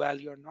asset is low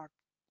value or not.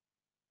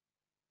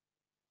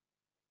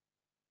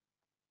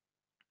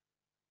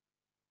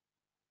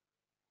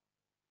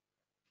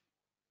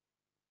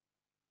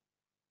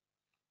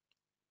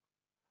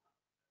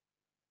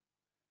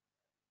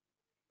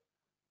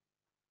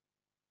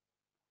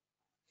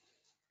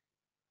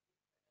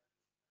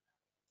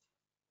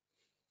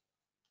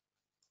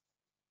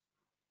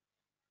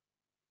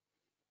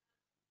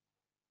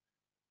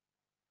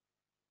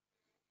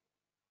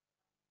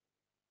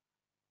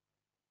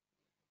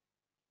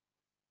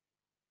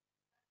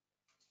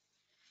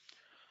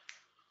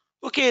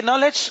 Okay, now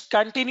let's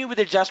continue with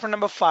adjustment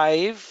number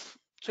 5.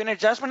 So in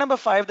adjustment number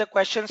 5, the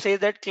question says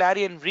that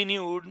Clarion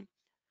renewed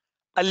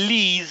a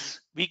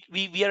lease.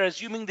 We are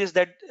assuming this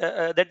that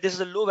this is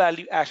a low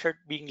value asset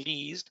being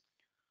leased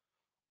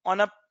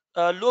on a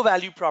low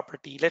value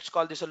property. Let's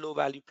call this a low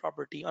value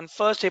property on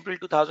 1st April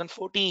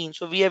 2014.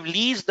 So we have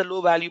leased the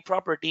low value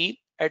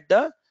property at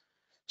the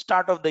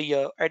start of the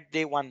year at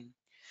day 1.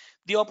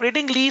 The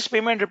operating lease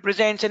payment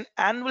represents an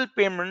annual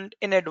payment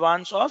in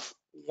advance of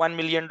 $1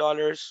 million.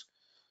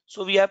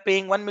 So we are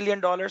paying $1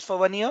 million for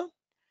 1 year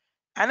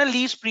and a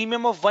lease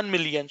premium of 1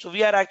 million. So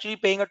we are actually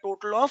paying a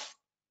total of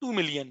 2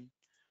 million.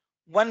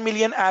 1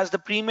 million as the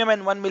premium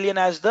and 1 million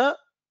as the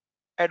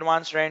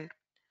advance rent.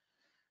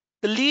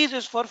 The lease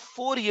is for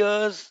 4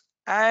 years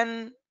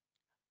and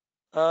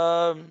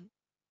I'm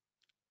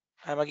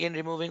again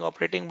removing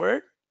operating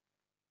word,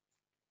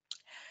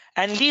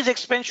 and lease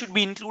expense should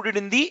be included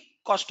in the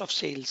cost of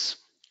sales.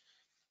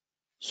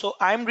 So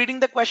I'm reading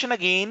the question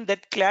again,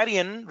 that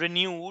Clarion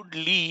renewed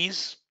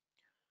lease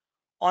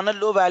on a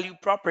low value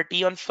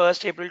property on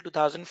 1st April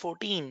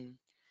 2014.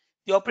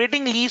 The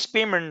operating lease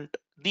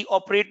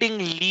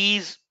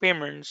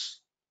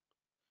payments.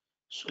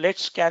 So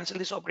let's cancel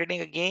this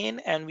operating again,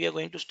 and we are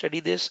going to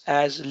study this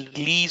as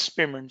lease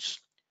payments.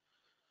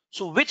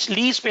 So which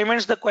lease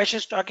payments the question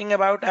is talking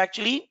about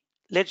actually?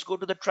 Let's go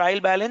to the trial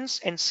balance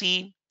and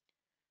see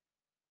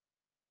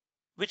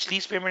which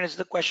lease payment is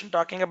the question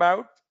talking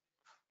about.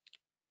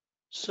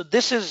 So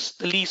this is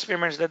the lease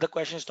payments that the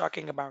question is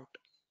talking about.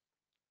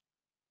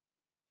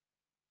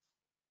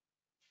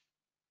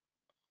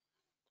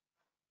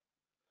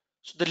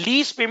 So the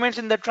lease payments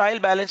in the trial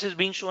balance is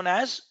being shown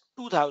as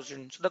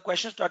 2000. So the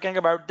question is talking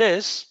about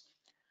this,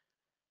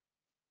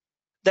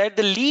 that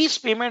the lease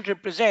payment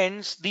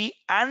represents the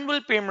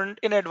annual payment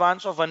in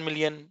advance of 1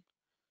 million.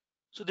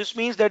 So this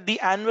means that the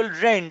annual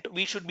rent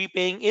we should be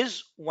paying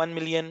is 1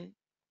 million.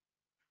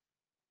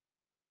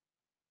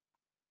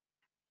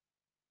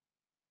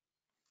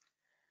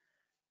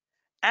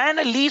 And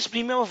a lease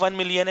premium of 1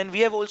 million, and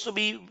we will also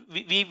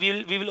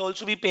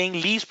be paying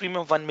lease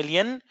premium of 1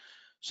 million.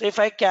 So if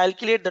I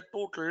calculate the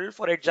total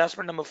for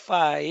adjustment number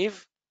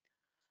 5,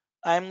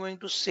 I'm going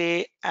to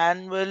say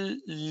annual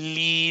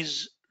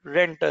lease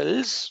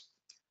rentals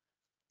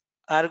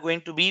are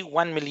going to be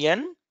 1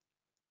 million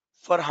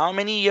for how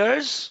many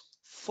years?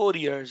 4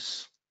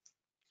 years.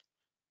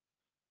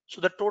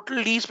 So the total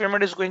lease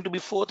payment is going to be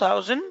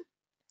 4,000,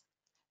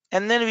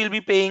 and then we'll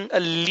be paying a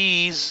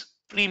lease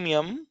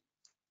premium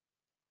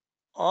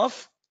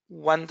of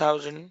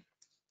 1,000.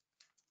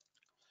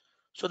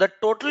 So the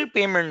total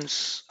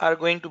payments are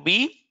going to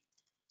be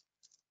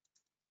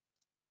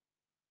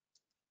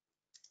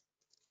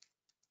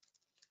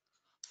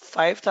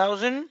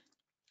 5,000,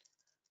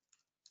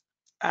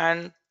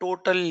 and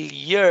total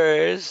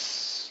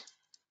years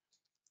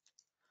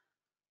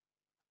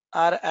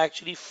are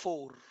actually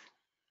 4.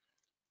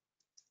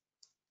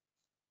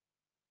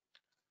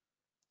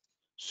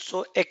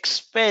 So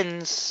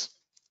expense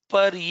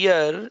per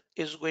year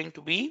is going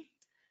to be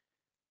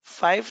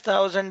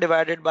 5,000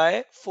 divided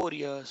by 4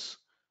 years.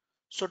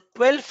 So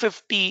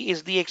 1250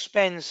 is the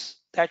expense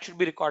that should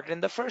be recorded in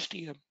the first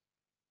year.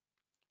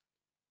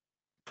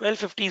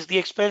 1250 is the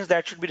expense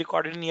that should be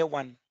recorded in year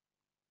 1.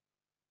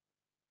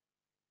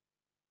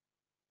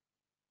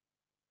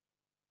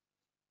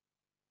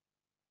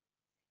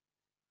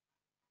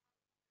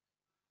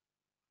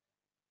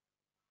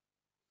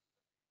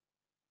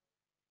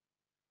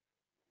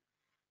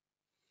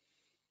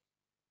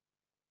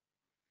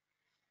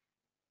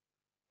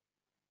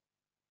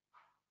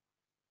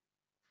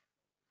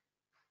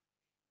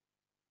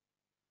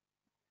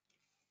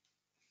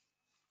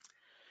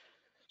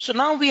 So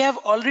now we have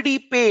already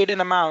paid an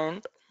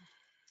amount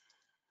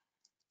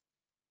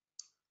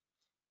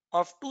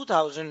of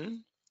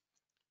 2000,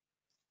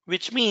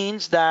 which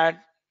means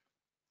that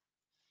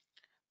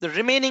the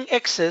remaining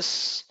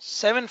excess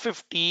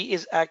 750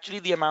 is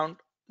actually the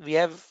amount we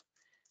have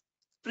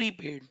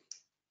prepaid.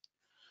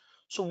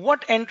 So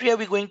what entry are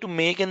we going to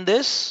make in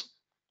this?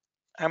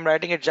 I'm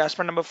writing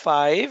adjustment number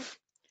 5.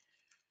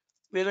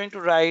 We're going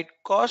to write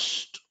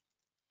cost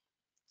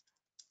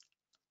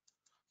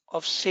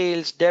of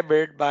sales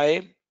debit by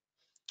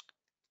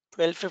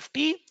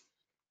 1250,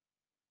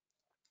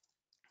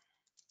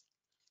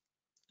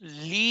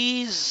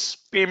 lease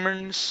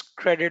payments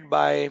credit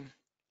by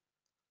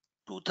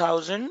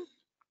 2000,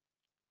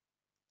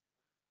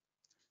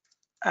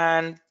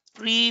 and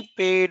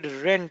prepaid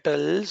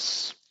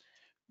rentals,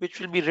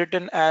 which will be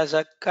written as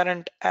a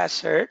current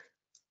asset,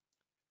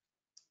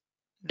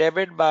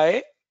 debit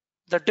by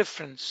the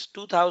difference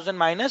 2000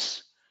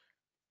 minus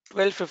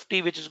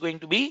 1250, which is going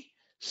to be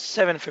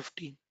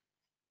 750.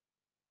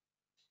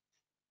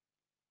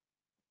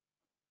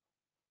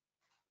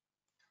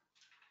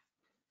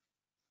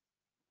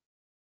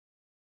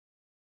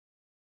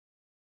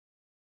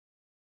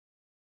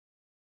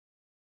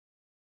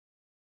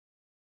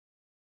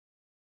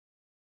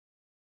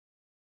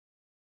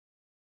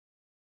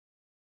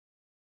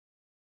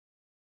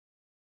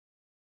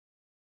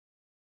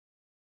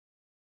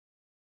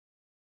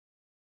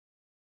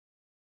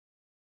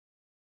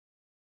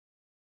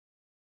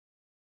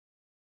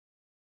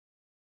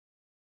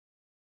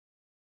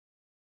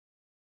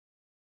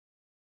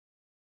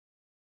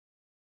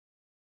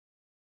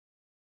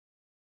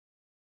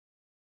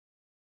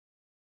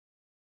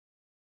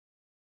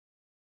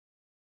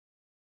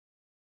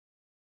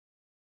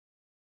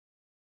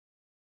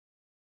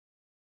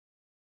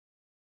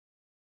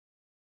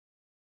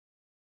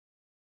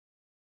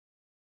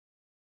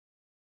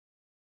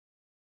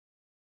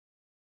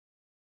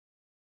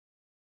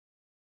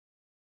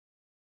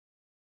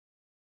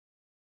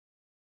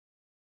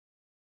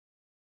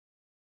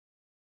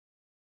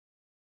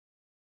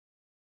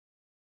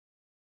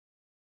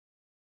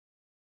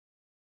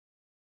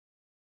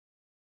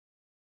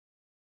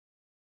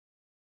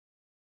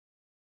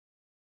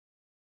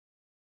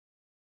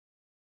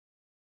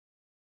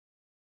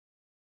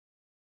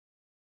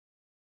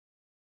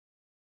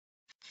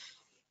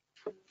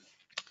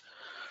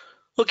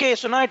 Okay,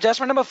 so now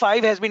adjustment number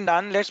 5 has been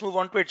done. Let's move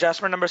on to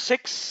adjustment number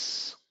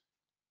 6.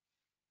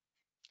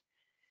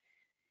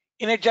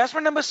 In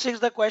adjustment number 6,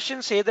 the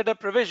question says that a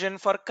provision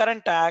for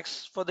current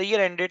tax for the year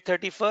ended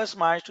 31st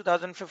March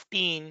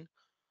 2015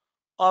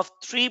 of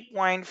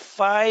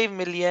 3.5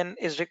 million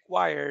is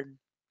required.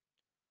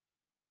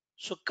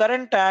 So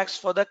current tax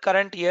for the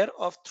current year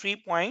of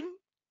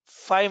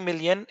 3.5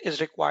 million is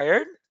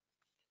required.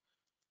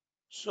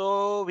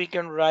 So we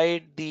can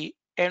write the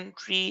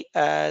entry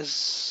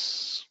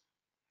as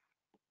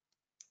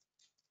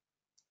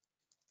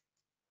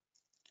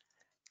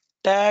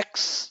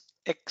tax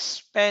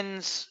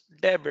expense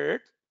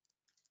debit,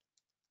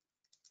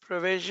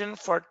 provision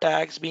for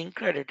tax being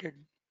credited.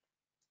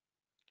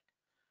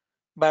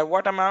 By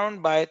what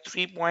amount? By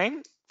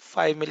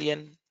 3.5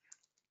 million.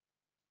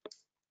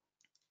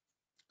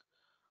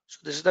 So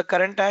this is the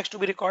current tax to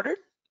be recorded.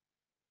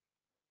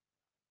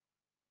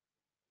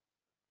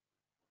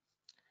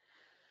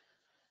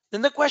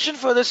 Then the question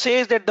further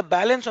says that the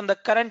balance on the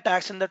current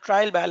tax in the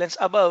trial balance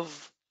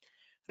above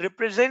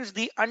represents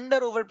the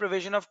under over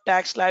provision of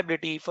tax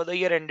liability for the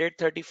year ended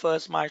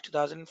 31st March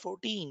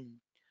 2014.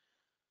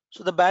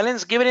 So the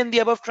balance given in the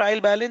above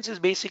trial balance is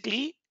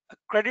basically a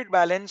credit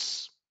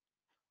balance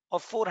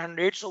of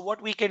 400. So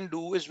what we can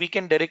do is we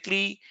can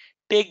directly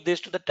take this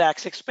to the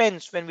tax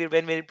expense when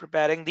we're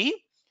preparing the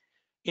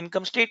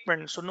income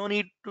statement. So no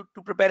need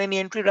to prepare any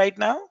entry right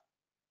now.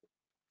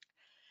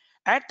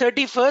 At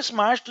 31st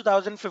March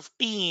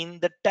 2015,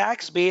 the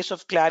tax base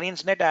of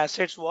Clarion's net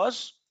assets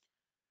was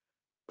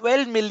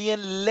 12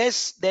 million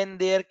less than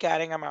their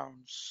carrying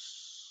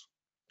amounts.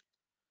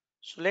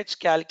 So let's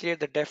calculate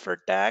the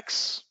deferred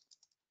tax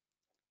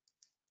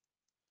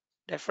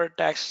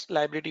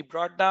liability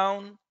brought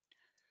down,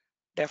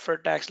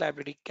 deferred tax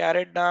liability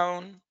carried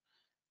down,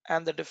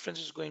 and the difference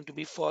is going to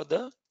be for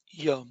the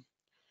year.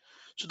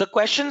 So the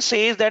question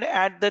says that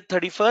at the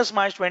 31st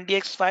March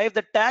 20x5,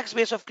 the tax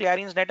base of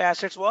Clarion's net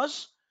assets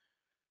was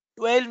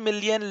 12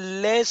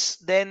 million less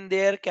than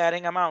their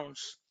carrying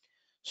amounts.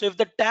 So if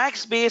the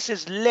tax base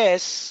is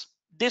less,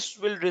 this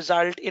will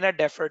result in a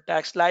deferred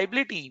tax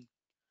liability.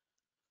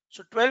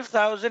 So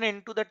 12,000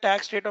 into the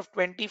tax rate of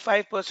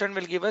 25%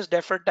 will give us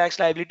deferred tax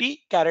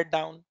liability carried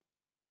down.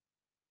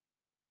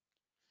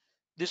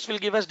 This will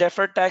give us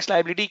deferred tax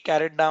liability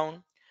carried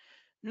down.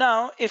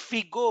 Now, if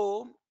we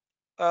go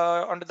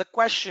onto the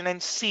question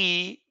and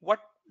see what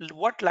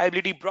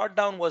liability brought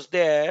down was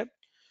there,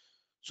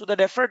 so the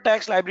deferred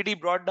tax liability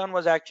brought down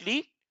was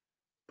actually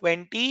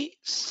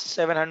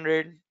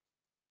 2,700.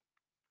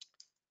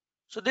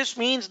 So this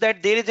means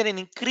that there is an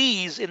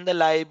increase in the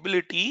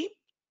liability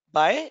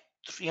by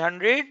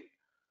 300.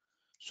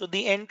 So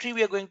the entry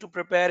we are going to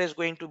prepare is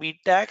going to be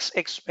tax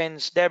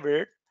expense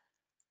debit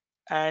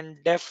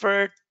and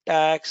deferred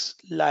tax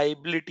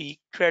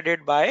liability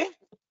credit by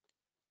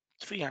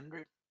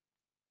 300.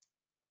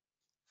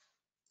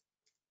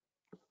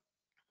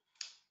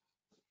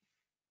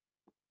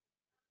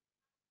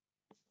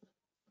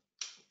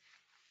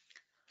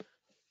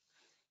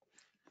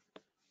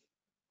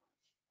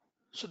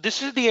 So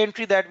this is the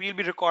entry that we'll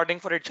be recording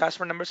for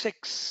adjustment number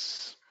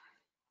 6.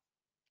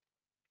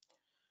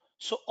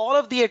 So all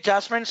of the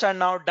adjustments are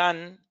now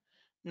done.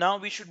 Now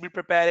we should be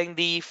preparing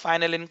the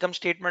final income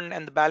statement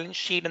and the balance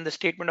sheet and the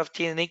statement of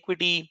change in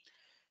equity.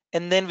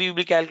 And then we will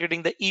be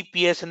calculating the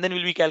EPS, and then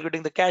we'll be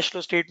calculating the cash flow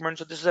statement.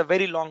 So this is a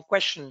very long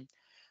question,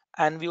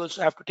 and we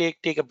also have to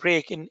take a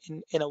break in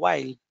a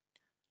while.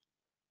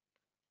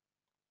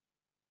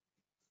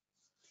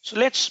 So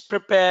let's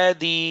prepare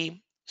the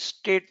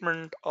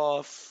statement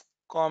of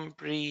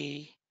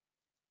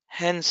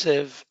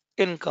comprehensive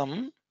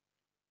income.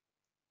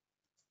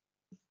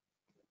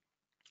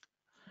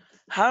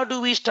 How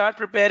do we start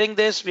preparing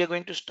this? We are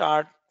going to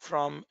start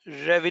from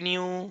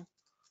revenue,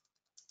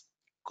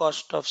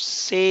 cost of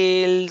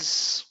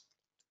sales,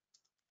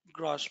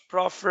 gross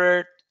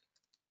profit.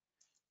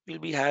 We'll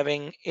be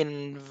having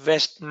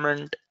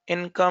investment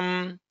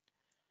income,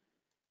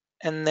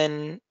 and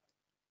then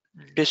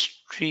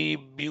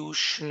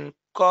distribution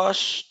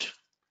cost,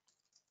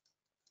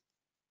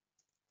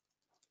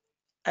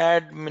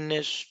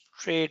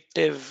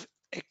 administrative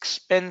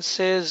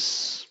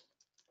expenses,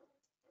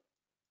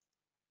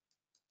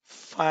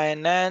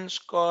 finance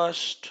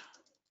cost,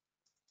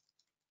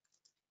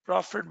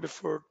 profit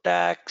before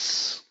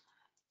tax,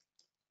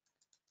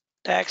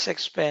 tax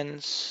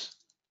expense,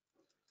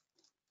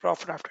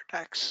 profit after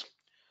tax.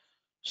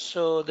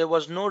 So there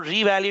was no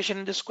revaluation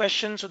in this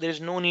question, so there is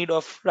no need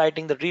of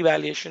writing the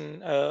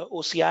revaluation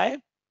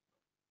OCI.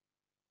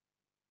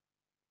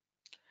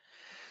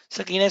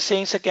 Sakina is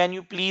saying, sir, can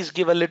you please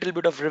give a little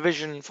bit of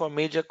revision for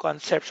major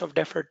concepts of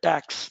deferred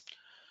tax?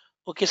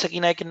 Okay,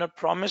 Sakina, I cannot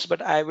promise,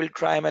 but I will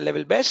try my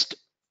level best.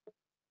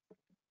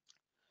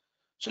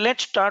 So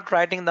let's start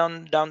writing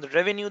down the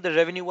revenue. The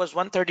revenue was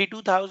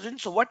 132,000.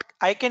 So what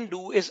I can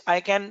do is I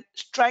can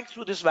strike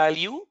through this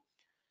value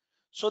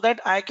so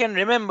that I can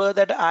remember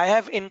that I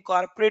have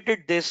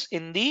incorporated this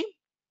in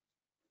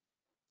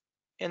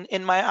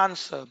my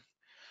answer,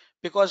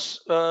 because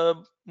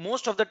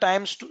most of the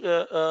times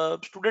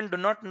students do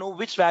not know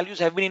which values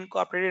have been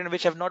incorporated and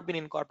which have not been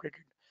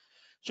incorporated.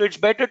 So it's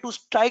better to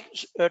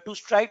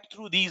strike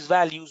through these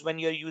values when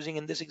you're using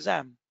in this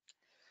exam.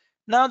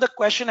 Now the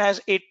question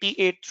has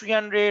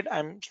 88,300.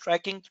 I'm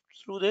striking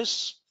through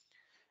this.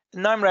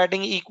 Now I'm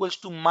writing equals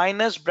to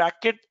minus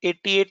bracket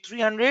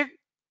 88,300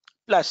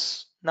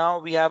 plus. Now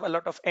we have a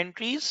lot of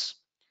entries.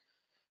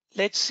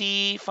 Let's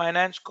see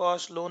finance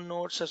cost, loan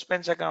note,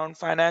 suspense account,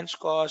 finance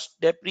cost,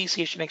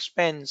 depreciation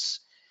expense.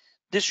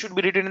 This should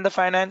be written in the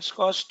finance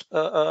cost,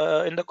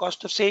 in the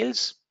cost of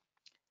sales.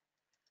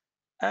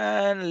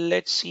 And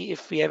let's see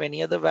if we have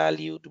any other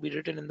value to be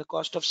written in the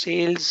cost of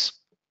sales.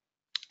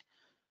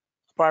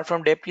 Apart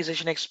from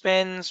depreciation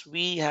expense,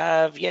 we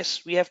have,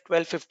 yes, we have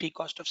 1250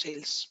 cost of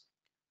sales.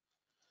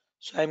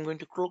 So I'm going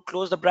to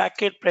close the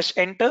bracket, press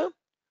enter.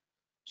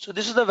 So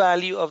this is the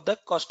value of the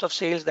cost of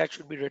sales that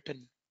should be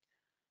written.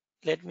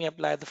 Let me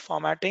apply the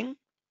formatting.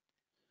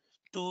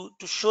 To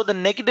show the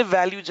negative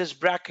values as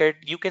bracket,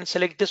 you can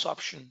select this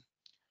option.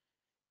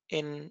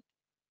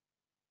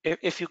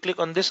 If you click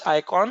on this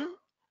icon,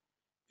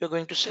 you're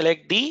going to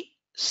select the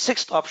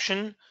sixth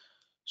option.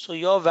 So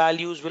your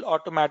values will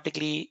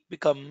automatically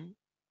become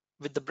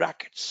with the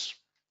brackets.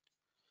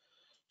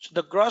 So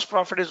the gross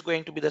profit is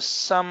going to be the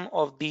sum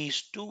of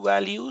these two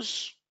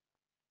values,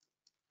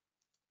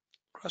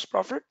 gross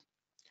profit.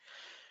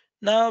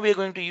 Now we are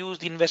going to use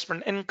the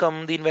investment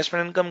income. The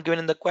investment income given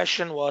in the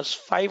question was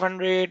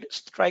 500,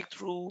 strike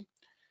through.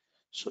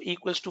 So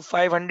equals to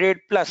 500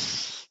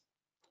 plus.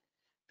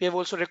 We have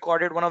also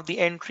recorded one of the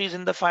entries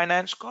in the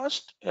finance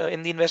cost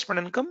in the investment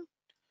income.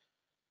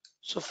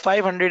 So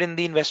 500 in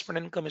the investment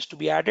income is to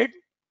be added.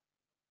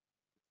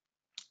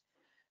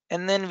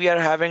 And then we are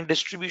having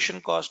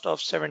distribution cost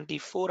of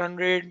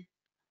 7,400.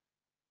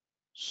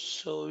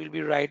 So we'll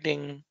be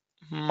writing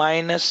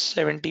minus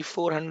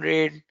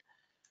 7,400.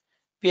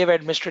 We have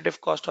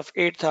administrative cost of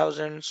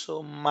 8,000.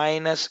 So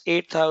minus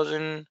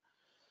 8,000.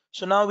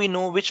 So now we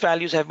know which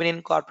values have been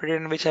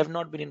incorporated and which have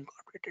not been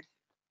incorporated.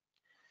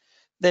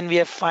 Then we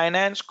have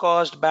finance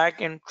cost, back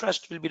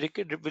interest will be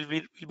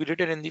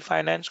written in the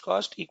finance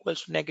cost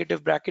equals to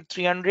negative bracket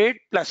 300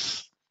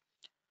 plus.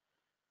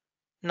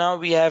 Now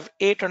we have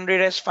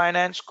 800 as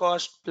finance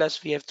cost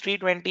plus we have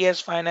 320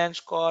 as finance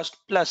cost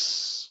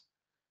plus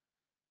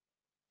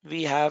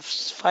we have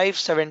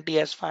 570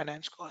 as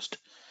finance cost.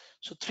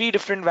 So three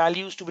different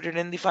values to be written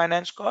in the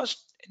finance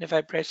cost. And if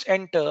I press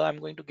enter, I'm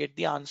going to get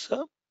the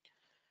answer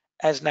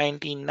as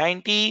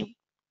 1990.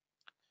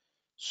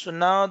 So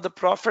now the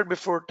profit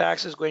before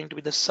tax is going to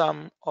be the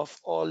sum of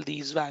all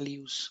these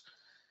values,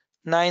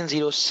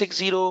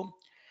 9060.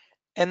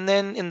 And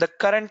then in the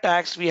current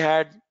tax, we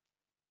had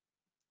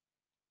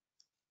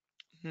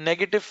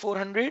negative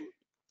 400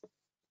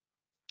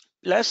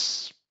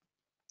 plus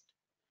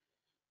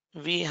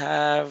we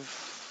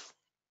have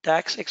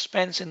tax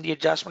expense in the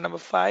adjustment number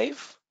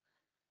 5,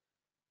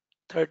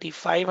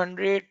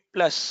 3,500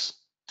 plus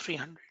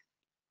 300.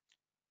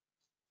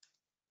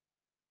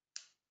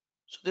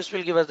 So this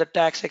will give us the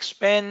tax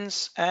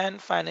expense.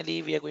 And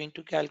finally, we are going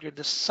to calculate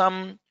the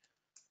sum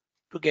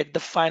to get the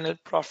final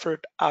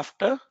profit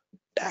after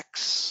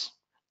tax.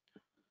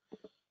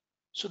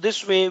 So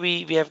this way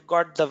we have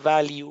got the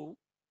value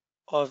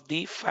of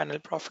the final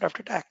profit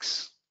after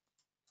tax.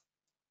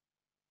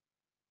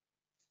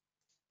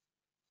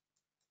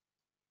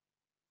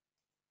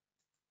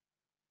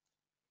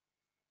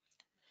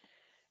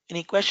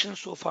 Any questions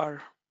so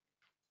far?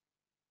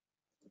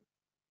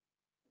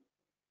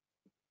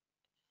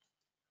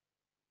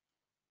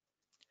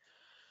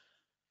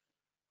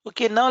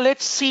 Okay, now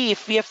let's see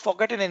if we have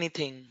forgotten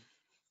anything.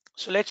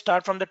 So let's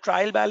start from the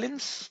trial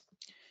balance.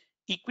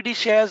 Equity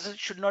shares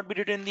should not be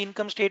written in the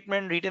income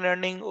statement, retained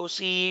earning,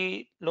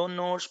 OC, loan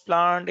notes,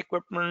 plant,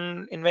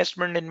 equipment,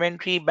 investment,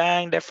 inventory,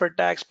 bank, deferred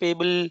tax,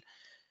 payable.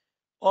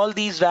 All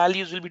these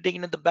values will be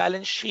taken at the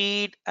balance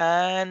sheet.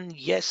 And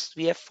yes,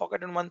 we have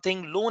forgotten one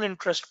thing, loan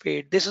interest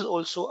paid. This is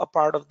also a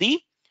part of the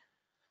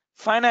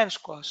finance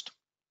cost.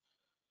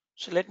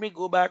 So let me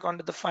go back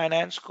onto the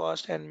finance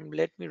cost and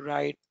let me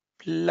write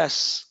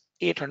plus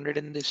 800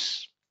 in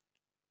this.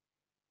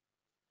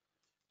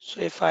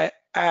 So if I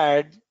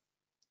add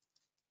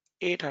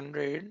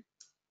 800,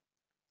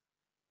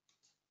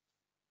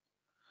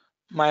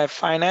 my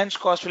finance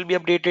cost will be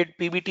updated,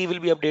 PBT will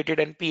be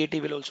updated, and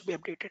PAT will also be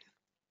updated.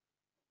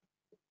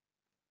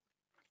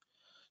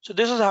 So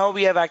this is how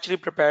we have actually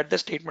prepared the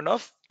statement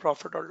of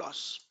profit or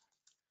loss.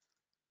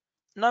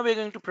 Now we're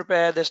going to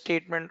prepare the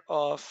statement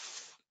of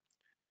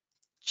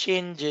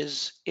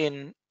changes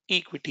in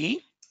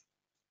equity.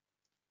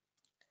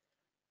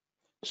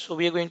 So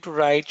we are going to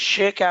write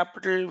share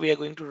capital, we are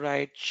going to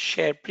write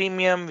share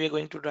premium, we are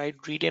going to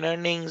write retained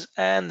earnings,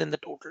 and then the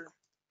total.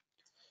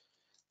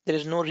 There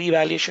is no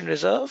revaluation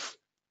reserve.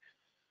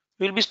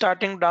 We'll be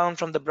starting down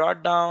from the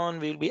broad down,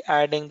 we'll be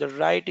adding the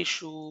right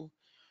issue,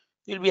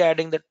 we'll be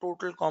adding the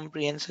total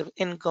comprehensive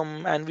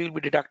income, and we'll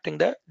be deducting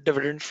the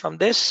dividends from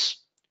this.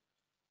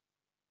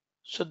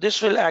 So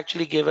this will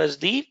actually give us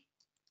the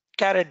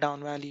carried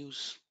down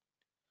values.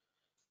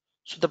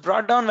 So the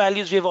brought down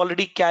values we have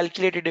already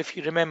calculated. If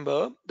you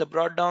remember, the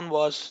brought down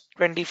was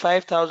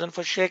 25,000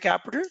 for share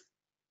capital.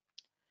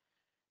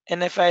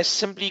 And if I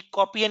simply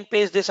copy and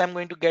paste this, I'm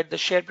going to get the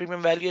share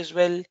premium value as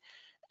well. And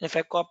if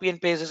I copy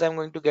and paste this, I'm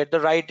going to get the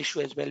right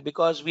issue as well,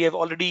 because we have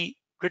already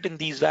written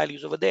these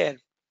values over there.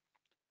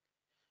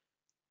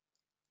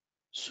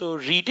 So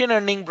retained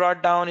earning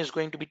brought down is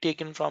going to be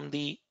taken from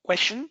the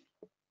question.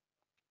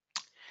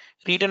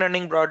 Retained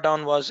earning brought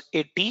down was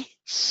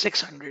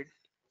 8,600.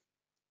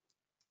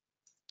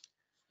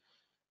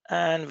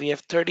 And we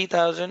have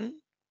 30,000.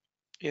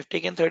 We have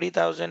taken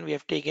 30,000. We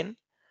have taken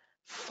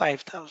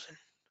 5,000.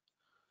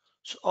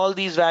 So all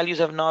these values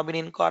have now been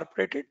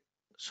incorporated.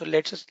 So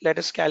let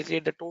us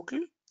calculate the total.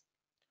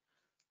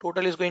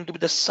 Total is going to be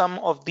the sum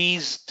of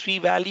these three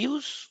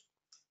values.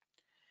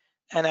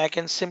 And I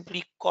can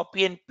simply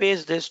copy and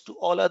paste this to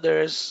all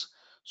others,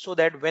 so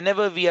that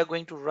whenever we are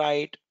going to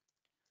write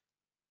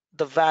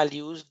the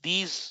values,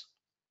 these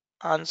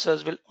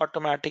answers will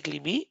automatically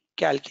be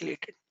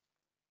calculated.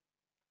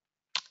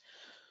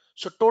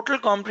 So total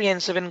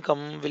comprehensive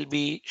income will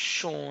be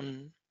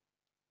shown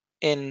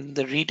in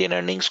the retained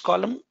earnings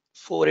column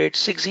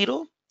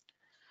 4860,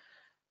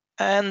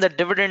 and the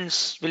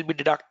dividends will be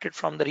deducted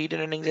from the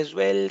retained earnings as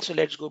well. So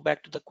let's go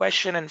back to the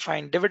question and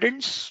find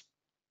dividends.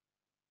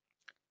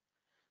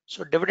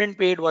 So dividend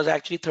paid was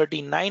actually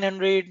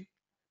 3,900.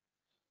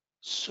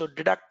 So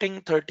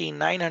deducting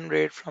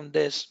 3,900 from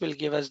this will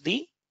give us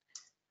the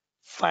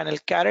final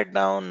carried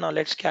down. Now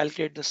let's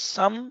calculate the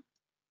sum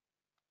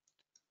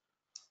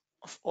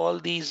of all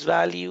these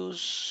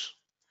values.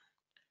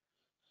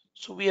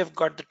 So we have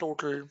got the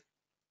total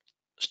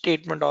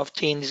statement of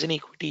changes in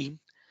equity.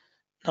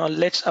 Now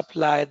let's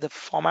apply the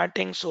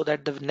formatting so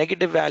that the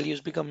negative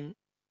values become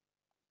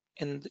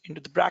into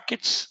the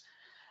brackets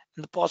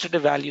and the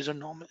positive values are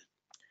normal.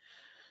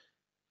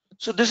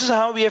 So this is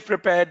how we have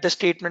prepared the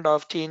statement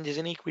of changes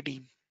in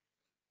equity.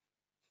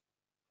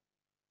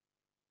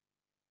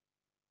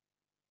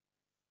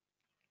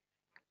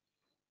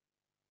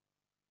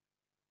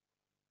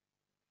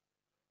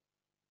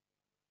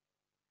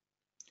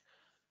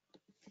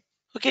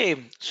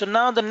 Okay, so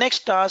now the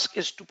next task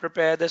is to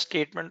prepare the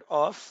statement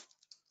of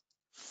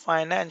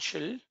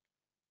financial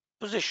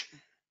position.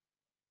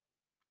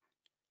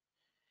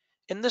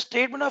 In the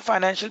statement of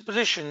financial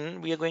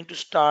position, we are going to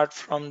start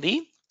from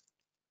the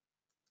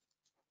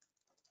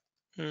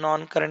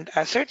non-current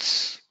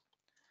assets.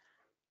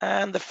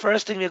 And the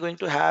first thing we're going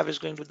to have is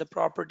going to be the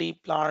property,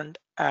 plant,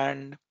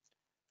 and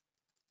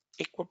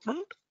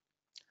equipment.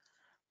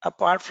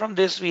 Apart from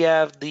this, we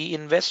have the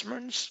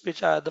investments,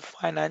 which are the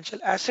financial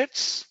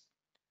assets.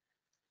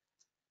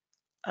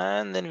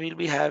 And then we'll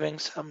be having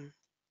some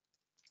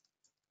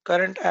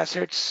current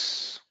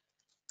assets.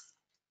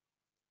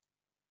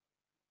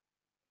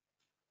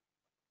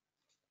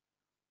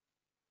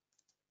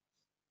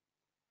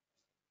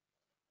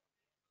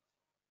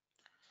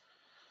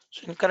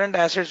 So in current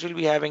assets, we'll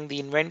be having the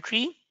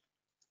inventory,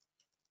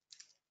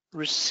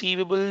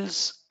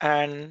 receivables,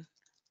 and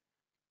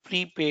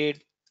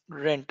prepaid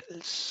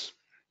rentals.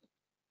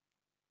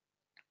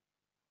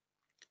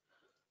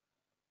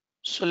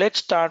 So let's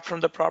start from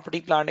the property,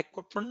 plant,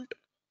 equipment.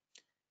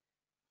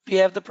 We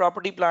have the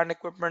property, plant,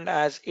 equipment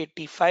as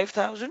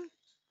 85,000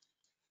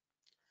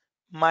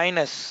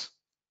 minus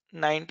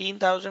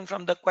 19,000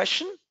 from the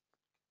question.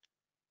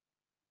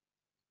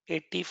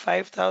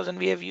 85,000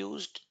 we have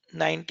used,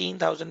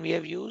 19,000 we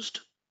have used.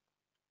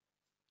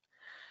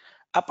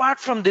 Apart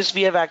from this,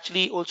 we have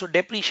actually also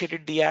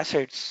depreciated the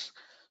assets.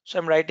 So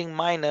I'm writing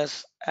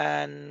minus,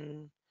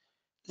 and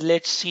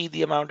let's see,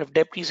 the amount of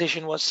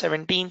depreciation was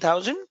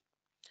 17,000.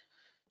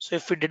 So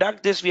if we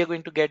deduct this, we are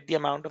going to get the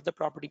amount of the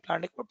property,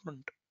 plant,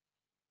 equipment.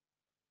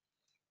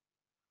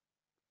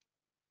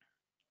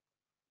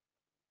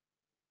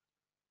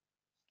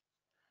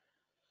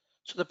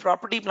 So the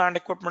property, plant,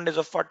 equipment is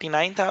of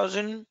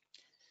 49,000.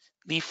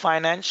 The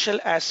financial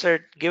asset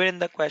given in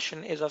the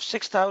question is of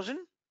 6,000.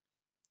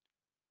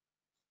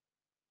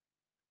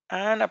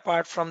 And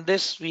apart from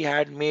this, we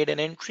had made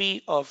an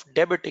entry of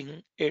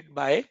debiting it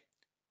by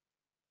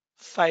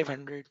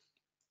 500.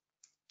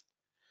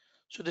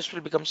 So this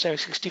will become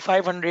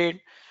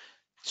 6,500.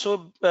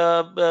 So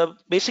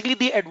basically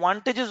the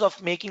advantages of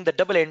making the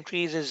double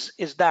entries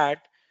is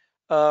that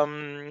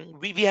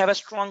we have a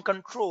strong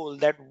control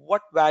that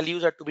what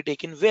values are to be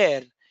taken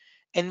where.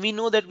 And we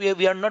know that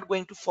we are not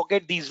going to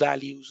forget these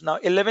values. Now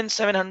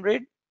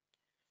 11,700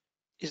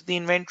 is the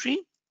inventory.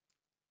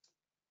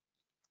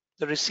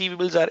 The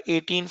receivables are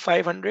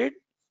 18,500.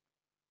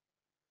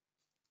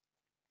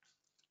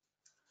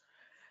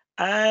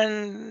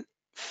 And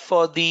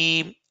for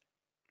the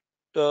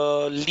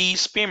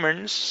lease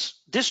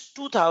payments, this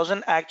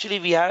 2,000 actually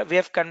we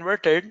have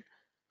converted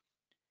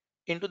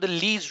into the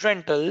lease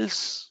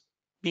rentals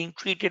being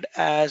treated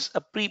as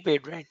a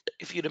prepaid rent.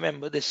 If you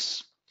remember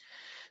this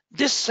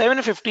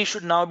 750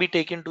 should now be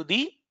taken to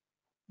the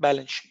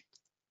balance sheet.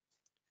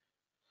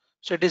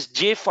 So it is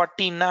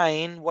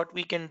J49. What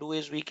we can do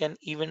is we can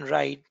even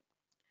write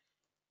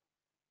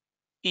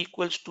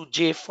equals to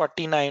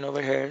J49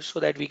 over here so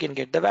that we can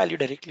get the value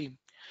directly.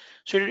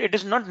 So it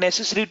is not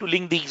necessary to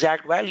link the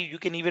exact value. You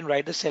can even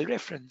write the cell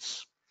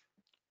reference.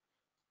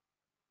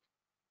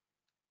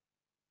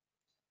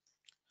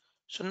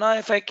 So now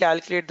if I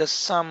calculate the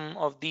sum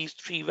of these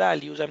three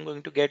values, I'm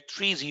going to get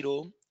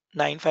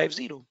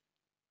 30950.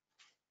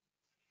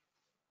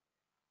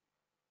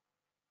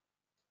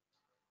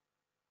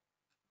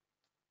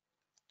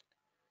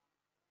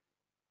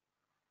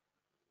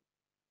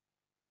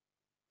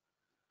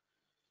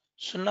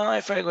 So now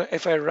if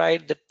I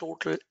write the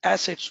total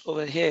assets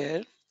over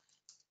here,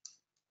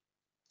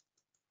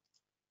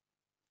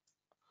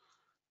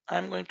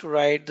 I'm going to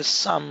write the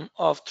sum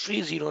of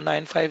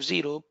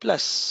 30950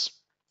 plus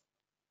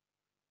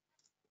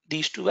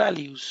these two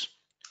values,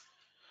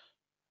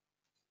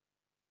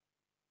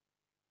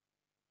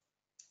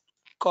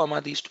 comma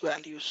these two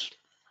values.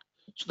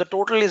 So the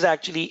total is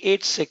actually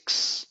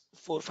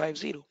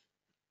 86450.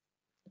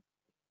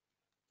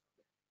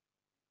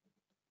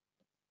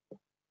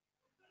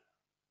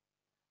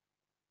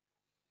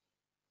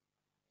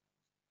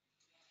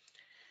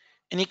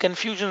 Any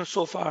confusion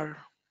so far?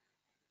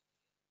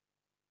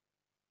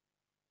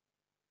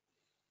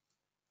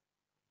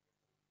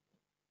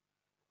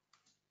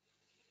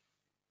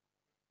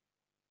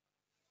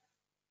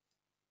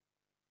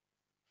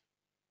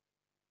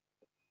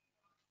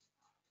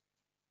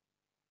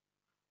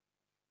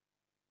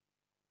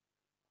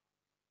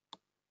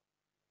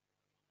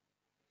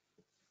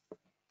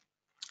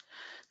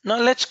 Now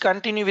let's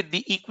continue with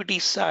the equity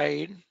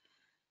side.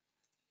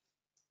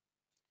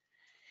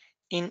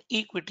 In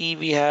equity,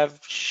 we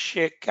have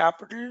share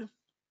capital,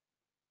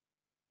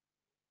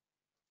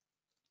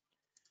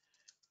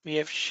 we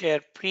have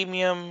share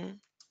premium,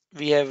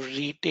 we have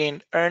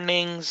retained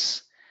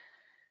earnings,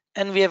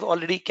 and we have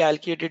already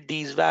calculated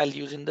these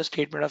values in the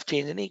statement of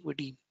change in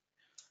equity.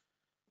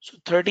 So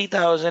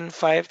 30,000,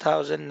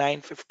 5,000,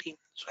 915.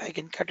 So I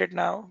can cut it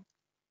now.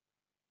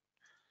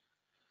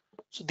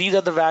 So these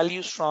are the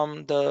values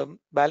from the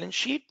balance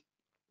sheet,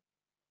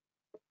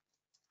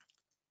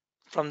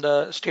 from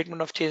the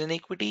statement of change in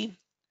equity.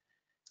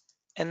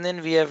 And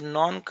then we have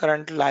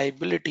non-current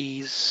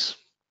liabilities.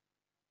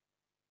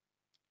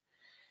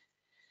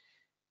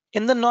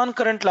 In the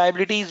non-current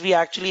liabilities, we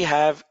actually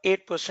have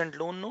 8%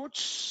 loan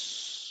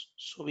notes.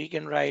 So we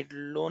can write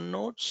loan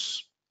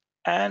notes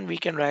and we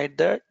can write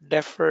the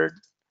deferred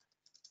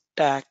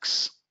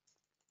tax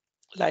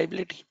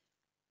liability.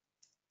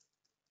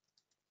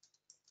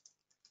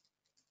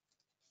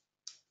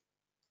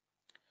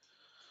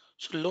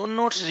 So loan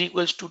notes is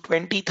equals to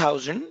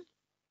 20,000,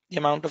 the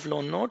amount of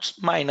loan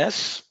notes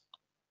minus,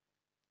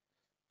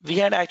 we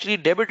had actually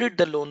debited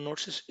the loan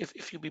notes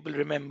if you people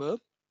remember,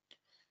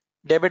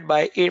 debit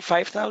by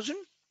 5,000.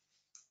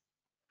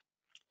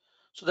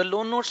 So the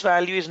loan notes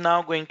value is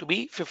now going to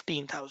be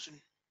 15,000.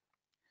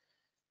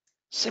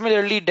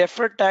 Similarly,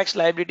 deferred tax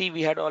liability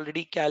we had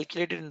already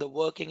calculated in the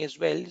working as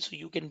well. So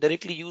you can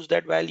directly use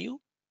that value,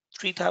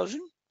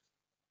 3,000.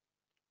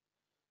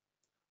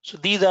 So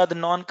these are the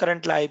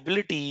non-current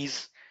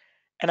liabilities.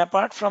 And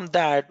apart from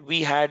that,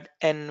 we had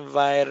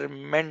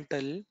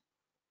environmental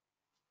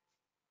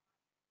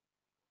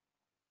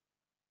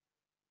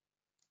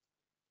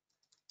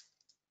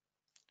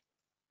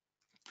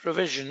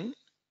provision,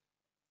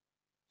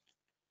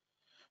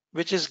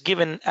 which is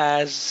given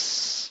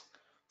as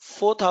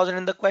 4,000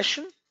 in the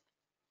question,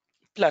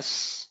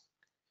 plus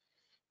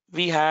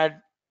we had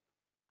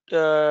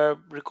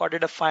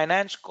recorded a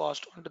finance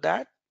cost onto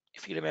that,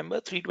 if you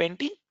remember,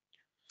 320.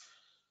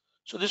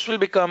 So this will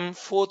become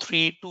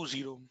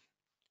 4320.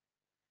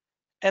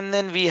 And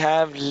then we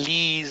have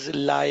lease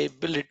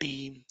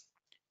liability,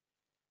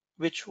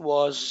 which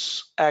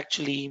was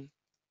actually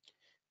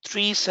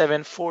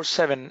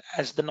 3747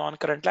 as the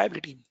non-current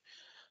liability.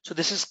 So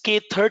this is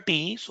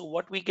K30. So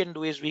what we can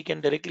do is we can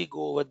directly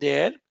go over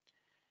there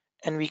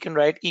and we can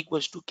write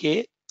equals to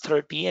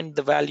K30 and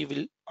the value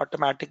will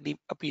automatically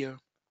appear.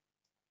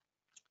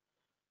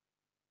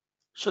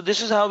 So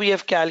this is how we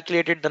have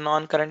calculated the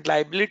non-current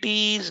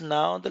liabilities.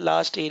 Now the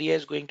last area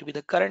is going to be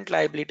the current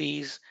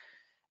liabilities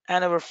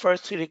and our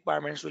first three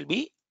requirements will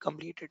be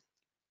completed.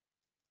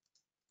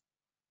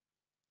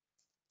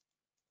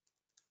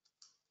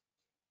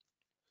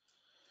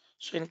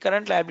 So in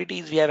current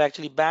liabilities, we have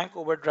actually bank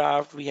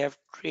overdraft, we have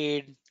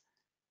trade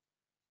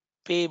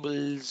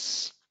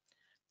payables,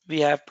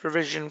 we have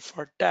provision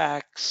for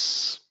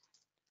tax,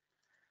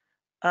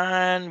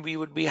 and we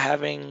would be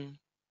having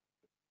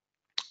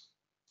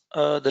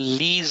the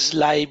lease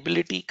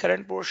liability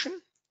current portion.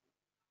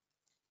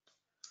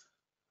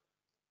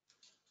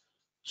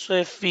 So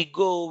if we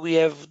go, we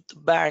have the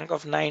bank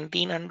of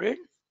 1900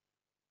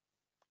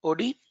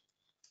 OD.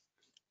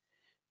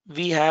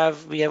 We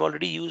have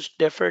already used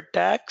deferred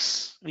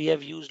tax. We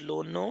have used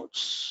loan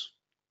notes.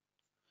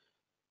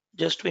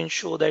 Just to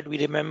ensure that we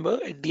remember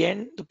at the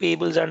end, the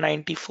payables are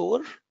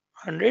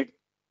 9400.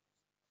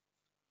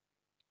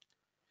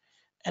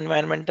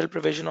 Environmental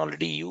provision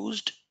already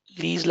used.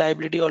 Lease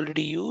liability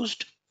already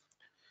used.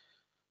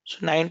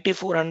 So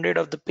 9400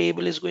 of the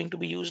payable is going to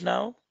be used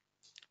now.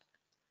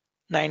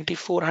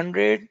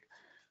 9,400.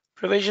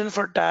 Provision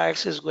for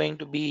tax is going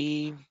to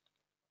be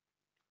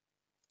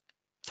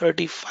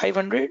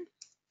 3,500,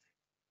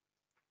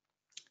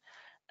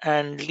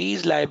 and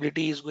lease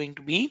liability is going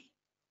to be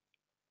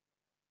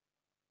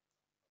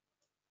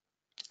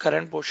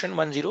current portion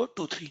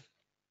 1023.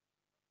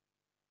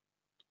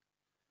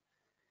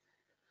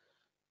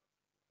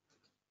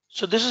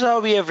 So this is how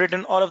we have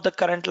written all of the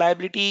current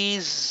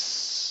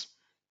liabilities.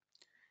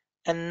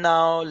 And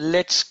now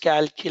let's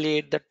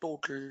calculate the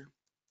total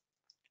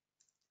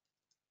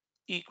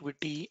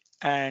equity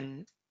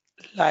and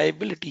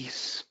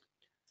liabilities.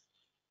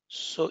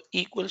 So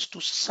equals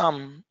to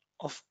sum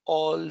of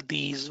all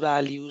these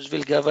values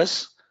will give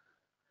us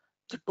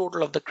the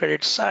total of the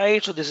credit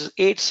side. So this is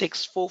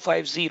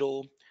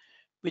 86450,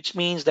 which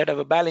means that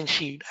our balance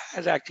sheet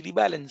has actually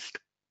balanced.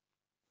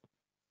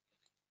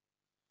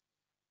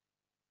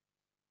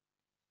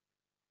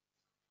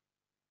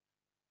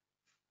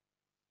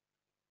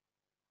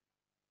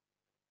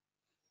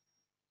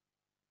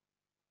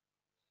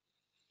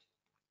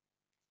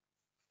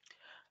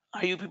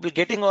 Are you people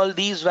getting all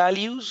these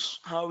values?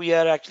 How we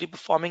are actually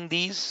performing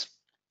these?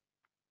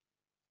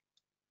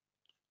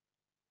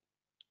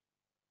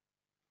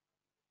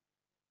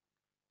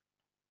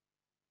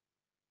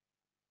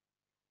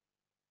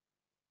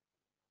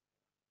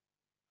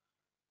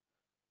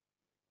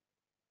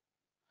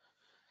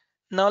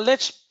 Now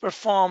let's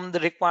perform the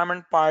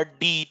requirement part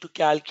D to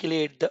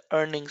calculate the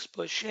earnings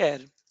per share.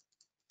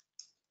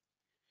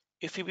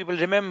 If you people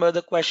remember,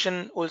 the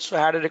question also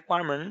had a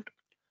requirement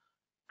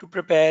to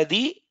prepare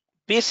the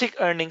basic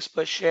earnings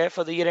per share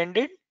for the year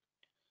ended.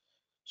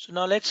 So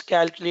now let's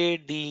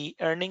calculate the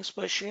earnings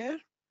per share.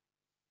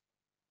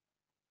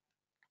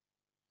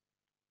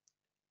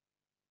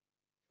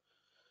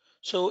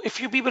 So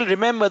if you people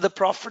remember the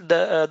profit,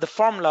 the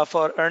formula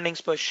for earnings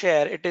per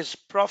share, it is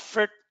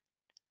profit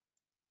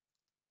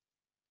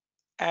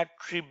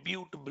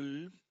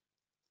attributable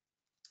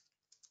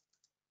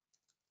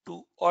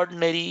to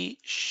ordinary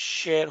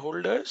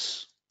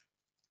shareholders,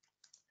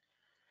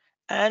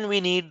 and we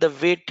need the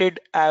weighted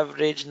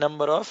average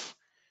number of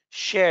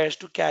shares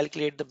to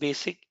calculate the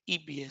basic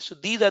EPS. So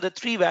these are the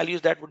three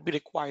values that would be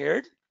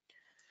required.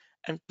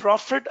 And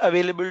profit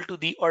available to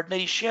the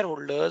ordinary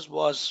shareholders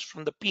was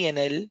from the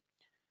P&L,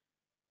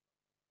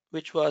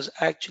 which was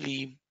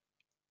actually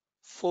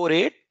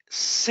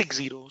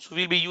 4860. So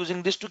we'll be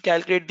using this to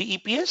calculate the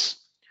EPS.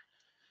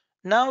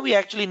 Now we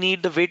actually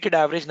need the weighted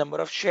average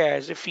number of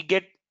shares. If we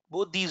get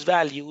both these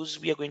values,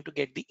 we are going to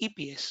get the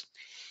EPS.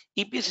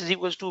 EPS is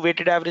equals to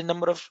weighted average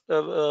number of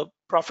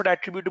profit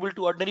attributable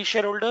to ordinary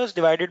shareholders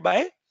divided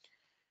by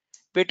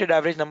weighted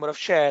average number of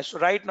shares. So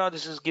right now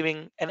this is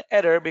giving an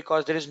error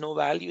because there is no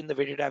value in the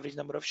weighted average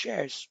number of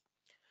shares.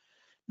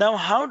 Now,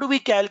 how do we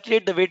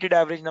calculate the weighted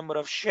average number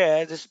of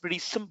shares? It's pretty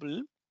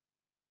simple.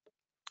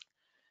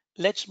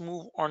 Let's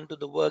move on to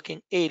the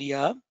working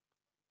area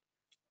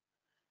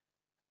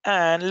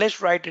and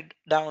let's write it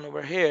down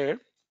over here.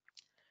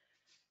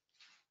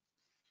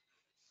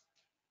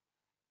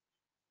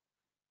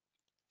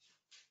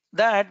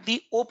 That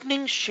the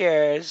opening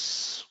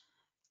shares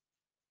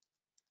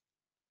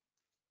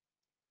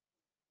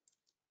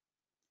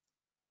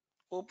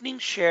on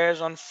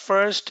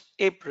 1st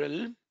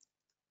April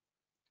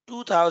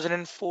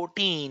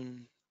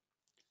 2014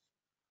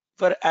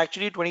 were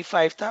actually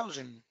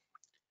 25,000.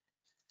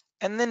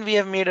 And then we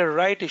have made a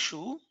right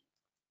issue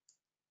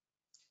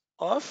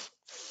of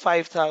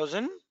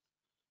 5,000.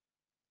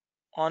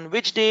 On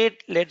which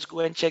date? Let's go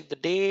and check the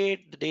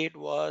date. The date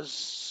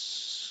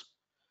was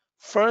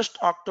 1st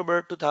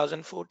October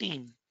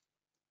 2014.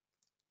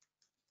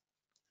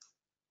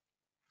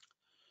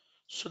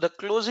 So the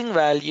closing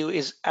value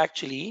is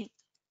actually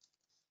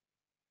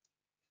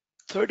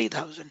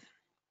 30,000.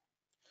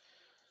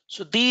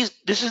 So this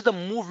is the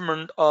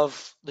movement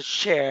of the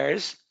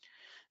shares.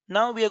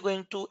 Now we are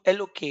going to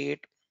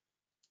allocate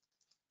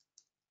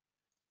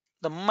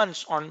the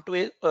months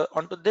onto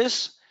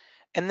this,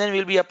 and then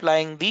we'll be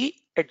applying the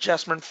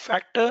adjustment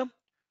factor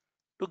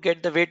to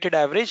get the weighted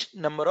average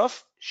number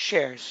of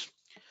shares.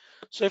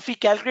 So if we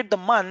calculate the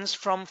months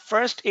from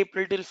 1st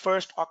April till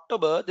 1st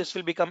October, this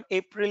will become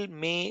April,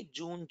 May,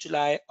 June,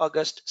 July,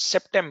 August,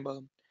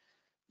 September.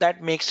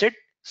 That makes it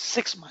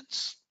 6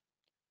 months.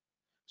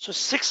 So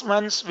 6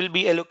 months will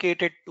be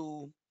allocated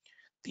to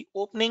the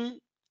opening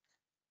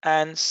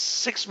and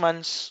 6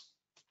 months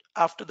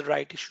after the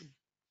right issue.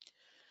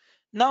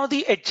 Now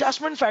the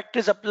adjustment factor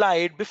is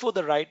applied before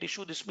the right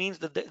issue. This means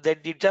that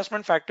the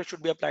adjustment factor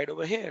should be applied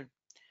over here.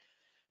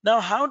 Now,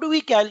 how do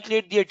we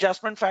calculate the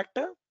adjustment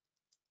factor?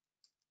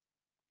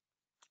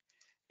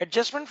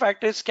 Adjustment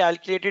factor is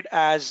calculated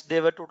as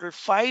there were total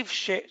five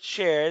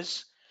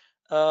shares,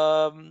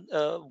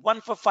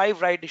 1 for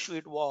 5 right issue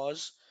it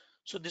was.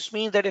 So this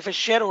means that if a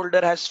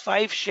shareholder has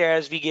 5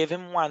 shares, we gave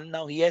him 1,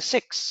 now he has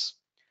 6.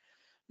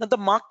 Now the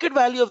market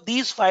value of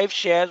these 5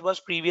 shares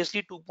was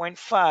previously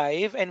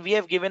 2.5 and we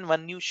have given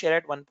one new share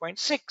at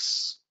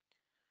 1.6.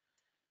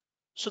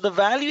 So the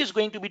value is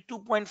going to be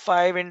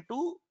 2.5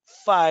 into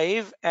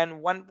 5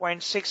 and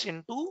 1.6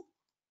 into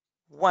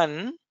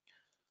 1.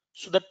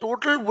 So the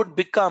total would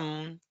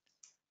become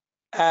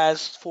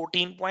as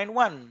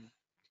 14.1.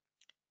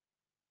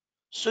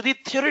 So the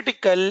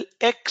theoretical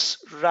X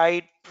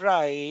right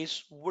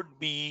price would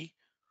be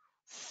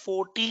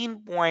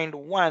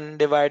 14.1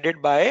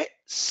 divided by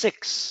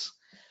 6.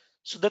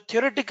 So the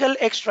theoretical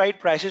X right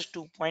price is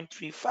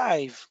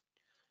 2.35.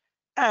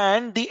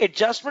 And the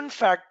adjustment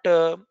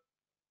factor,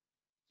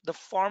 the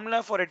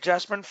formula for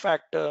adjustment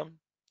factor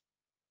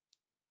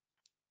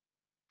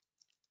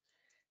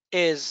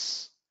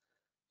is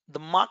the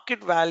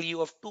market value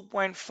of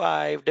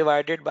 2.5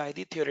 divided by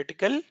the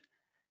theoretical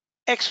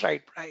X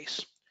right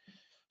price.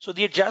 So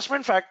the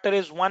adjustment factor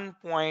is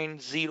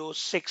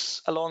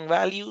 1.06 along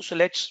value. So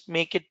let's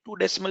make it two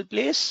decimal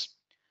place.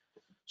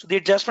 So the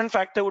adjustment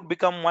factor would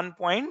become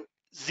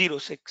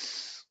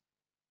 1.06.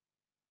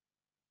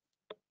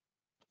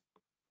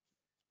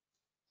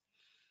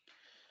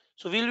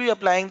 So we'll be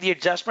applying the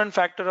adjustment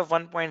factor of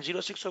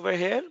 1.06 over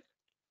here,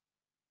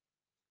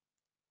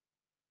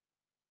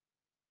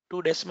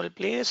 two decimal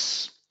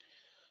place.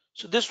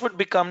 So this would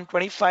become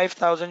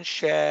 25,000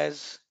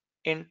 shares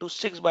into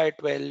 6 by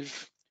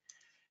 12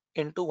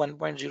 into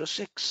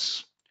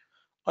 1.06.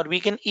 Or we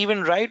can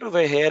even write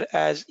over here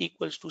as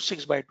equals to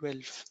 6 by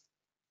 12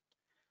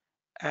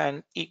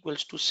 and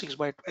equals to 6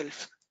 by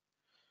 12.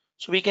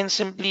 So we can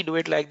simply do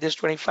it like this: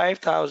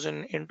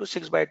 25,000 into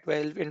 6 by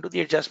 12 into the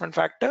adjustment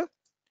factor,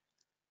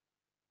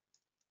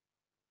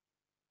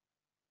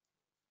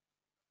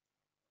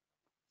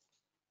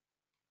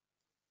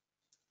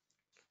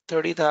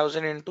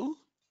 30,000 into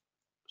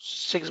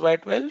 6 by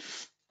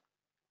 12.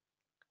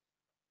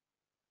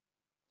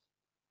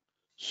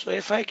 So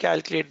if I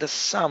calculate the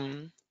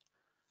sum,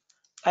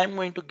 I'm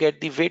going to get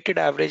the weighted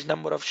average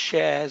number of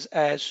shares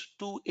as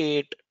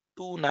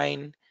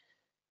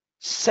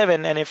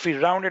 28297, and if we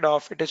round it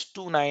off, it is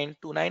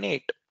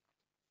 29298.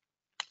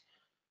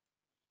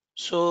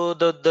 So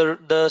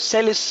the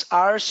cell is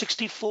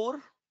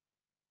R64.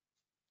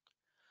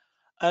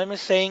 I'm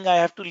saying I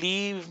have to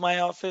leave my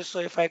office, so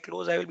if I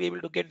close, I will be able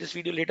to get this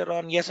video later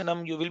on. Yes,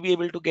 Anam, you will be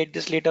able to get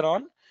this later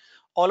on.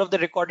 All of the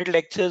recorded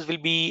lectures will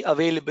be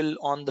available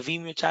on the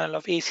Vimeo channel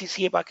of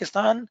ACCA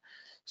Pakistan.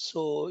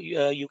 So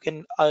you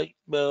can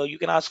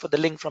ask for the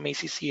link from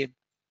ACCA.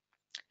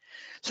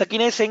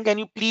 Sakina is saying, can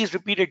you please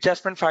repeat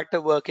adjustment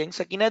factor working?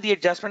 Sakina, the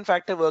adjustment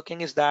factor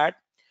working is that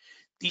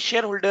the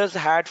shareholders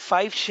had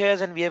 5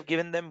 shares and we have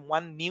given them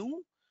one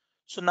new.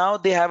 So now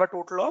they have a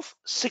total of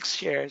 6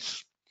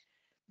 shares.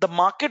 The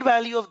market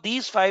value of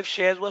these 5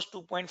 shares was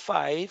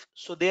 2.5,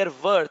 so their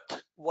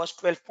worth was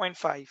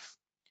 12.5.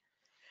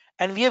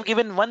 And we have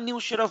given one new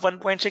share of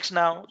 1.6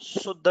 now.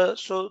 So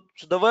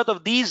the worth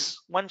of these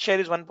one share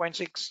is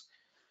 1.6.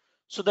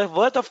 So the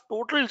worth of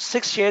total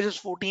 6 shares is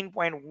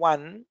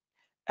 14.1,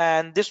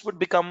 and this would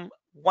become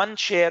one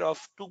share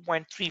of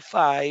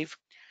 2.35.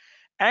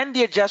 And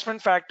the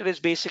adjustment factor is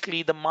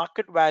basically the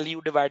market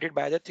value divided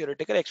by the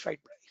theoretical exit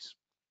price.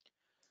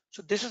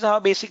 So this is how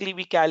basically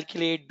we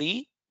calculate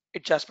the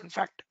adjustment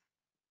factor.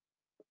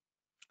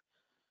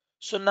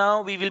 So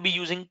now we will be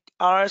using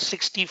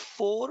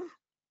R64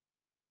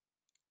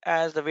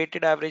 as the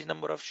weighted average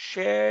number of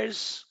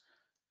shares.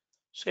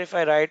 So if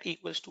I write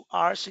equals to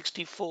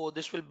R64,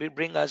 this will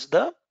bring us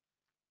the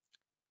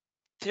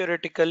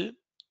theoretical,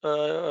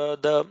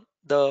 the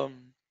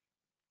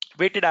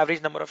weighted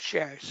average number of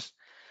shares.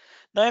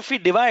 Now, if we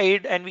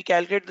divide and we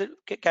calculate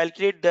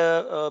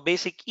the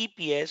basic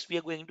EPS, we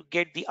are going to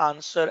get the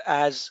answer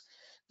as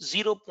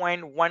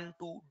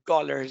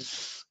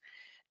 $0.12.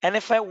 And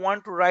if I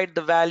want to write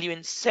the value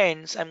in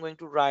cents, I'm going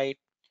to write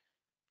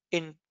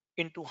in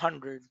into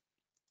 100.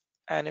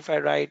 And if I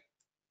write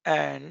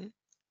and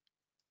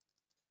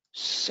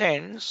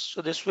cents,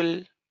 so this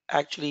will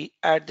actually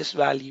add this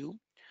value,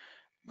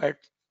 but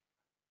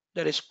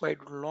that is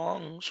quite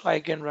long, so I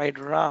can write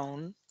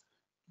round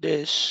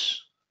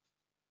this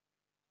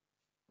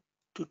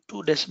to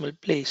two decimal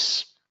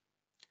place.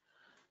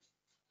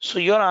 So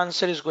your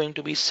answer is going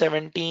to be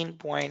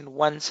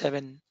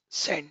 17.17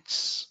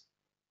 cents.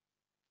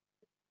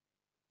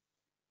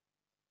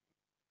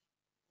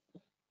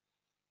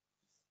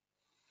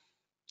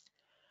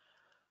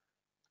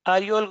 Are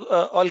you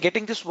all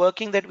getting this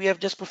working that we have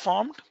just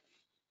performed?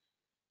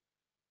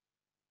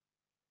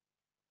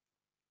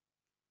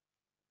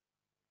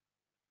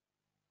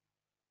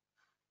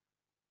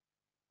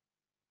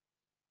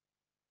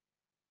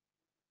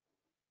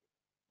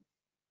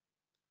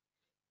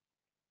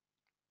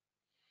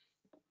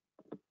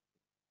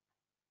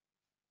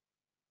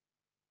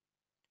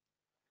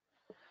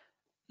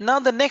 Now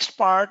the next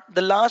part,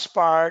 the last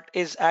part,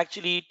 is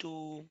actually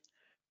to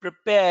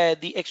prepare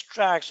the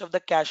extracts of the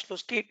cash flow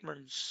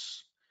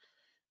statements.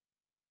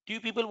 Do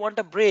you people want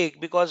a break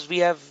because we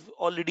have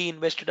already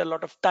invested a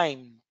lot of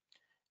time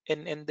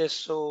in this?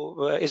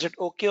 So is it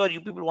okay, or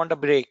you people want a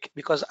break?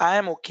 Because I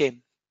am okay.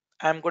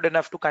 I'm good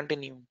enough to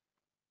continue.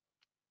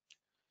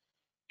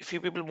 If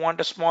you people want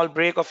a small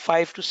break of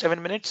 5 to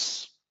 7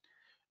 minutes,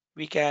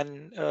 we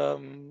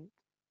can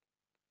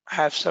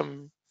have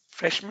some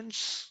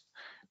refreshments,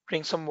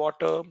 drink some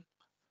water.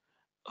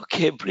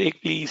 Okay, break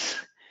please.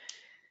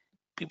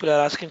 People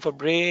are asking for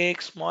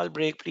break. Small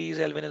break, please.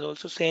 Elvin is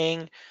also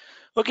saying.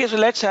 Okay, so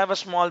let's have a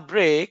small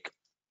break,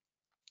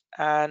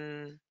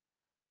 and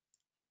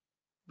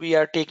we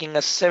are taking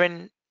a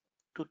 7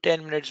 to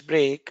 10 minutes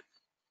break.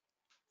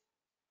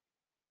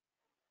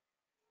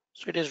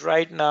 So it is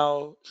right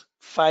now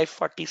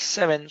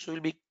 5:47. So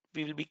we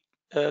will be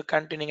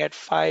continuing at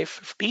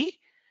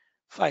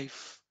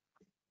 5:55.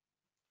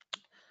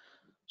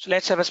 So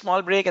let's have a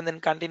small break and then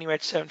continue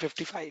at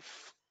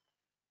 7:55.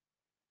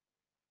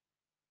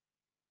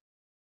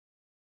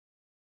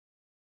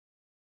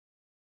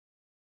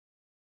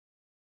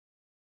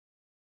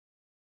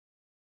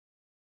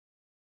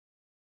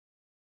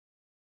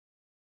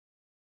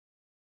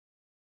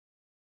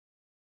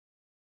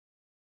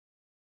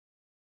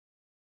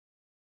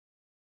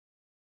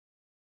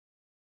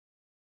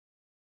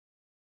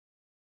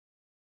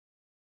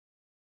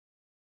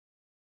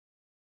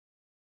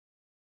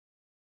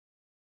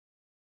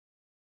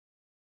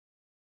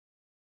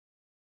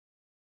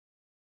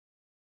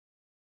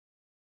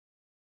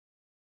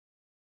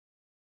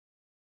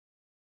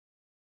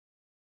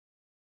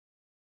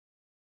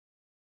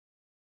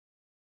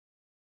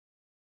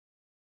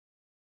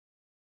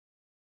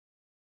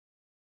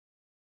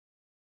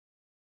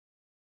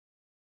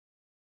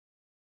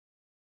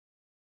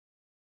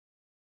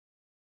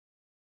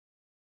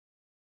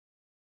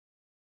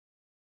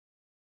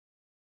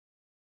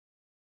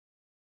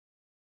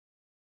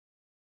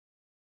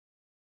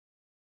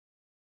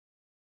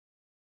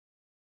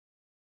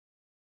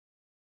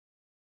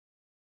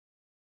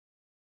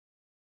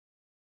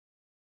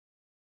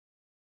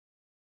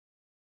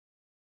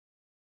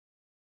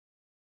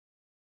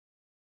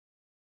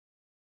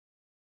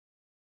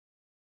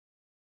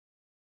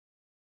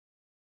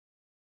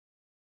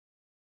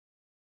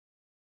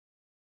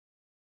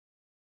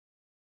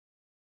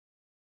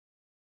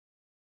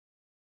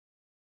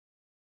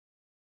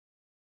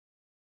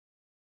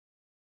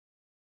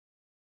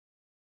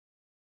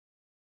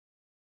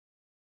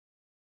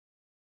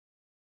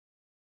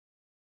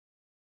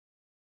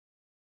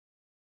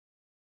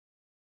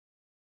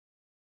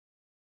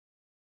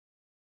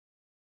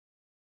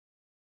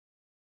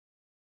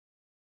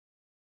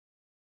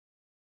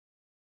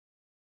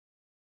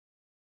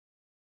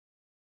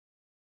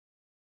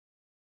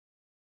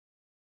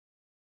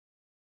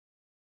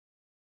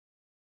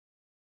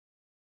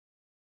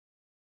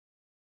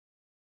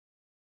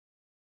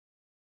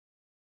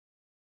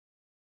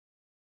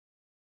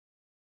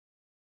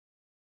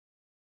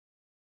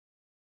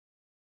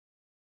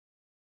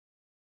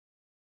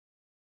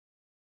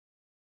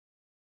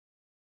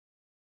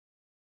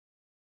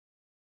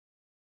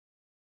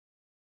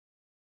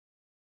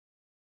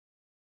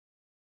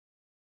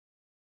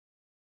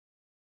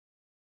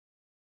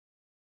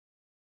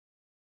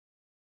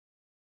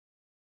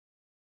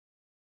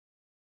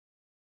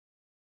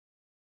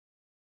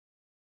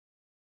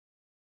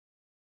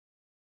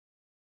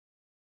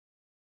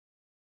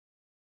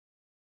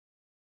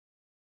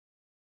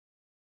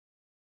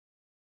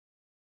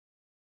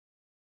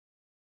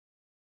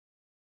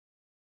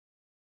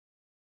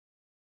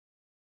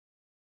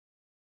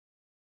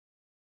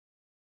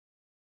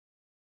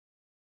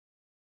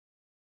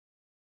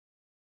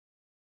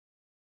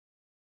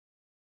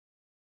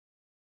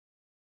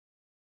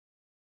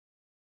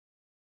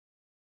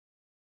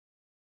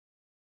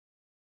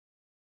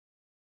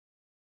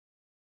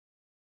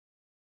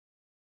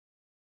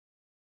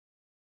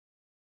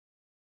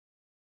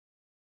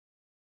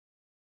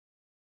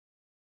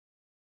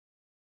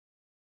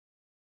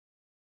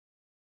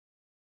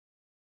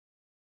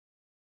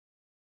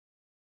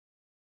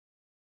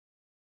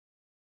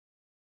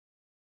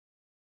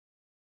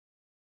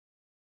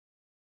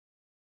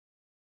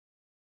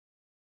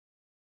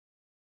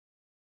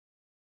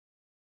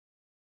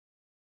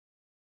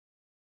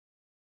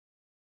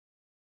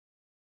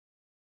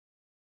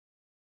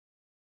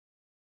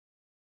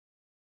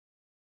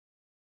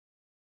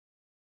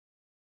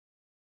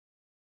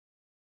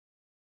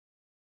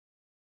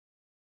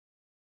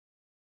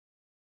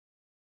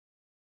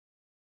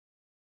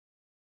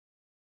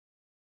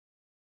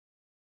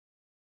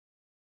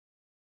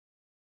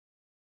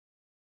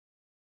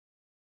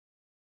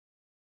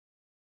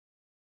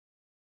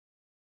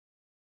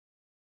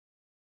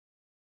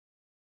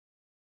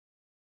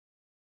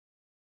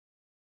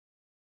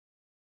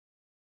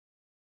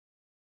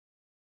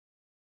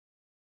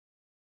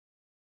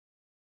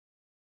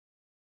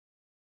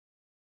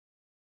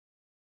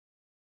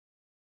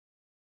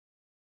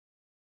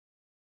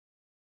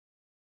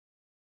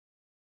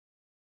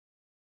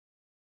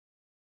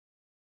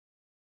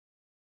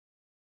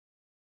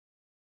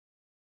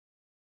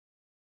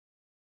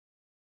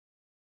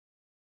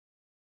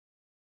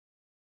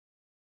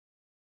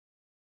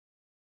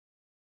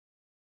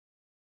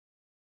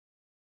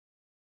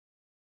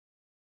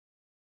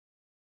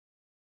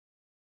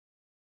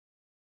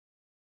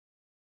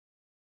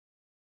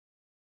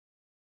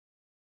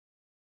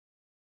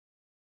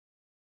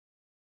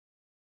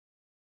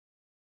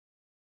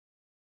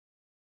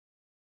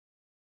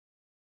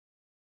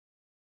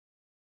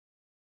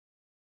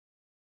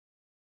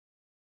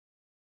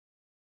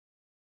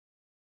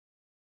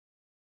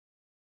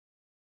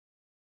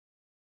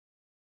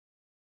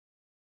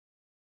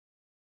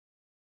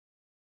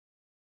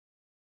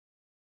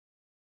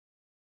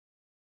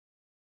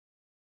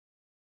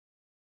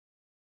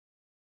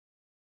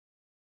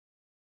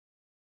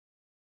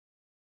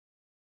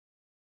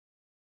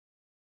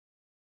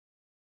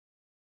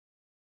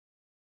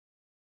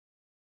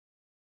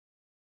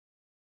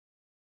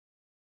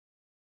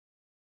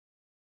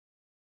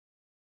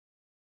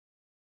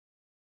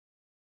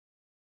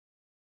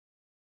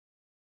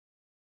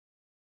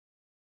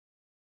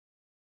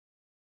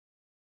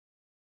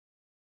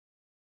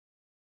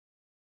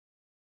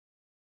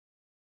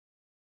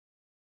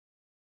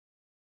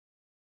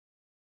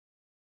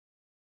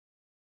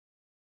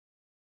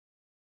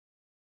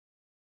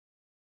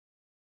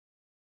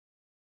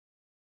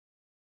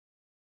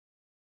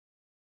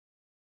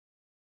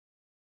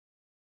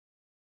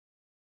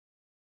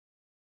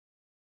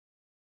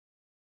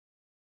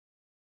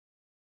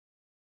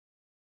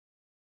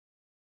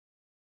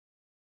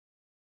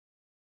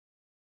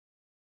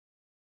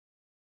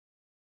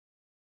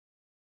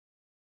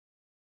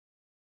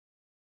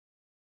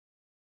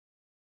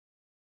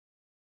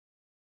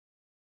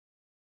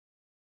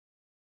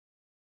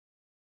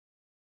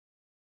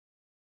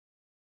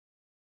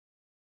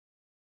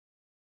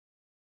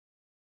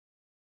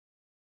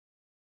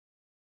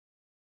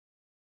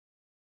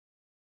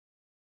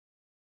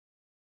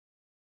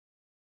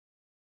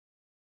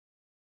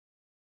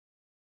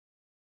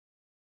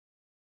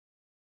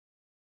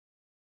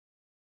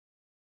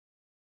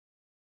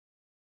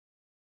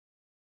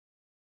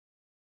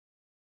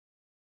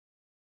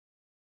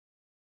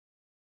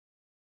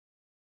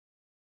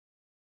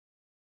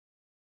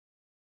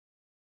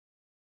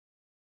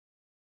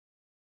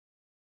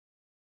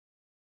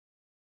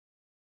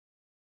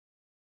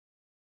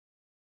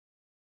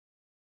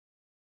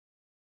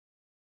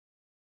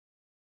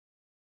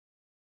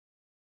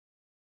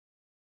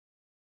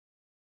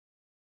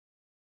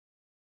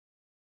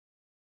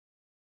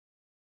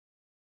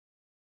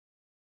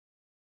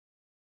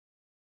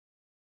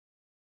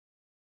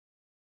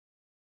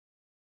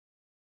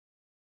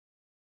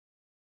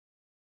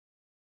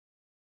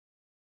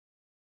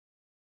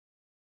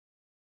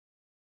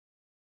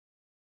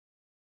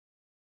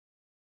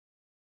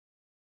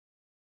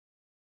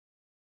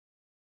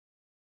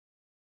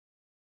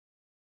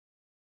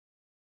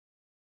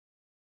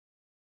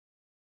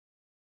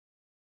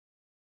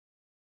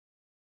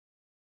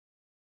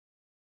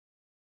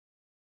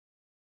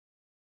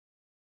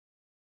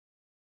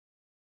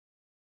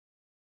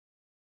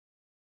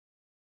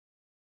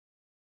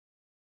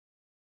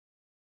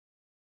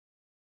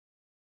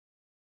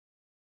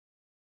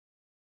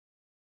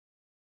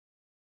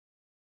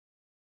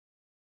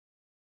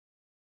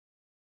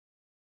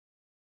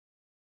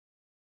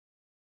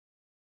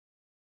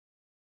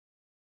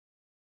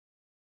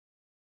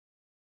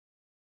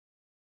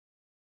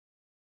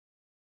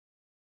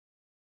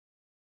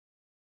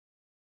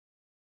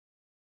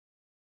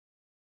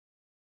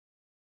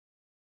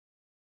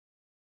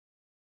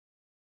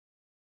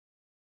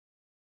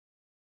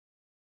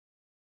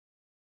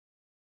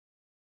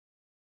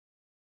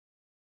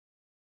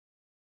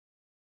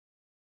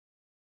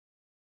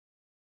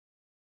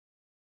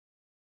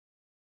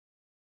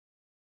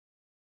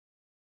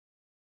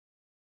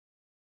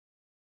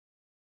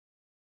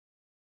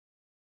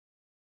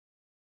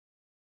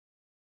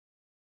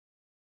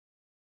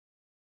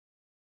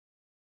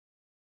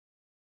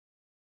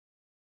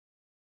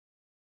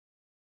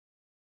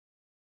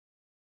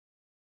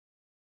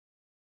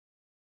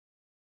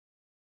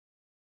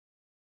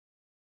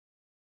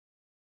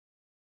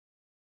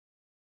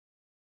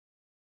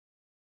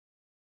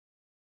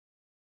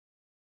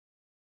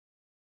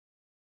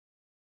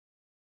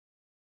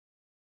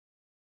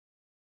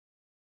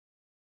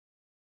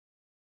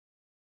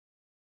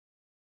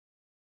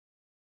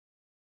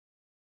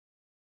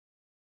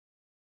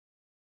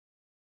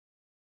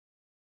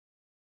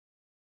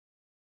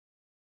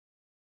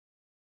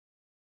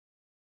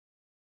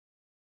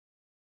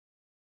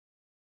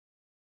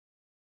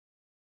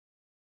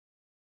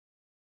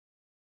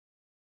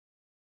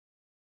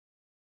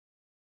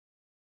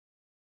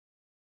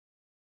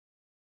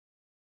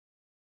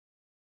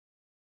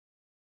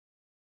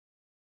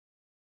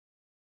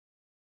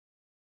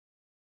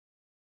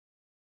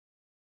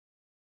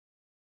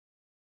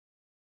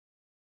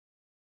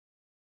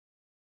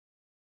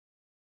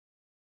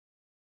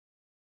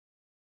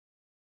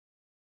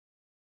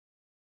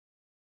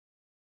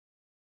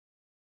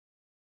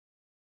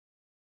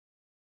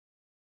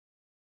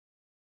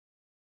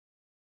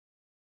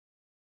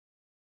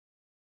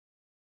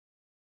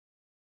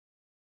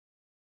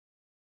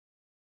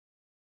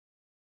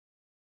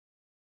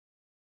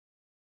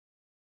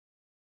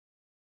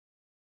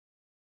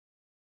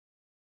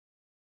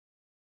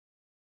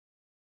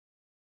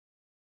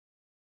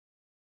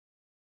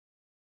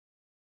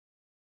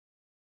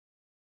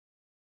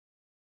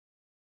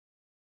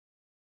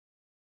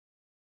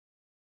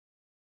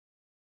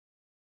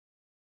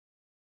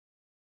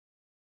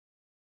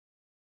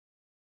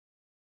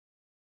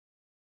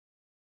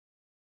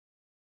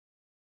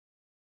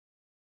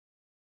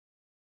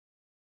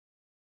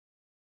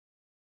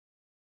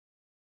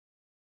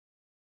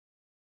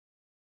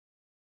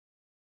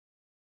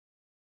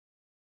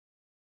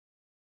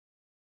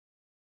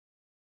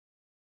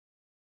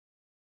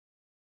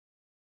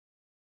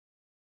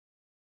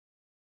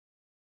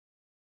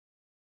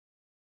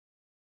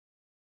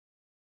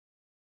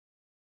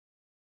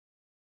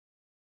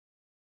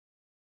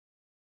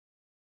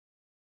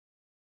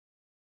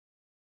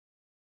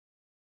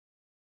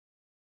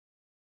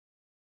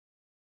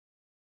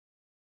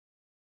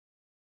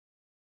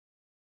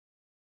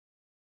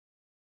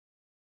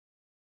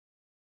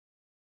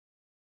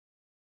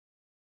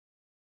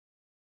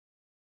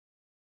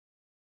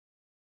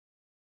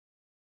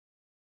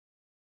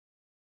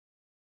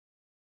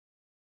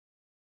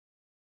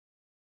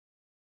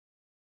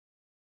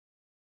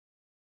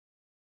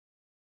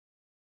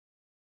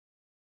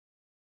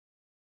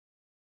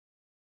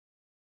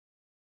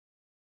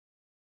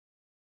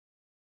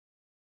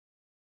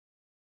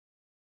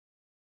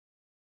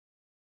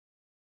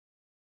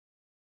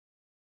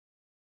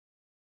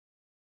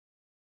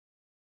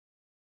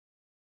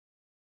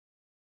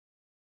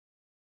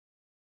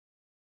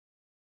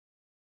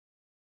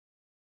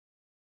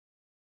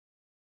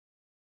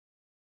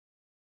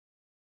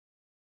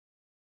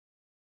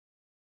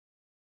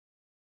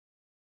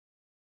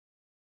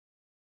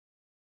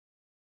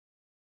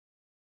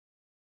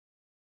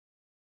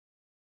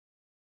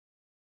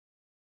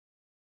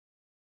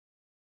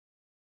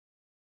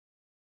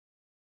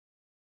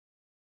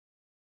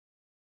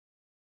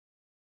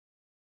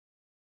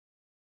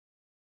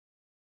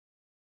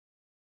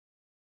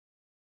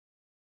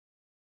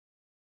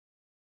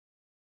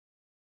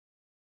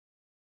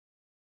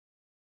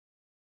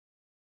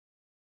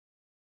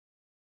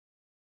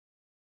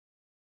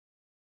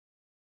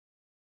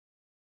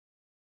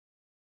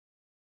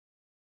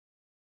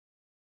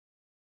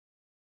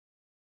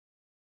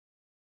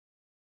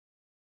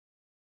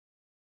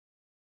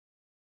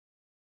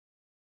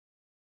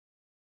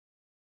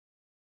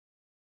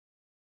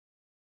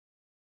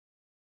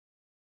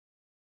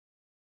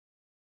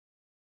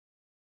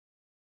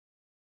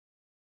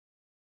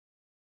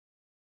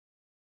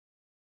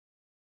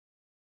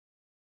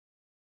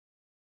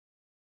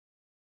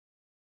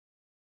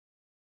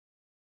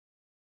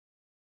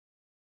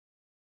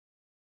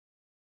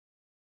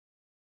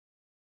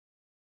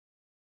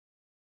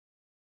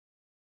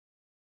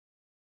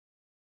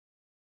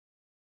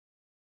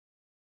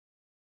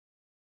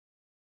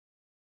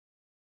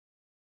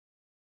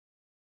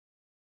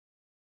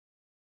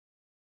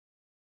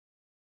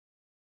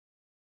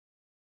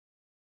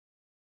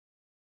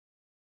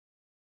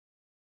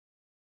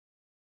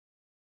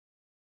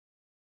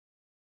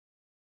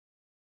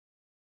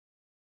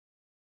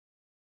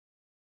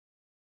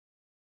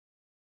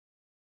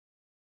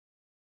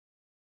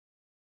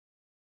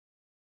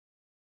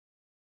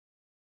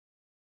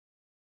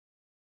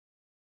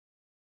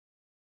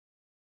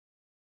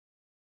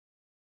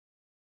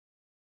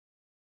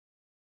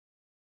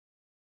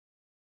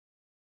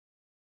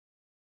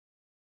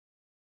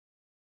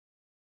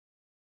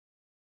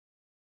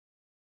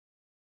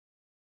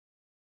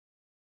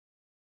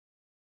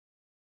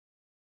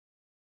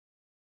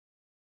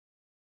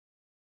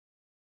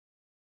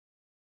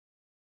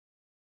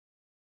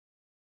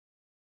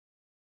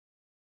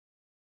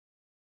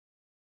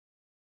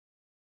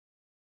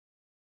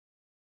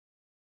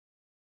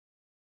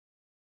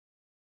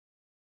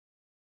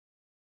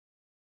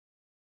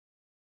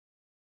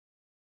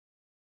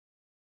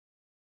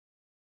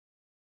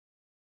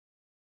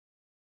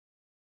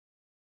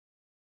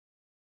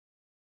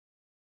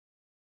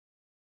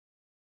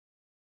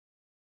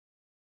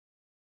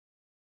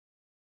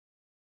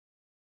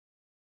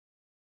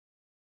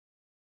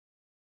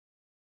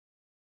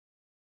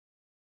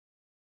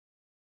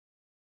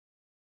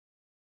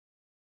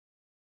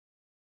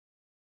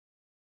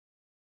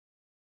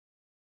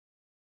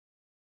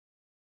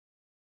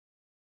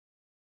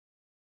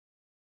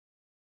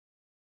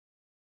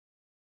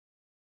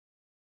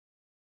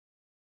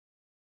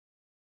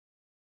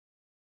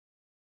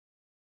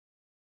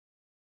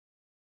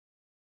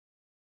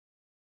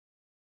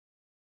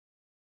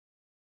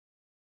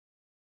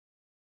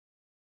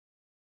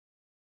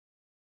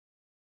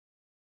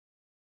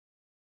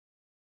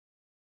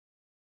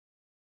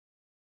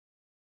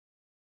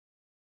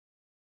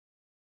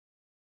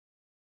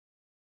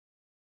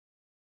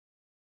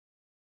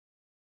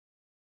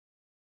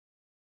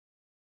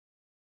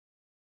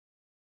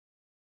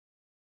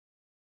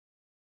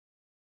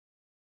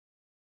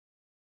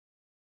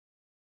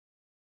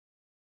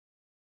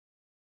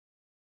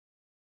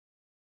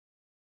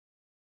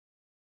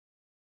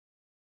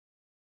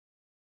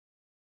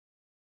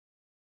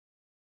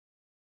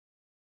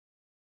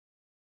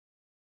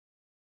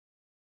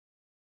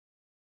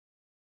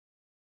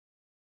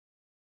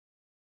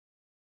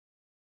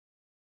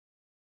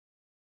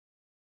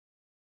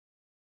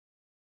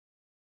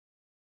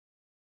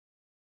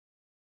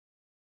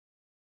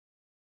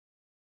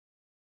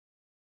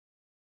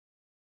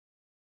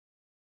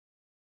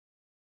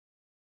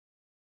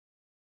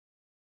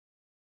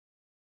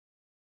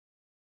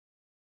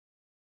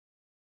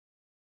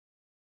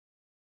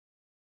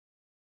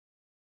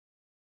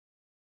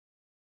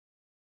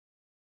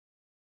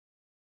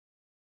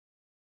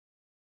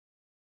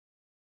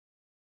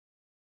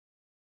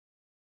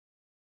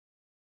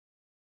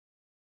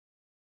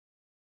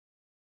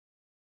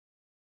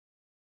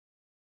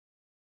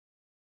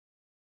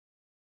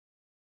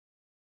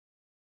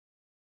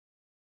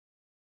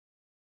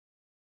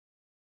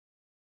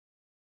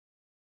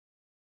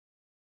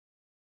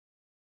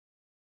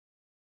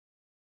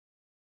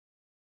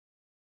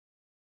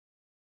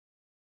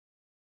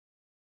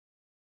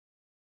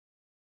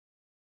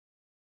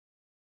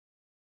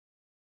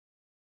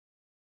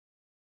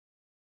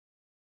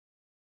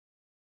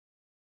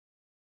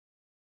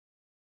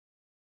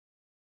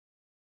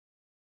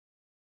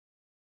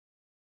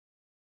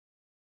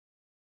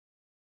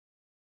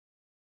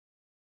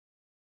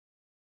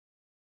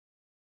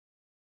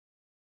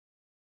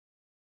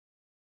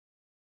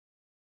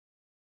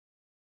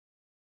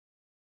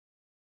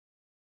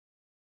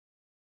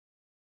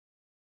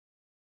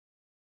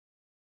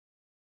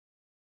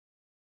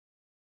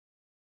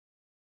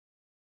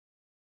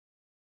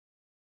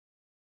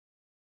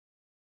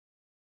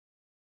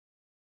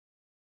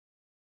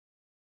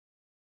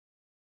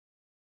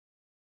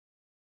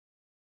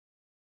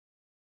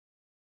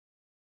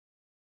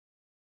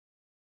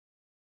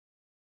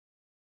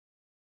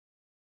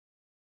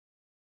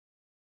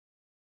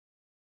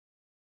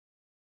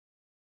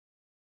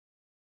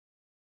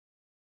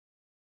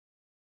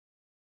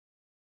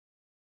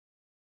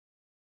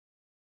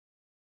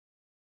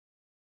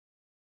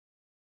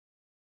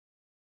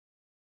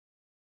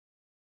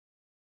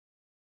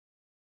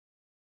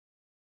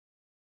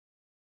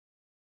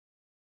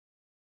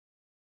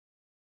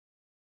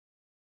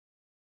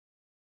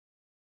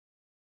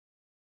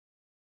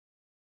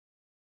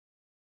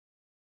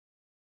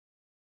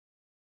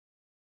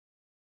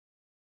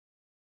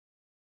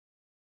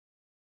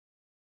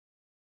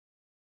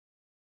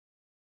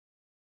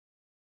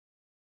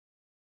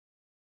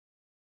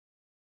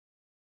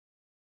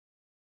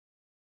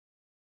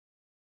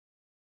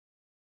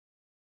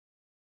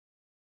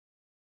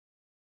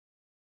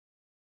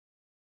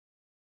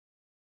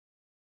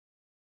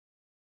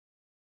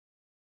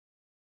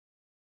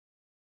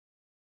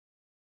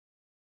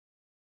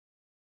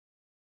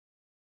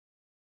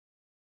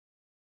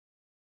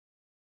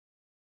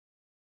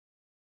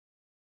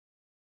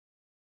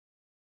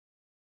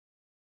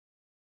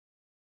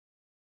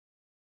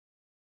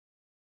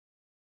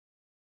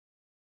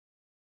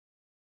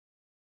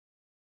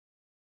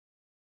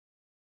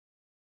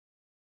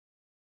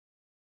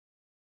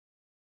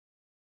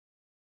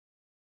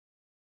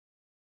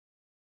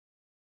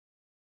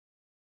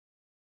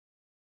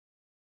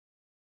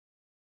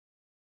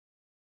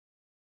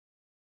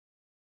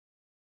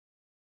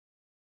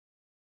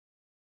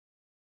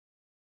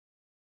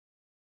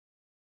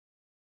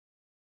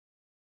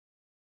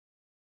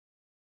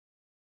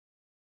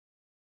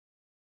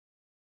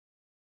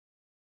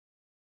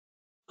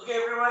 Okay,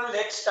 everyone,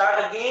 let's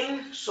start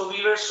again. So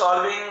we were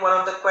solving one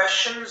of the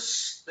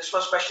questions. This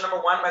was question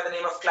number 1 by the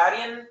name of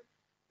Clarion.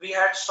 We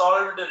had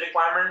solved the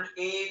requirement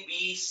A,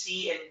 B,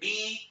 C, and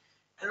D.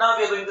 And now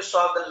we are going to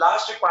solve the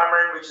last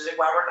requirement, which is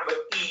requirement number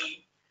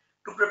E,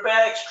 to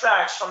prepare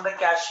extracts from the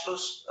cash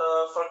flows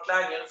for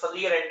Clarion for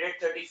the year ended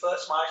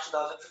 31st March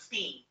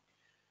 2015.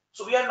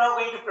 So we are now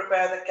going to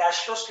prepare the cash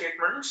flow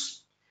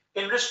statements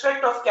in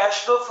respect of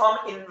cash flow from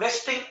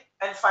investing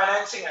and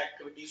financing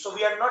activities. So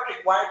we are not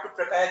required to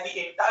prepare the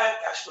entire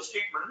cash flow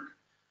statement,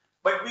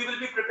 but we will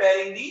be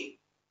preparing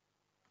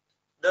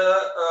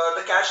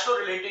the cash flow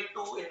relating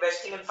to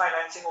investing and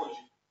financing only.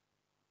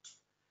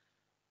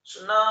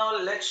 So now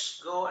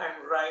let's go and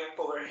write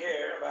over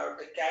here about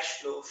the cash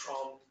flow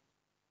from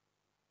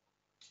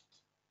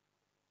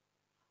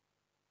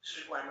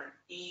requirement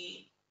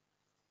E,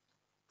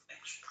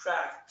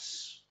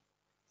 extracts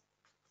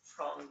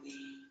from the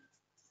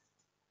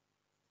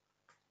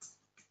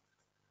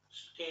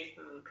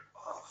statement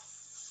of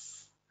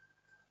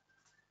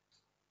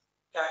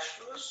cash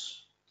flows,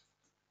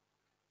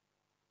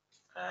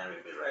 and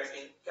we'll be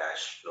writing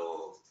cash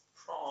flow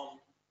from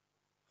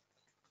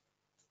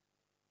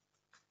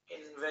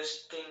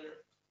investing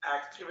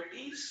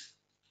activities,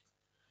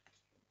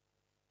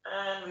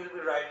 and we'll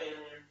be writing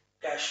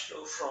cash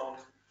flow from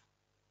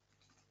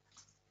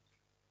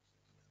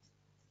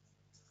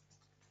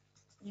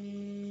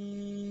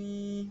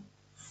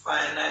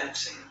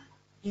financing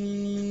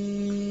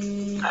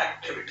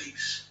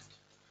activities.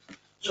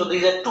 So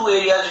these are two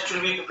areas which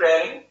we'll be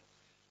preparing.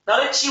 Now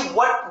let's see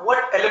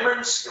what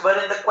elements were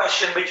in the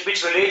question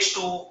which relates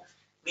to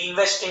the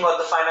investing or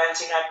the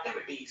financing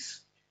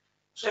activities.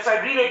 So if I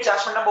read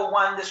adjustment number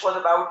 1, this was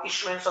about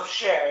issuance of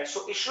shares.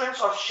 So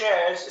issuance of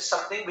shares is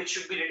something which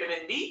should be written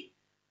in the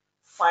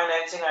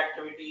financing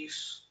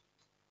activities.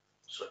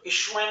 So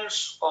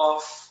issuance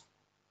of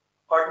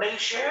ordinary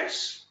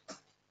shares,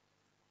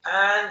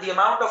 and the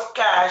amount of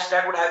cash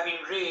that would have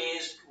been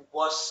raised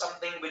was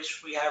something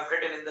which we have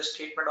written in the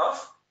statement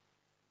of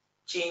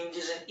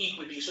changes in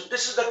equity. So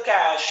this is the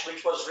cash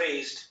which was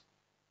raised.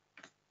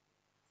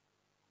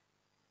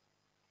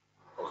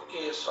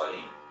 Okay,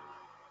 sorry.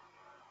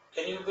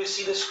 Can you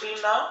see the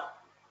screen now?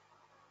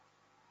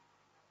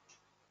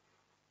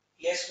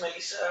 Yes,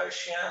 Melissa,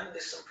 Shian,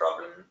 there's some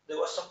problem. There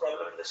was some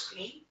problem in the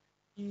screen.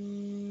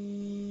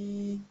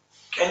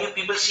 Can you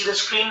people see the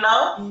screen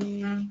now?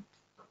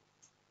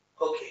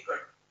 Okay, good.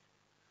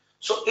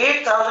 So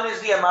 8,000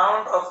 is the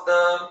amount of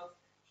the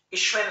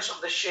issuance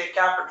of the share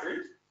capital.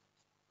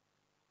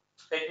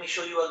 Let me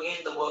show you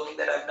again the working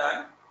that I've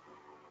done.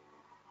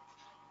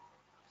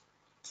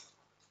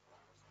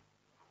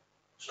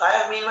 So I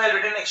have meanwhile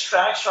written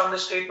extracts from the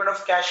statement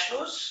of cash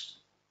flows,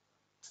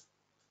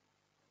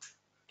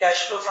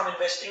 cash flow from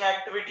investing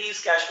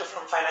activities, cash flow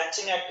from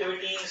financing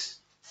activities.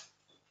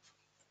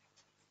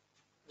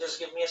 Just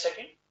give me a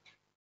second.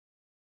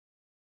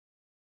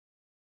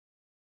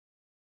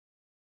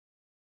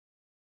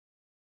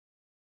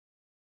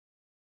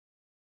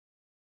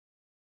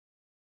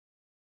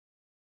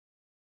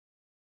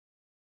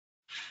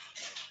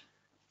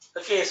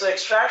 Okay, so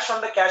extracts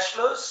from the cash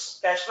flows,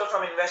 cash flow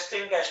from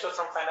investing, cash flow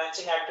from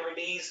financing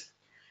activities.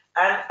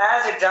 And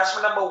as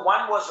adjustment number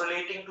 1 was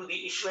relating to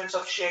the issuance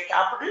of share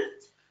capital,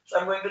 so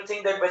I'm going to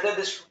think that whether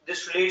this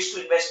relates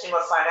to investing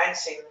or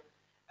financing,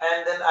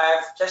 and then I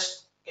have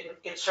just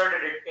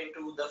inserted it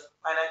into the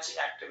financing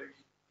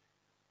activity.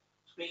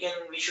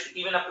 We should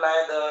even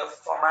apply the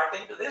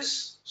formatting to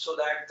this so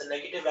that the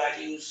negative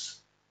values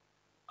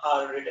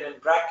are written in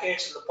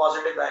brackets and the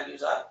positive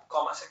values are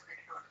comma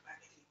separated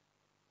automatically.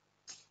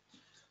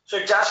 So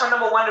adjustment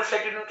number 1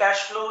 reflected in cash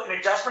flow. In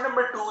adjustment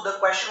number 2, the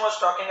question was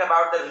talking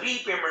about the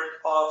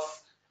repayment of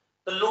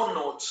the loan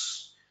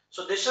notes.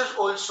 So this is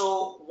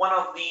also one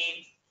of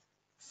the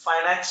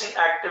financing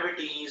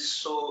activities.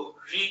 So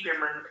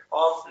repayment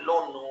of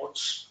loan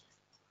notes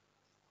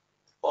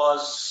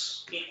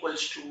was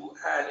equals to,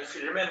 and if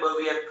you remember,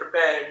 we have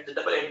prepared the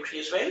double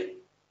entry as well.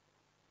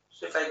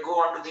 So if I go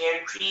on to the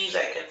entries,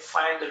 I can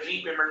find the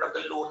repayment of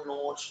the loan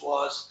notes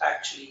was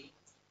actually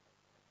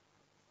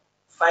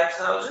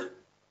 5,000.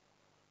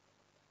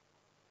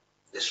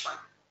 This one.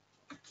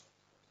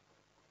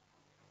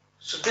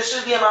 So this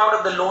is the amount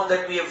of the loan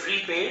that we have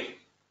repaid,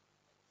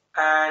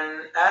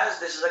 and as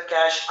this is a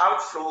cash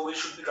outflow, we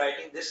should be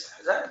writing this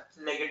as a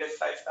negative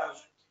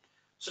 5,000.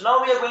 So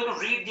now we are going to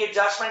read the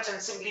adjustments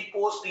and simply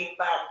post the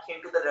impact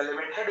into the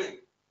relevant heading.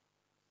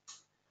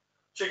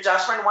 So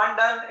adjustment 1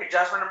 done,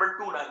 adjustment number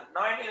 2 done.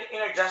 Now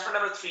in adjustment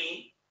number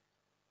 3,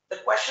 the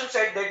question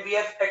said that we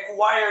have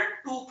acquired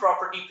 2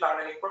 property,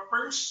 plant and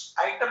equipments.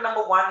 Item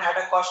number 1 had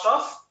a cost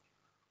of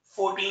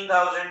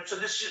 14,000. So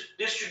this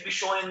should be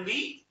shown in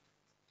the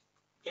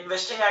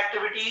investing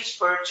activities,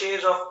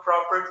 purchase of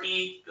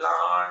property,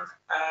 plant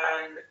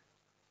and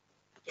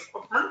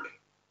equipment.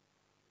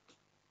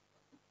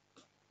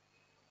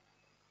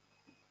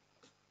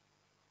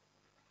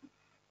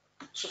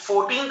 So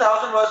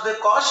 14,000 was the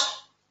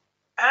cost,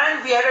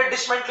 and we had a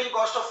dismantling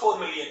cost of 4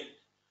 million.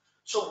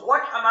 So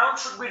what amount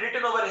should be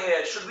written over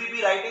here? Should we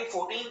be writing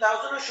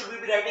 14,000 or should we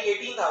be writing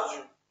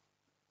 18,000?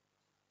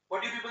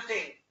 What do you people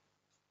think?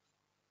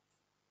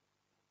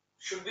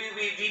 Should we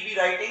be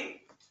writing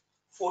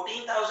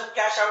 14,000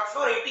 cash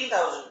outflow or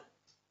 18,000?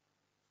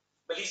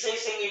 Melissa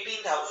is saying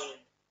 18,000.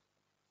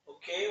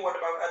 Okay, what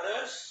about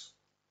others?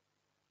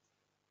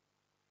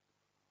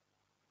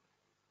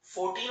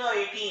 14 or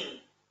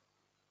 18?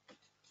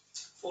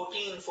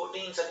 14,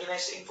 Sakina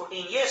is saying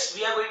 14. Yes,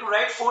 we are going to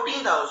write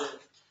 14,000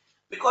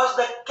 because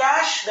the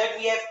cash that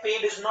we have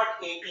paid is not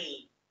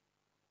 18.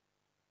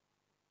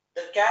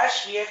 The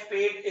cash we have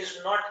paid is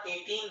not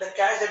 18. The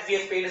cash that we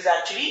have paid is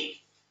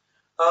actually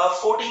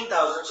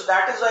 14,000. So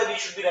that is why we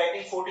should be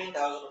writing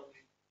 14,000 only.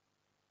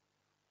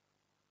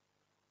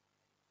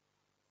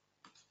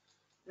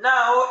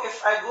 Now,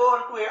 if I go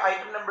on to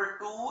item number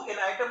 2, in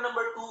item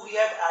number 2, we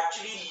have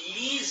actually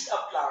leased a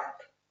plant.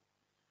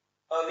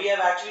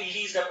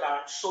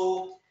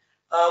 So,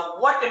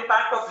 what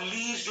impact of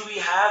lease do we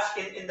have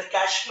in the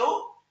cash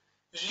flow?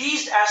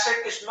 Leased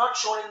asset is not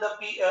shown in the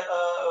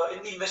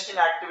investing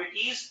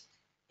activities.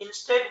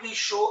 Instead, we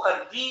show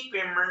a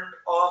repayment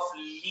of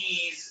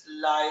lease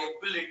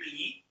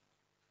liability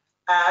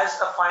as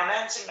a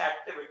financing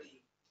activity.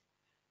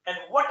 And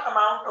what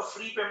amount of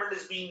repayment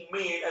is being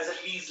made as a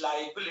lease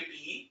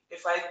liability?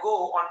 If I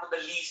go onto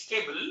the lease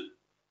table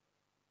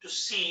to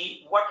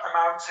see what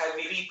amounts have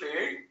we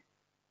repaid,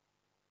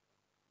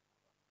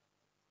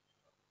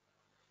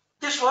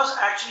 this was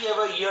actually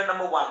our year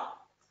number 1.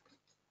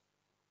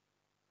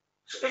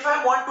 So if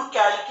I want to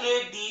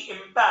calculate the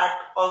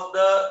impact of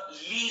the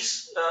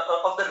lease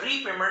of the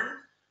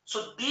repayment,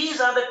 so these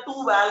are the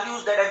two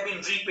values that have been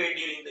repaid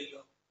during the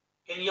year.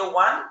 In year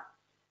 1,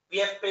 we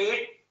have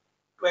paid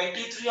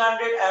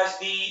 2,300 as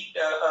the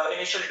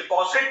initial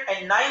deposit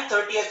and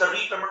 930 as the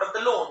repayment of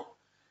the loan.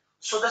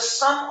 So the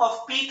sum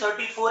of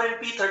P34 and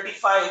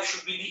P35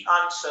 should be the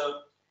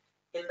answer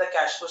in the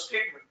cash flow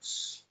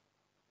statements.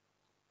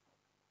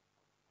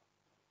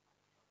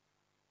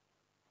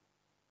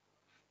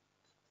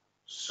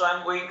 So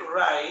I'm going to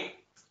write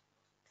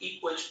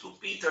equals to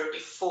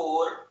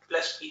P34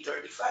 plus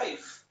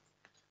P35.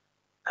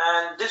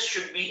 And this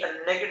should be a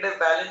negative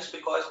balance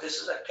because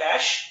this is a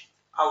cash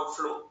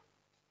outflow.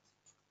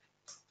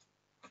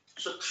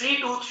 So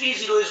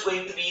 3230 is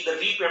going to be the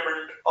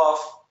repayment of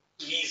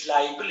lease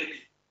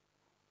liability.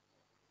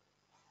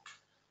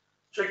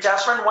 So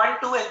adjustment 1,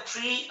 2 and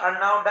 3 are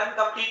now done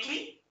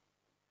completely.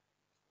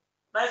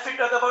 Now if we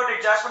talk about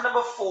adjustment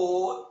number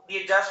 4, the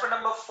adjustment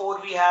number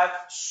 4 we have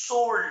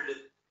sold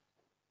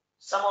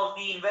some of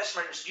the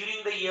investments.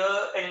 During the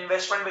year, an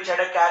investment which had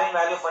a carrying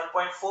value of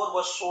 1.4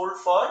 was sold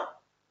for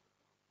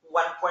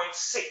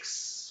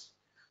 1.6.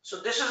 So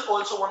this is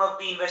also one of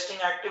the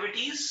investing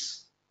activities.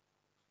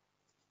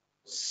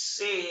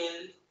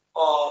 Sale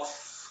of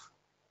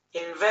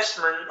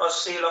investment or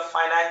sale of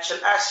financial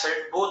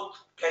asset, both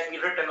can be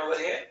written over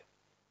here.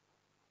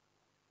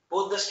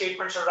 Both the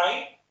statements are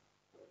right.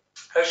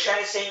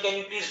 Harshan is saying, can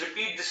you please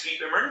repeat this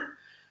repayment?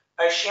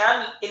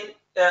 Harshan, in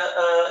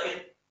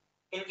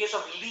case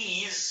of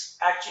lease,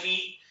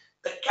 actually,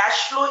 the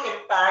cash flow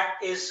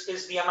impact is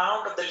the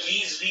amount of the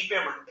lease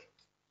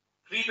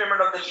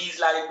repayment of the lease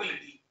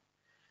liability.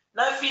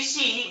 Now, if we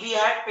see, we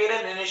had paid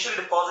an initial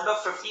deposit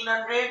of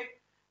 1,500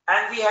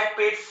 and we had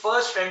paid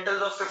first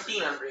rentals of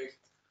 1,500.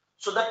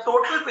 So the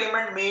total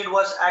payment made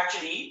was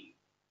actually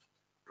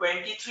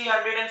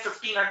 2,300 and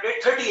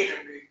 1,500,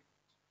 3,800.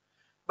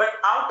 But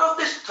out of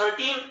this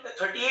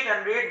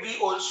 3,800, we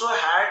also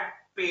had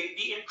paid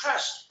the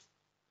interest,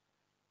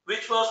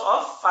 which was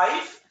of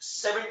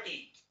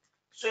 570.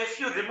 So if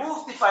you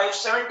remove the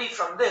 570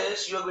 from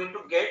this, you are going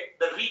to get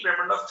the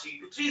repayment of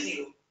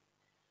 3230.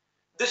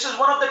 This is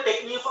one of the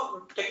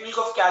technique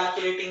of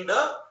calculating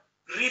the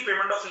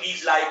repayment of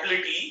lease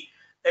liability,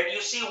 that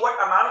you see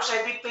what amounts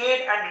have been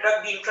paid and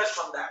deduct the interest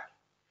from that.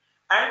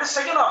 And the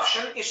second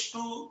option is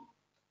to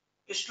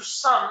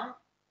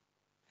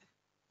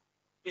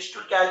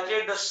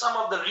calculate the sum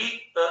of the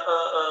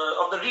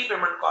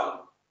repayment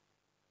column.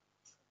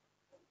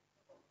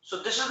 So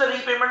this is the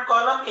repayment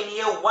column. In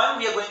year 1,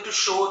 we are going to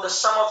show the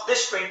sum of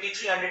this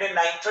 2,300 and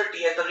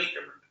 930 as the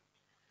repayment.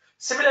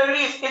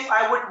 Similarly, if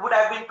I would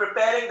have been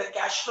preparing the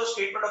cash flow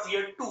statement of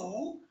year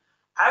 2,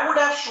 I would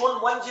have shown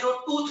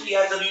 1,023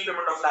 as the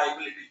repayment of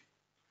liability.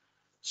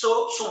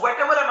 So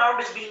whatever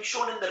amount is being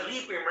shown in the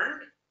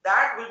repayment,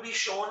 that will be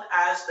shown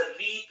as the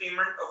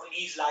repayment of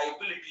lease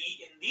liability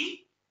in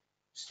the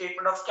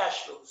statement of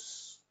cash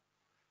flows.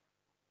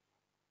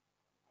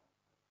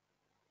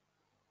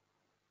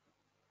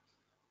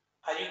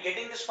 Are you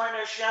getting this point,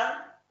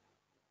 Arshan?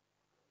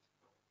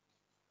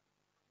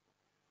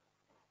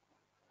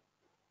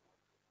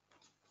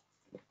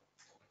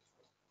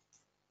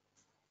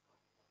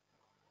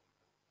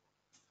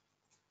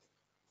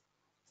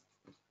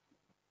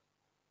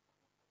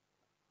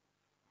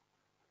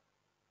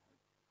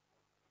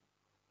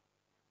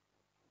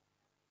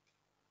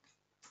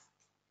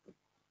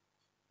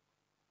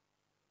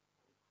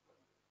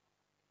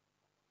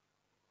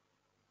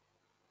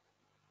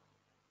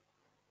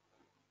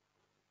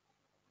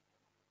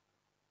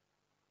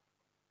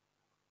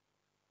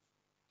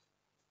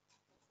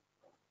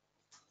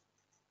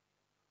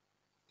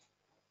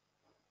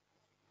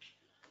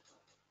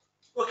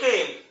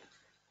 Okay,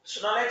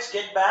 so now let's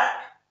get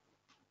back.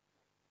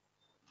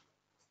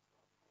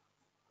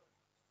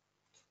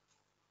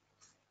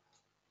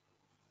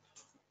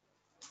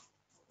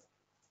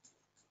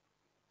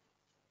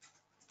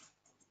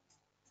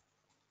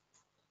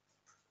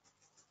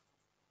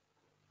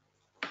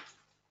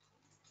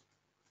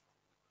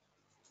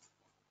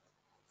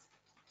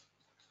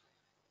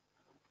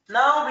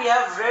 Now we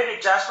have read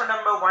adjustment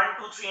number 1,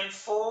 2, 3, and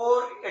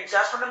 4.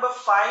 Adjustment number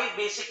 5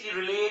 basically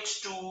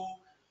relates to the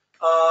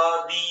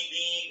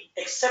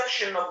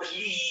exception of the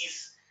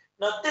lease.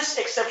 Now this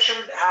exception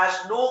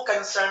has no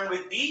concern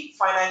with the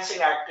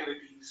financing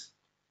activities.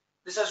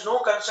 This has no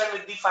concern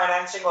with the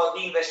financing or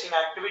the investing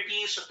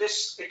activities. So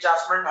this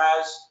adjustment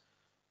has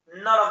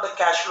none of the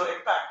cash flow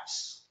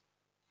impacts.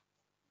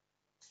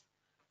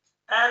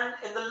 And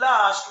in the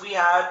last, we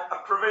had a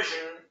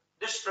provision.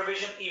 This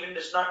provision even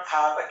does not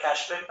have a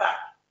cash flow impact,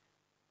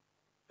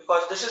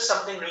 because this is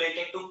something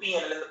relating to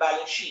P&L in the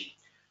balance sheet.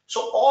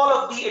 So all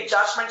of the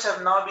adjustments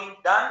have now been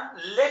done.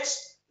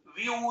 Let's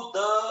view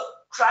the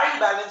trial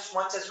balance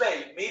once as well.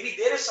 Maybe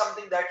there is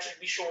something that should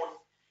be shown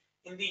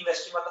in the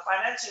investing or the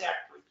financing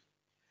activity.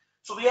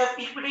 So we have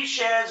equity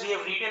shares, we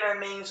have retained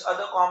earnings,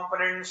 other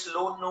components,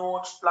 loan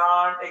notes,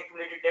 plant,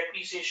 accumulated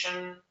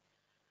depreciation.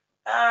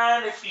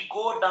 And if we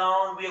go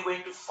down, we are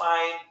going to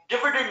find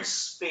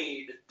dividends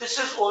paid. This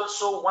is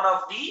also one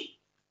of the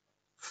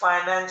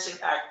financing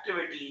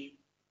activity.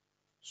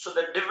 So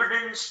the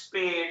dividends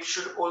paid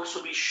should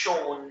also be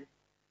shown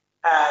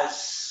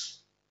as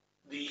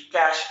the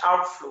cash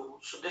outflow.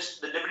 So the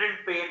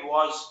dividend paid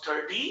was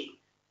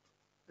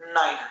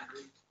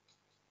 3,900.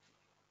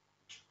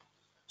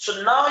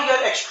 So now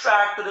your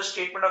extract to the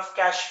statement of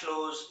cash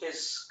flows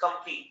is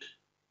complete.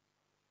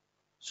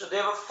 So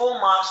there were 4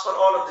 marks for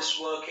all of this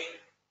working.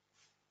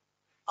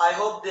 I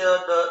hope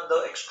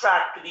the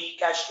extract to the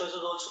cash flows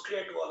is also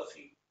clear to all of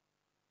you.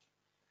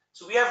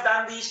 So we have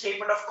done the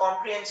statement of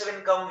comprehensive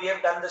income, we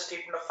have done the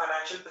statement of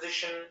financial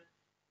position,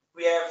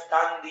 we have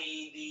done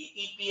the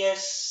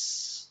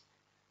EPS,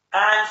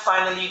 and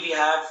finally we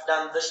have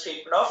done the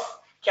statement of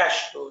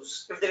cash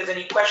flows. If there is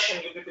any question,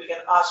 you people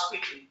can ask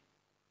quickly.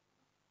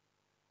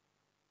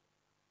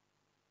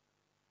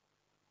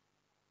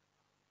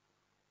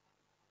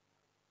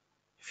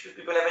 If you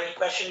people have any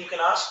question, you can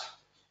ask.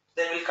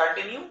 Then we'll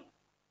continue.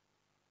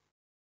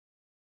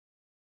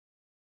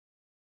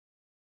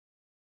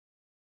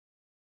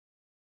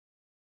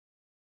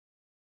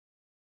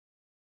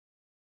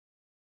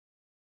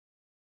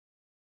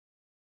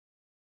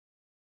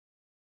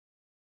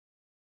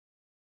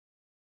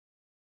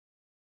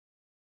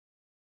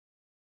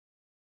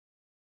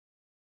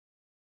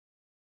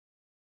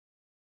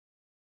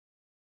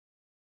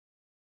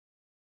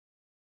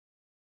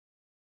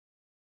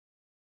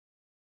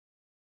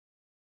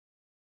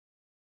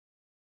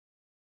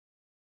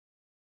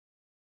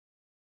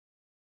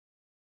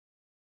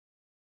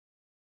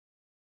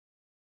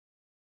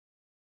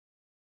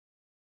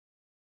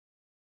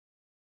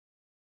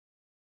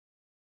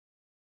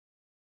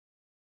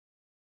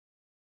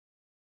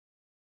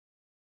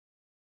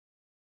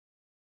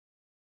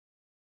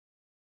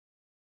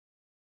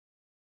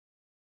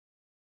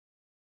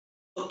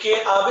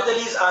 Okay, Abid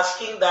Ali is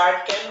asking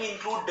that can we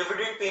include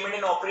dividend payment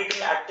in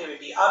operating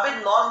activity?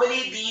 Abid,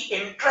 normally the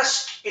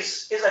interest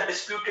is a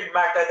disputed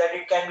matter that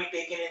it can be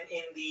taken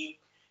in the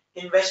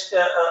in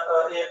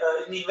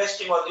the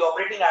investing or the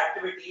operating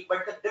activity,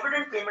 but the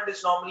dividend payment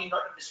is normally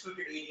not a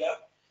disputed area.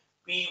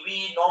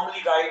 We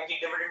normally write the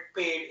dividend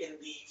paid in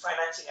the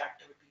financing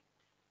activity.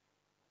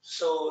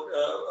 So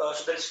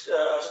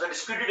the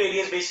disputed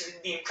area is basically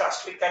the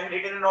interest. It can be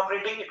written in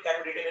operating, it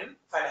can be written in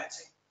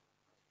financing.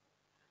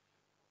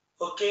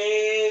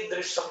 Okay, there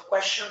is some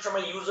question from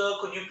a user.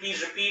 Could you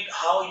please repeat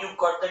how you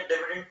got the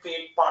dividend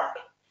paid part?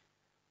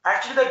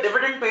 Actually, the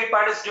dividend paid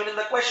part is given in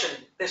the question,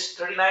 this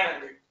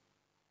 3,900.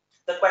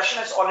 The question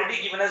has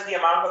already given us the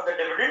amount of the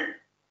dividend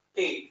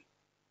paid.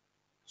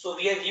 So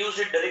we have used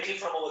it directly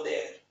from over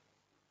there.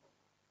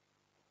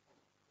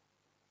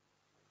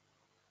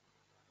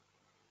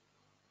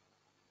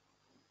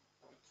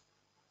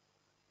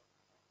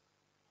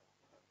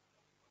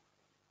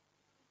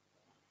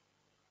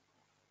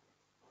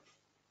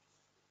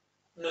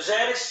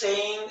 Nuzair is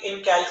saying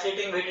in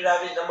calculating weighted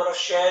average number of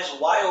shares,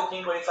 why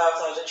opening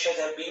 25,000 shares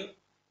have been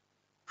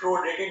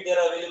prorated? They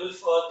are available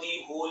for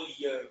the whole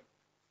year.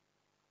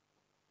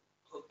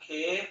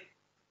 Okay.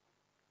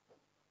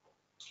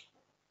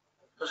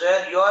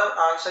 Nuzair, your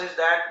answer is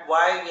that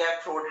why we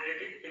have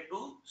prorated it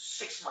into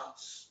 6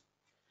 months.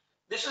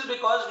 This is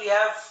because we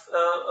have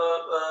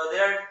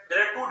there are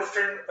 2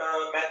 different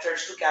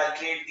methods to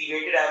calculate the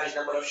weighted average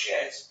number of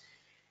shares.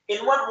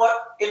 In one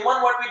what we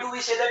do, we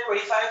say that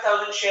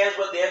 25,000 shares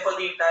were there for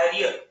the entire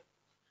year.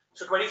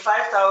 So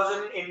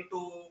 25,000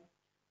 into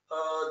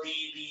the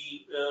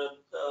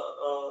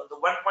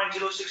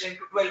 1.06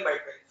 into 12 by 12.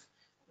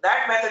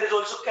 That method is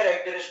also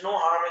correct. There is no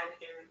harm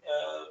in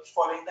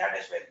following that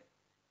as well.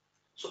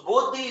 So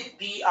both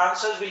the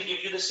answers will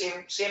give you the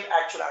same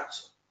actual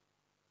answer.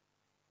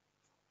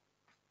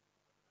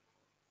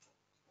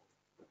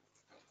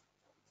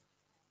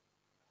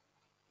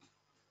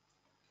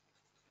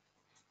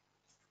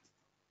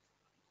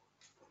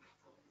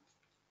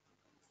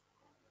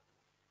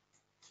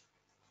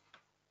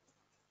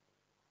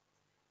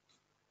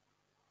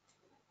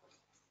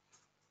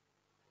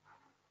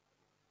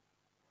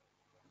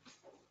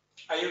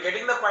 Are you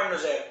getting the point,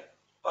 Nuzair?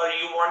 Or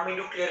you want me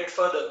to clear it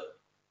further?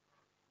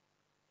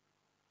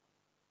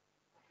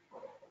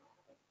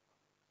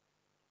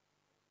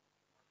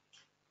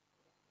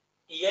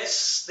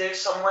 Yes, there's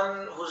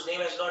someone whose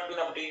name has not been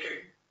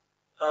updated.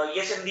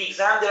 Yes, in the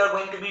exam there are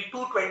going to be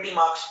two 20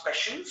 marks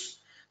questions.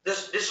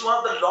 This is one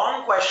of the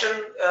long question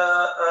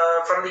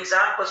from the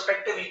exam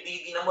perspective.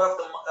 The number of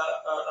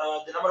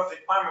the number of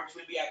requirements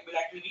will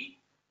actually be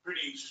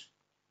reduced.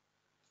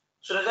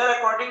 So Nazar,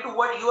 according to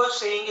what you are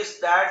saying is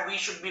that we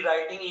should be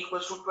writing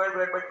equals to 12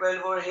 divided by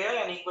 12 over here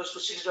and equals to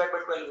 6 divided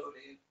by 12 over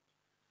here.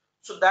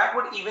 So that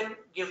would even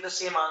give the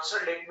same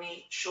answer. Let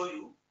me show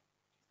you.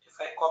 If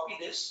I copy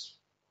this,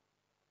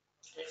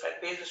 if I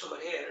paste this over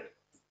here,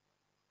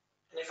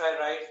 and if I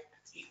write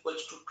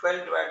equals to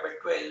 12 divided by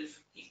 12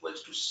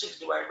 equals to 6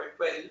 divided by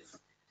 12,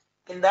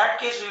 in that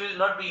case, we will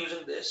not be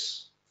using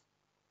this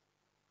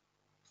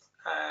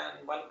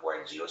and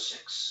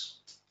 1.06.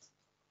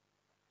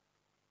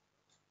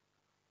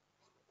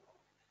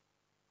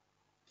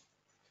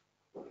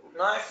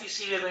 Now, if we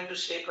see, we're going to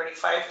say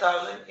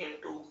 25,000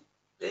 into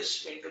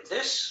this,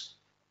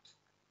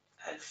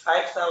 and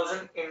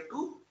 5,000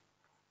 into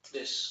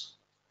this.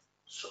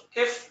 So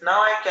if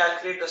now I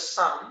calculate the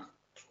sum,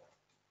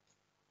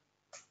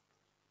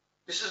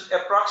 this is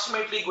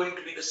approximately going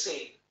to be the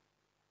same.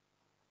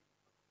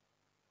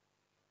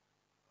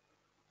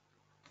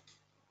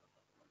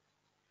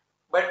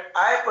 But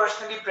I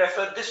personally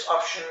prefer this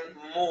option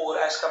more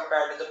as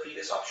compared to the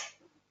previous option.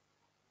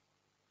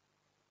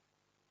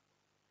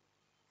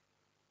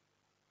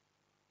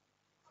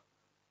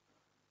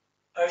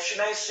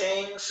 Arshina is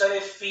saying, sir,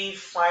 if we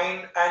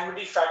find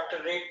annuity factor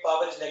rate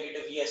power is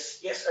negative. Yes,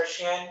 yes,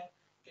 Arshian,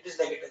 it is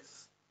negative.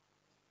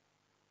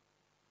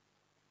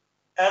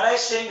 Anna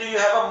is saying, do you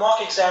have a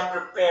mock exam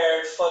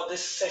prepared for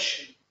this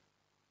session?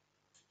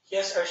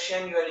 Yes,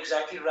 Arshian, you are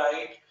exactly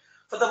right.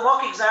 For the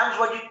mock exams,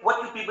 what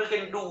you people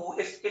can do,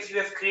 if you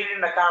have created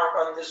an account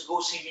on this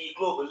GoCB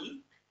Global,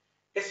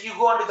 if you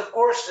go onto the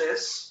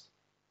courses,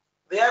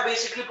 they are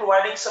basically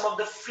providing some of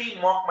the free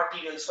mock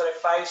materials for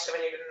F5, 7,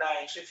 8, and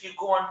 9. So if you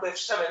go on to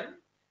F7,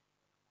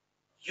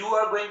 you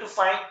are going to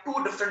find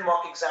two different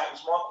mock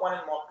exams, mock 1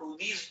 and mock 2.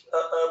 These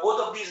both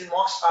of these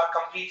mocks are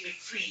completely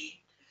free,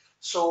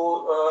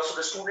 so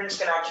the students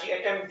can actually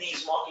attempt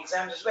these mock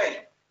exams as well.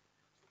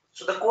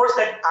 So the course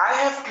that I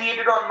have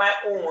created on my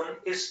own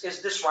is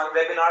this one,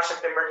 Webinar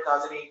September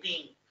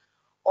 2018.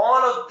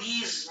 All of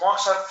these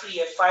mocks are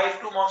free.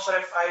 F5, 2 mocks for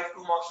F5,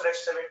 2 mocks for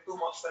F7, 2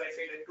 mocks for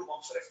F8, and 2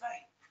 mocks for F9.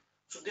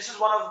 So this is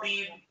one of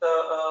the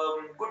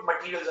good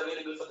materials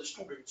available for the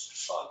students to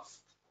solve.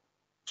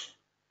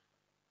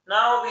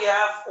 Now we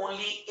have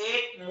only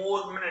 8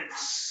 more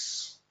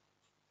minutes.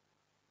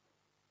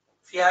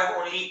 We have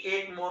only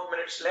 8 more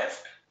minutes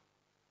left.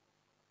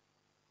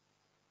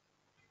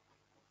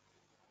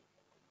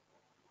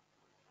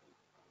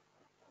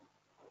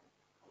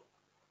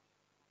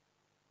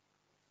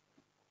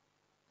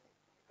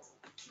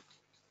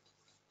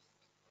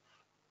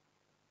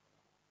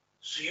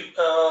 So you,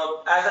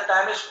 as the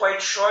time is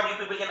quite short, you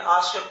people can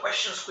ask your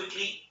questions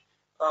quickly.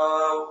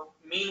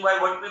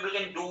 Meanwhile, what people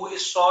can do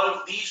is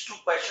solve these two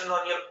questions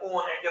on your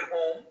own at your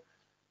home,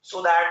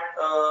 so that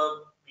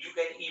you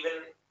can even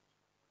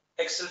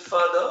excel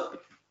further.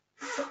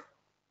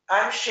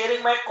 I'm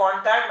sharing my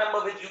contact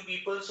number with you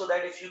people, so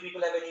that if you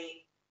people have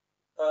any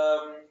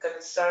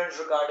concerns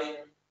regarding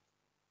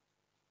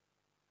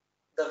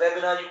the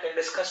webinar, you can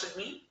discuss with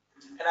me,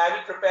 and I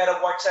will prepare a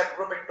WhatsApp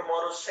group in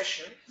tomorrow's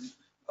session,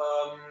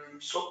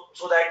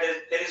 so that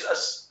there is a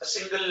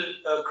single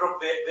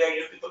group where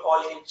you people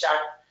all can chat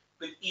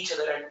with each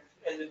other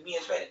and with me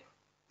as well.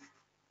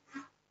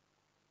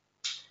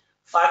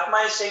 Fatma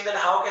is saying that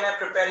how can I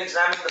prepare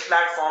exam in the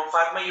platform?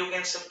 Fatma, you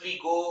can simply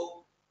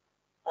go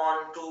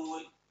on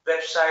to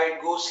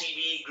website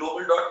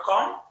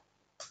gocbglobal.com.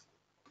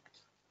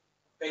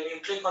 When you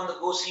click on the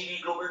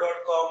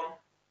gocbglobal.com,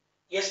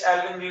 yes,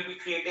 Alvin will be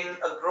creating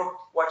a group,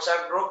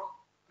 WhatsApp group,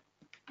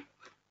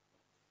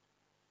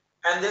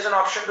 and there's an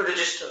option to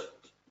register.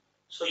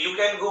 So you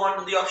can go on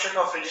to the option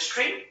of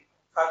registering,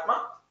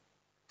 Fatma,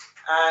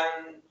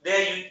 and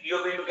there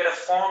you're going to get a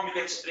form. You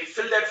can simply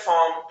fill that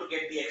form to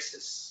get the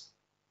access.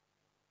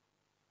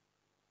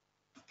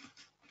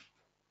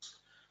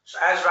 So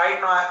as right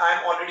now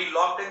I'm already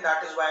logged in,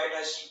 that is why it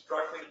has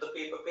brought me to the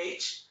paper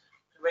page.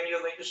 When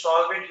you're going to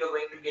solve it, you're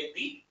going to get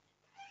the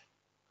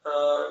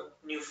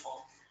new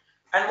form.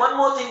 And one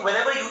more thing,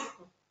 whenever you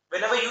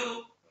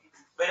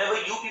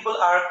people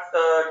are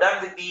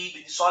done with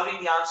the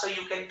solving the answer,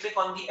 you can click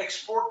on the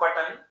export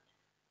button.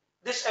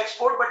 This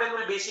export button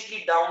will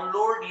basically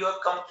download your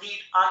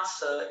complete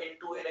answer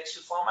into an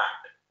Excel format.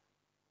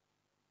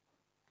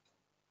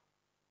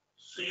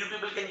 So you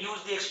people can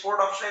use the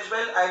export option as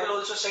well. I will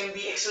also send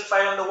the Excel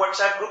file on the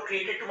WhatsApp group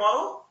created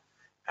tomorrow,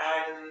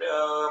 and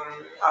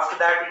after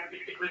that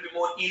it will be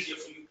more easier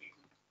for you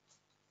people.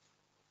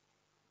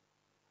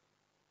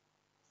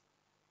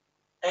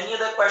 Any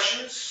other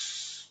questions?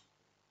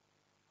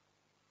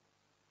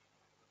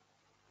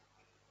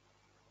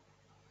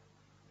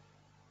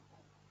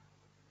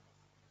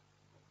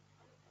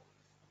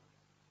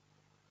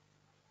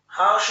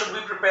 How should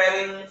we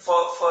preparing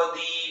for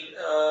the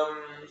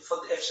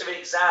F7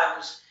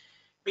 exams?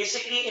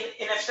 Basically,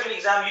 in F7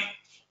 exam,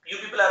 you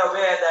people are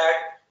aware that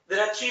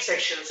there are three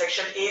sections: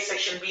 Section A,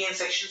 Section B, and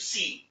Section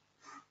C.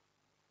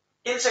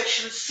 In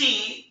Section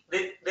C,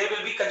 there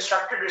will be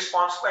constructed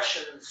response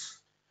questions.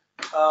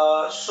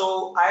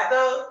 So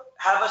either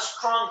have a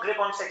strong grip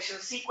on Section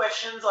C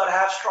questions or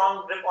have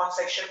strong grip on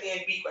Section A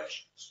and B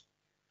questions.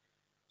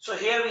 So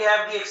here we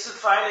have the Excel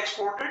file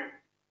exported.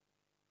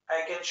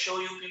 I can show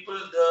you people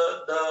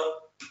the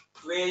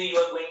way you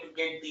are going to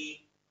get the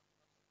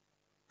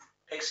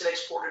Excel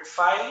exported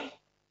file.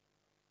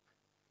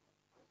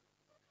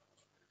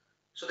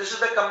 So this is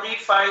the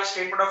complete file: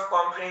 statement of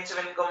comprehensive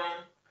income,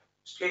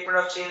 statement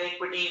of change in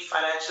equity,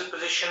 financial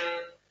position,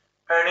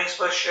 earnings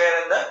per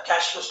share, and the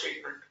cash flow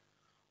statement.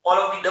 All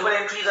of the double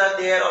entries are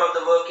there, all of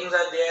the workings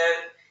are there,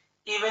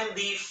 even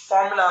the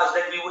formulas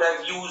that we would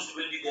have used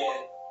will be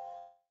there.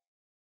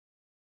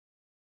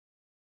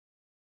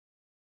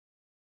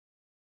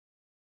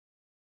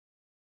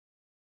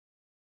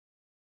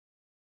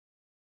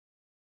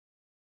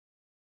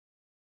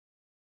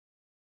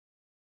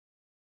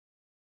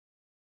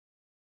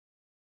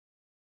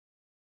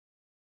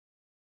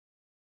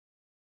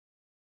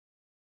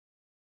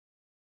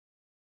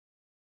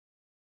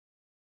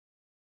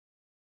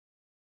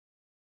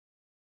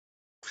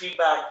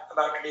 Feedback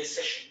about today's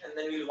session, and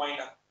then we'll wind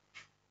up.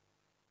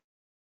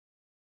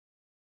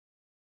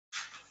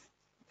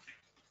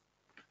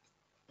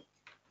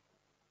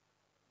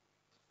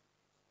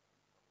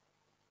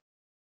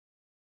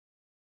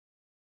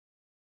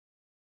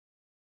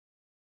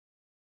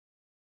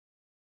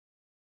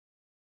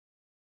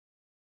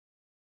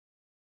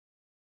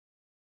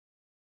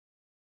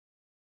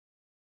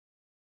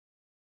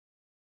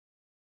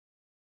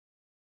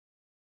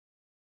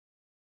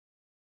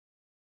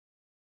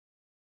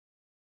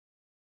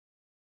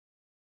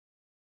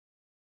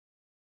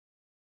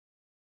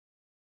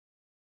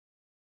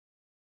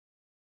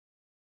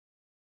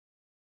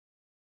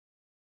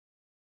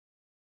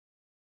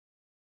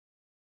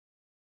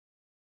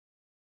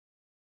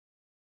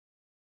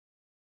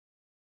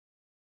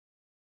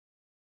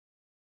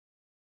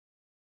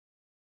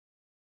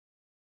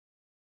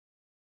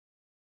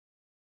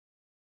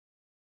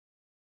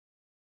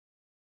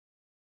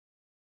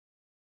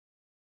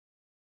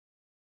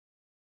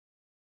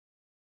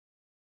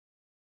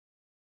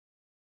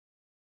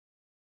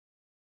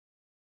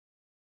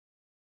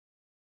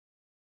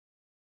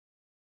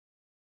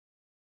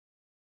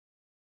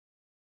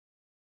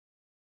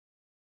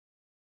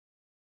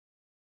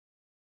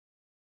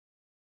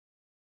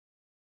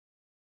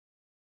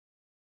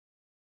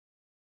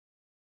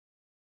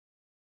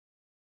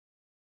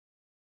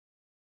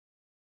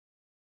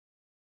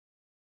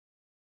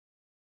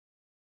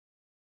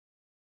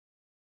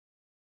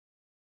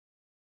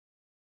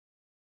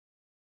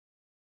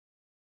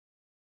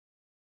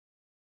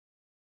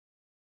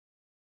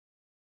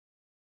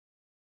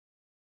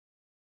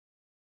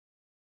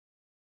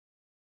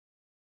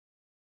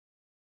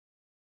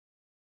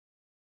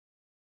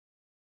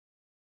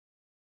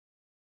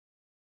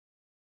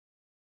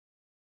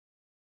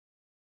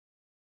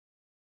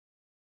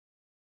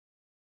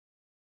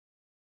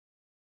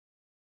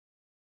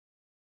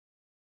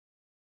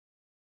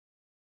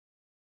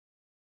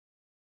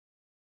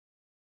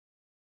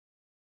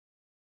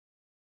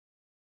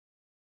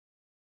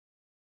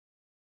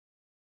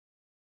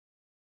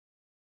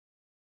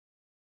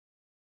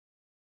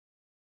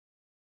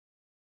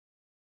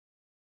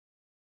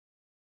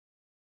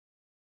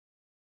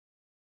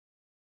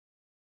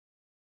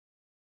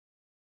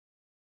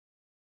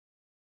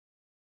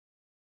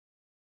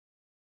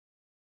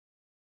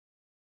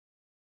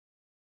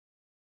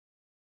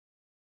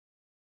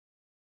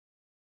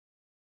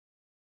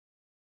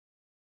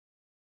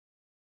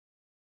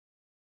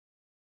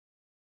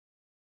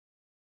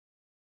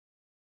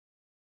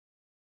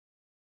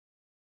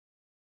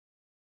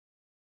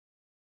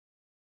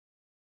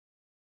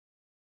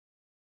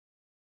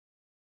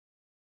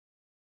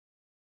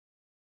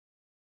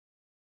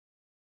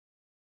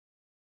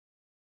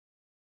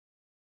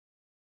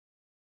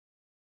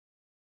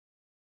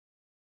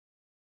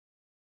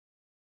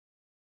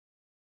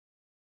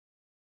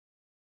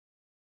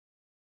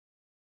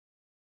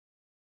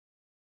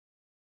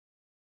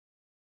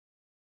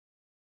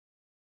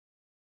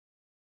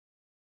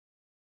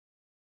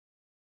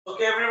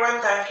 Okay,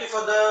 everyone, thank you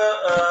for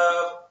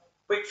the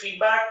quick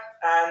feedback.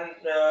 And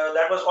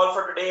that was all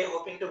for today.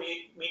 Hoping to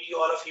meet you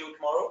all of you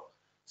tomorrow.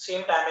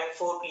 Same timing,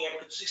 4 p.m.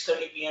 to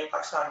 6:30 p.m.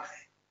 Pakistan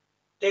time.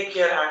 Take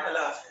care and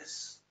Allah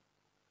Hafiz.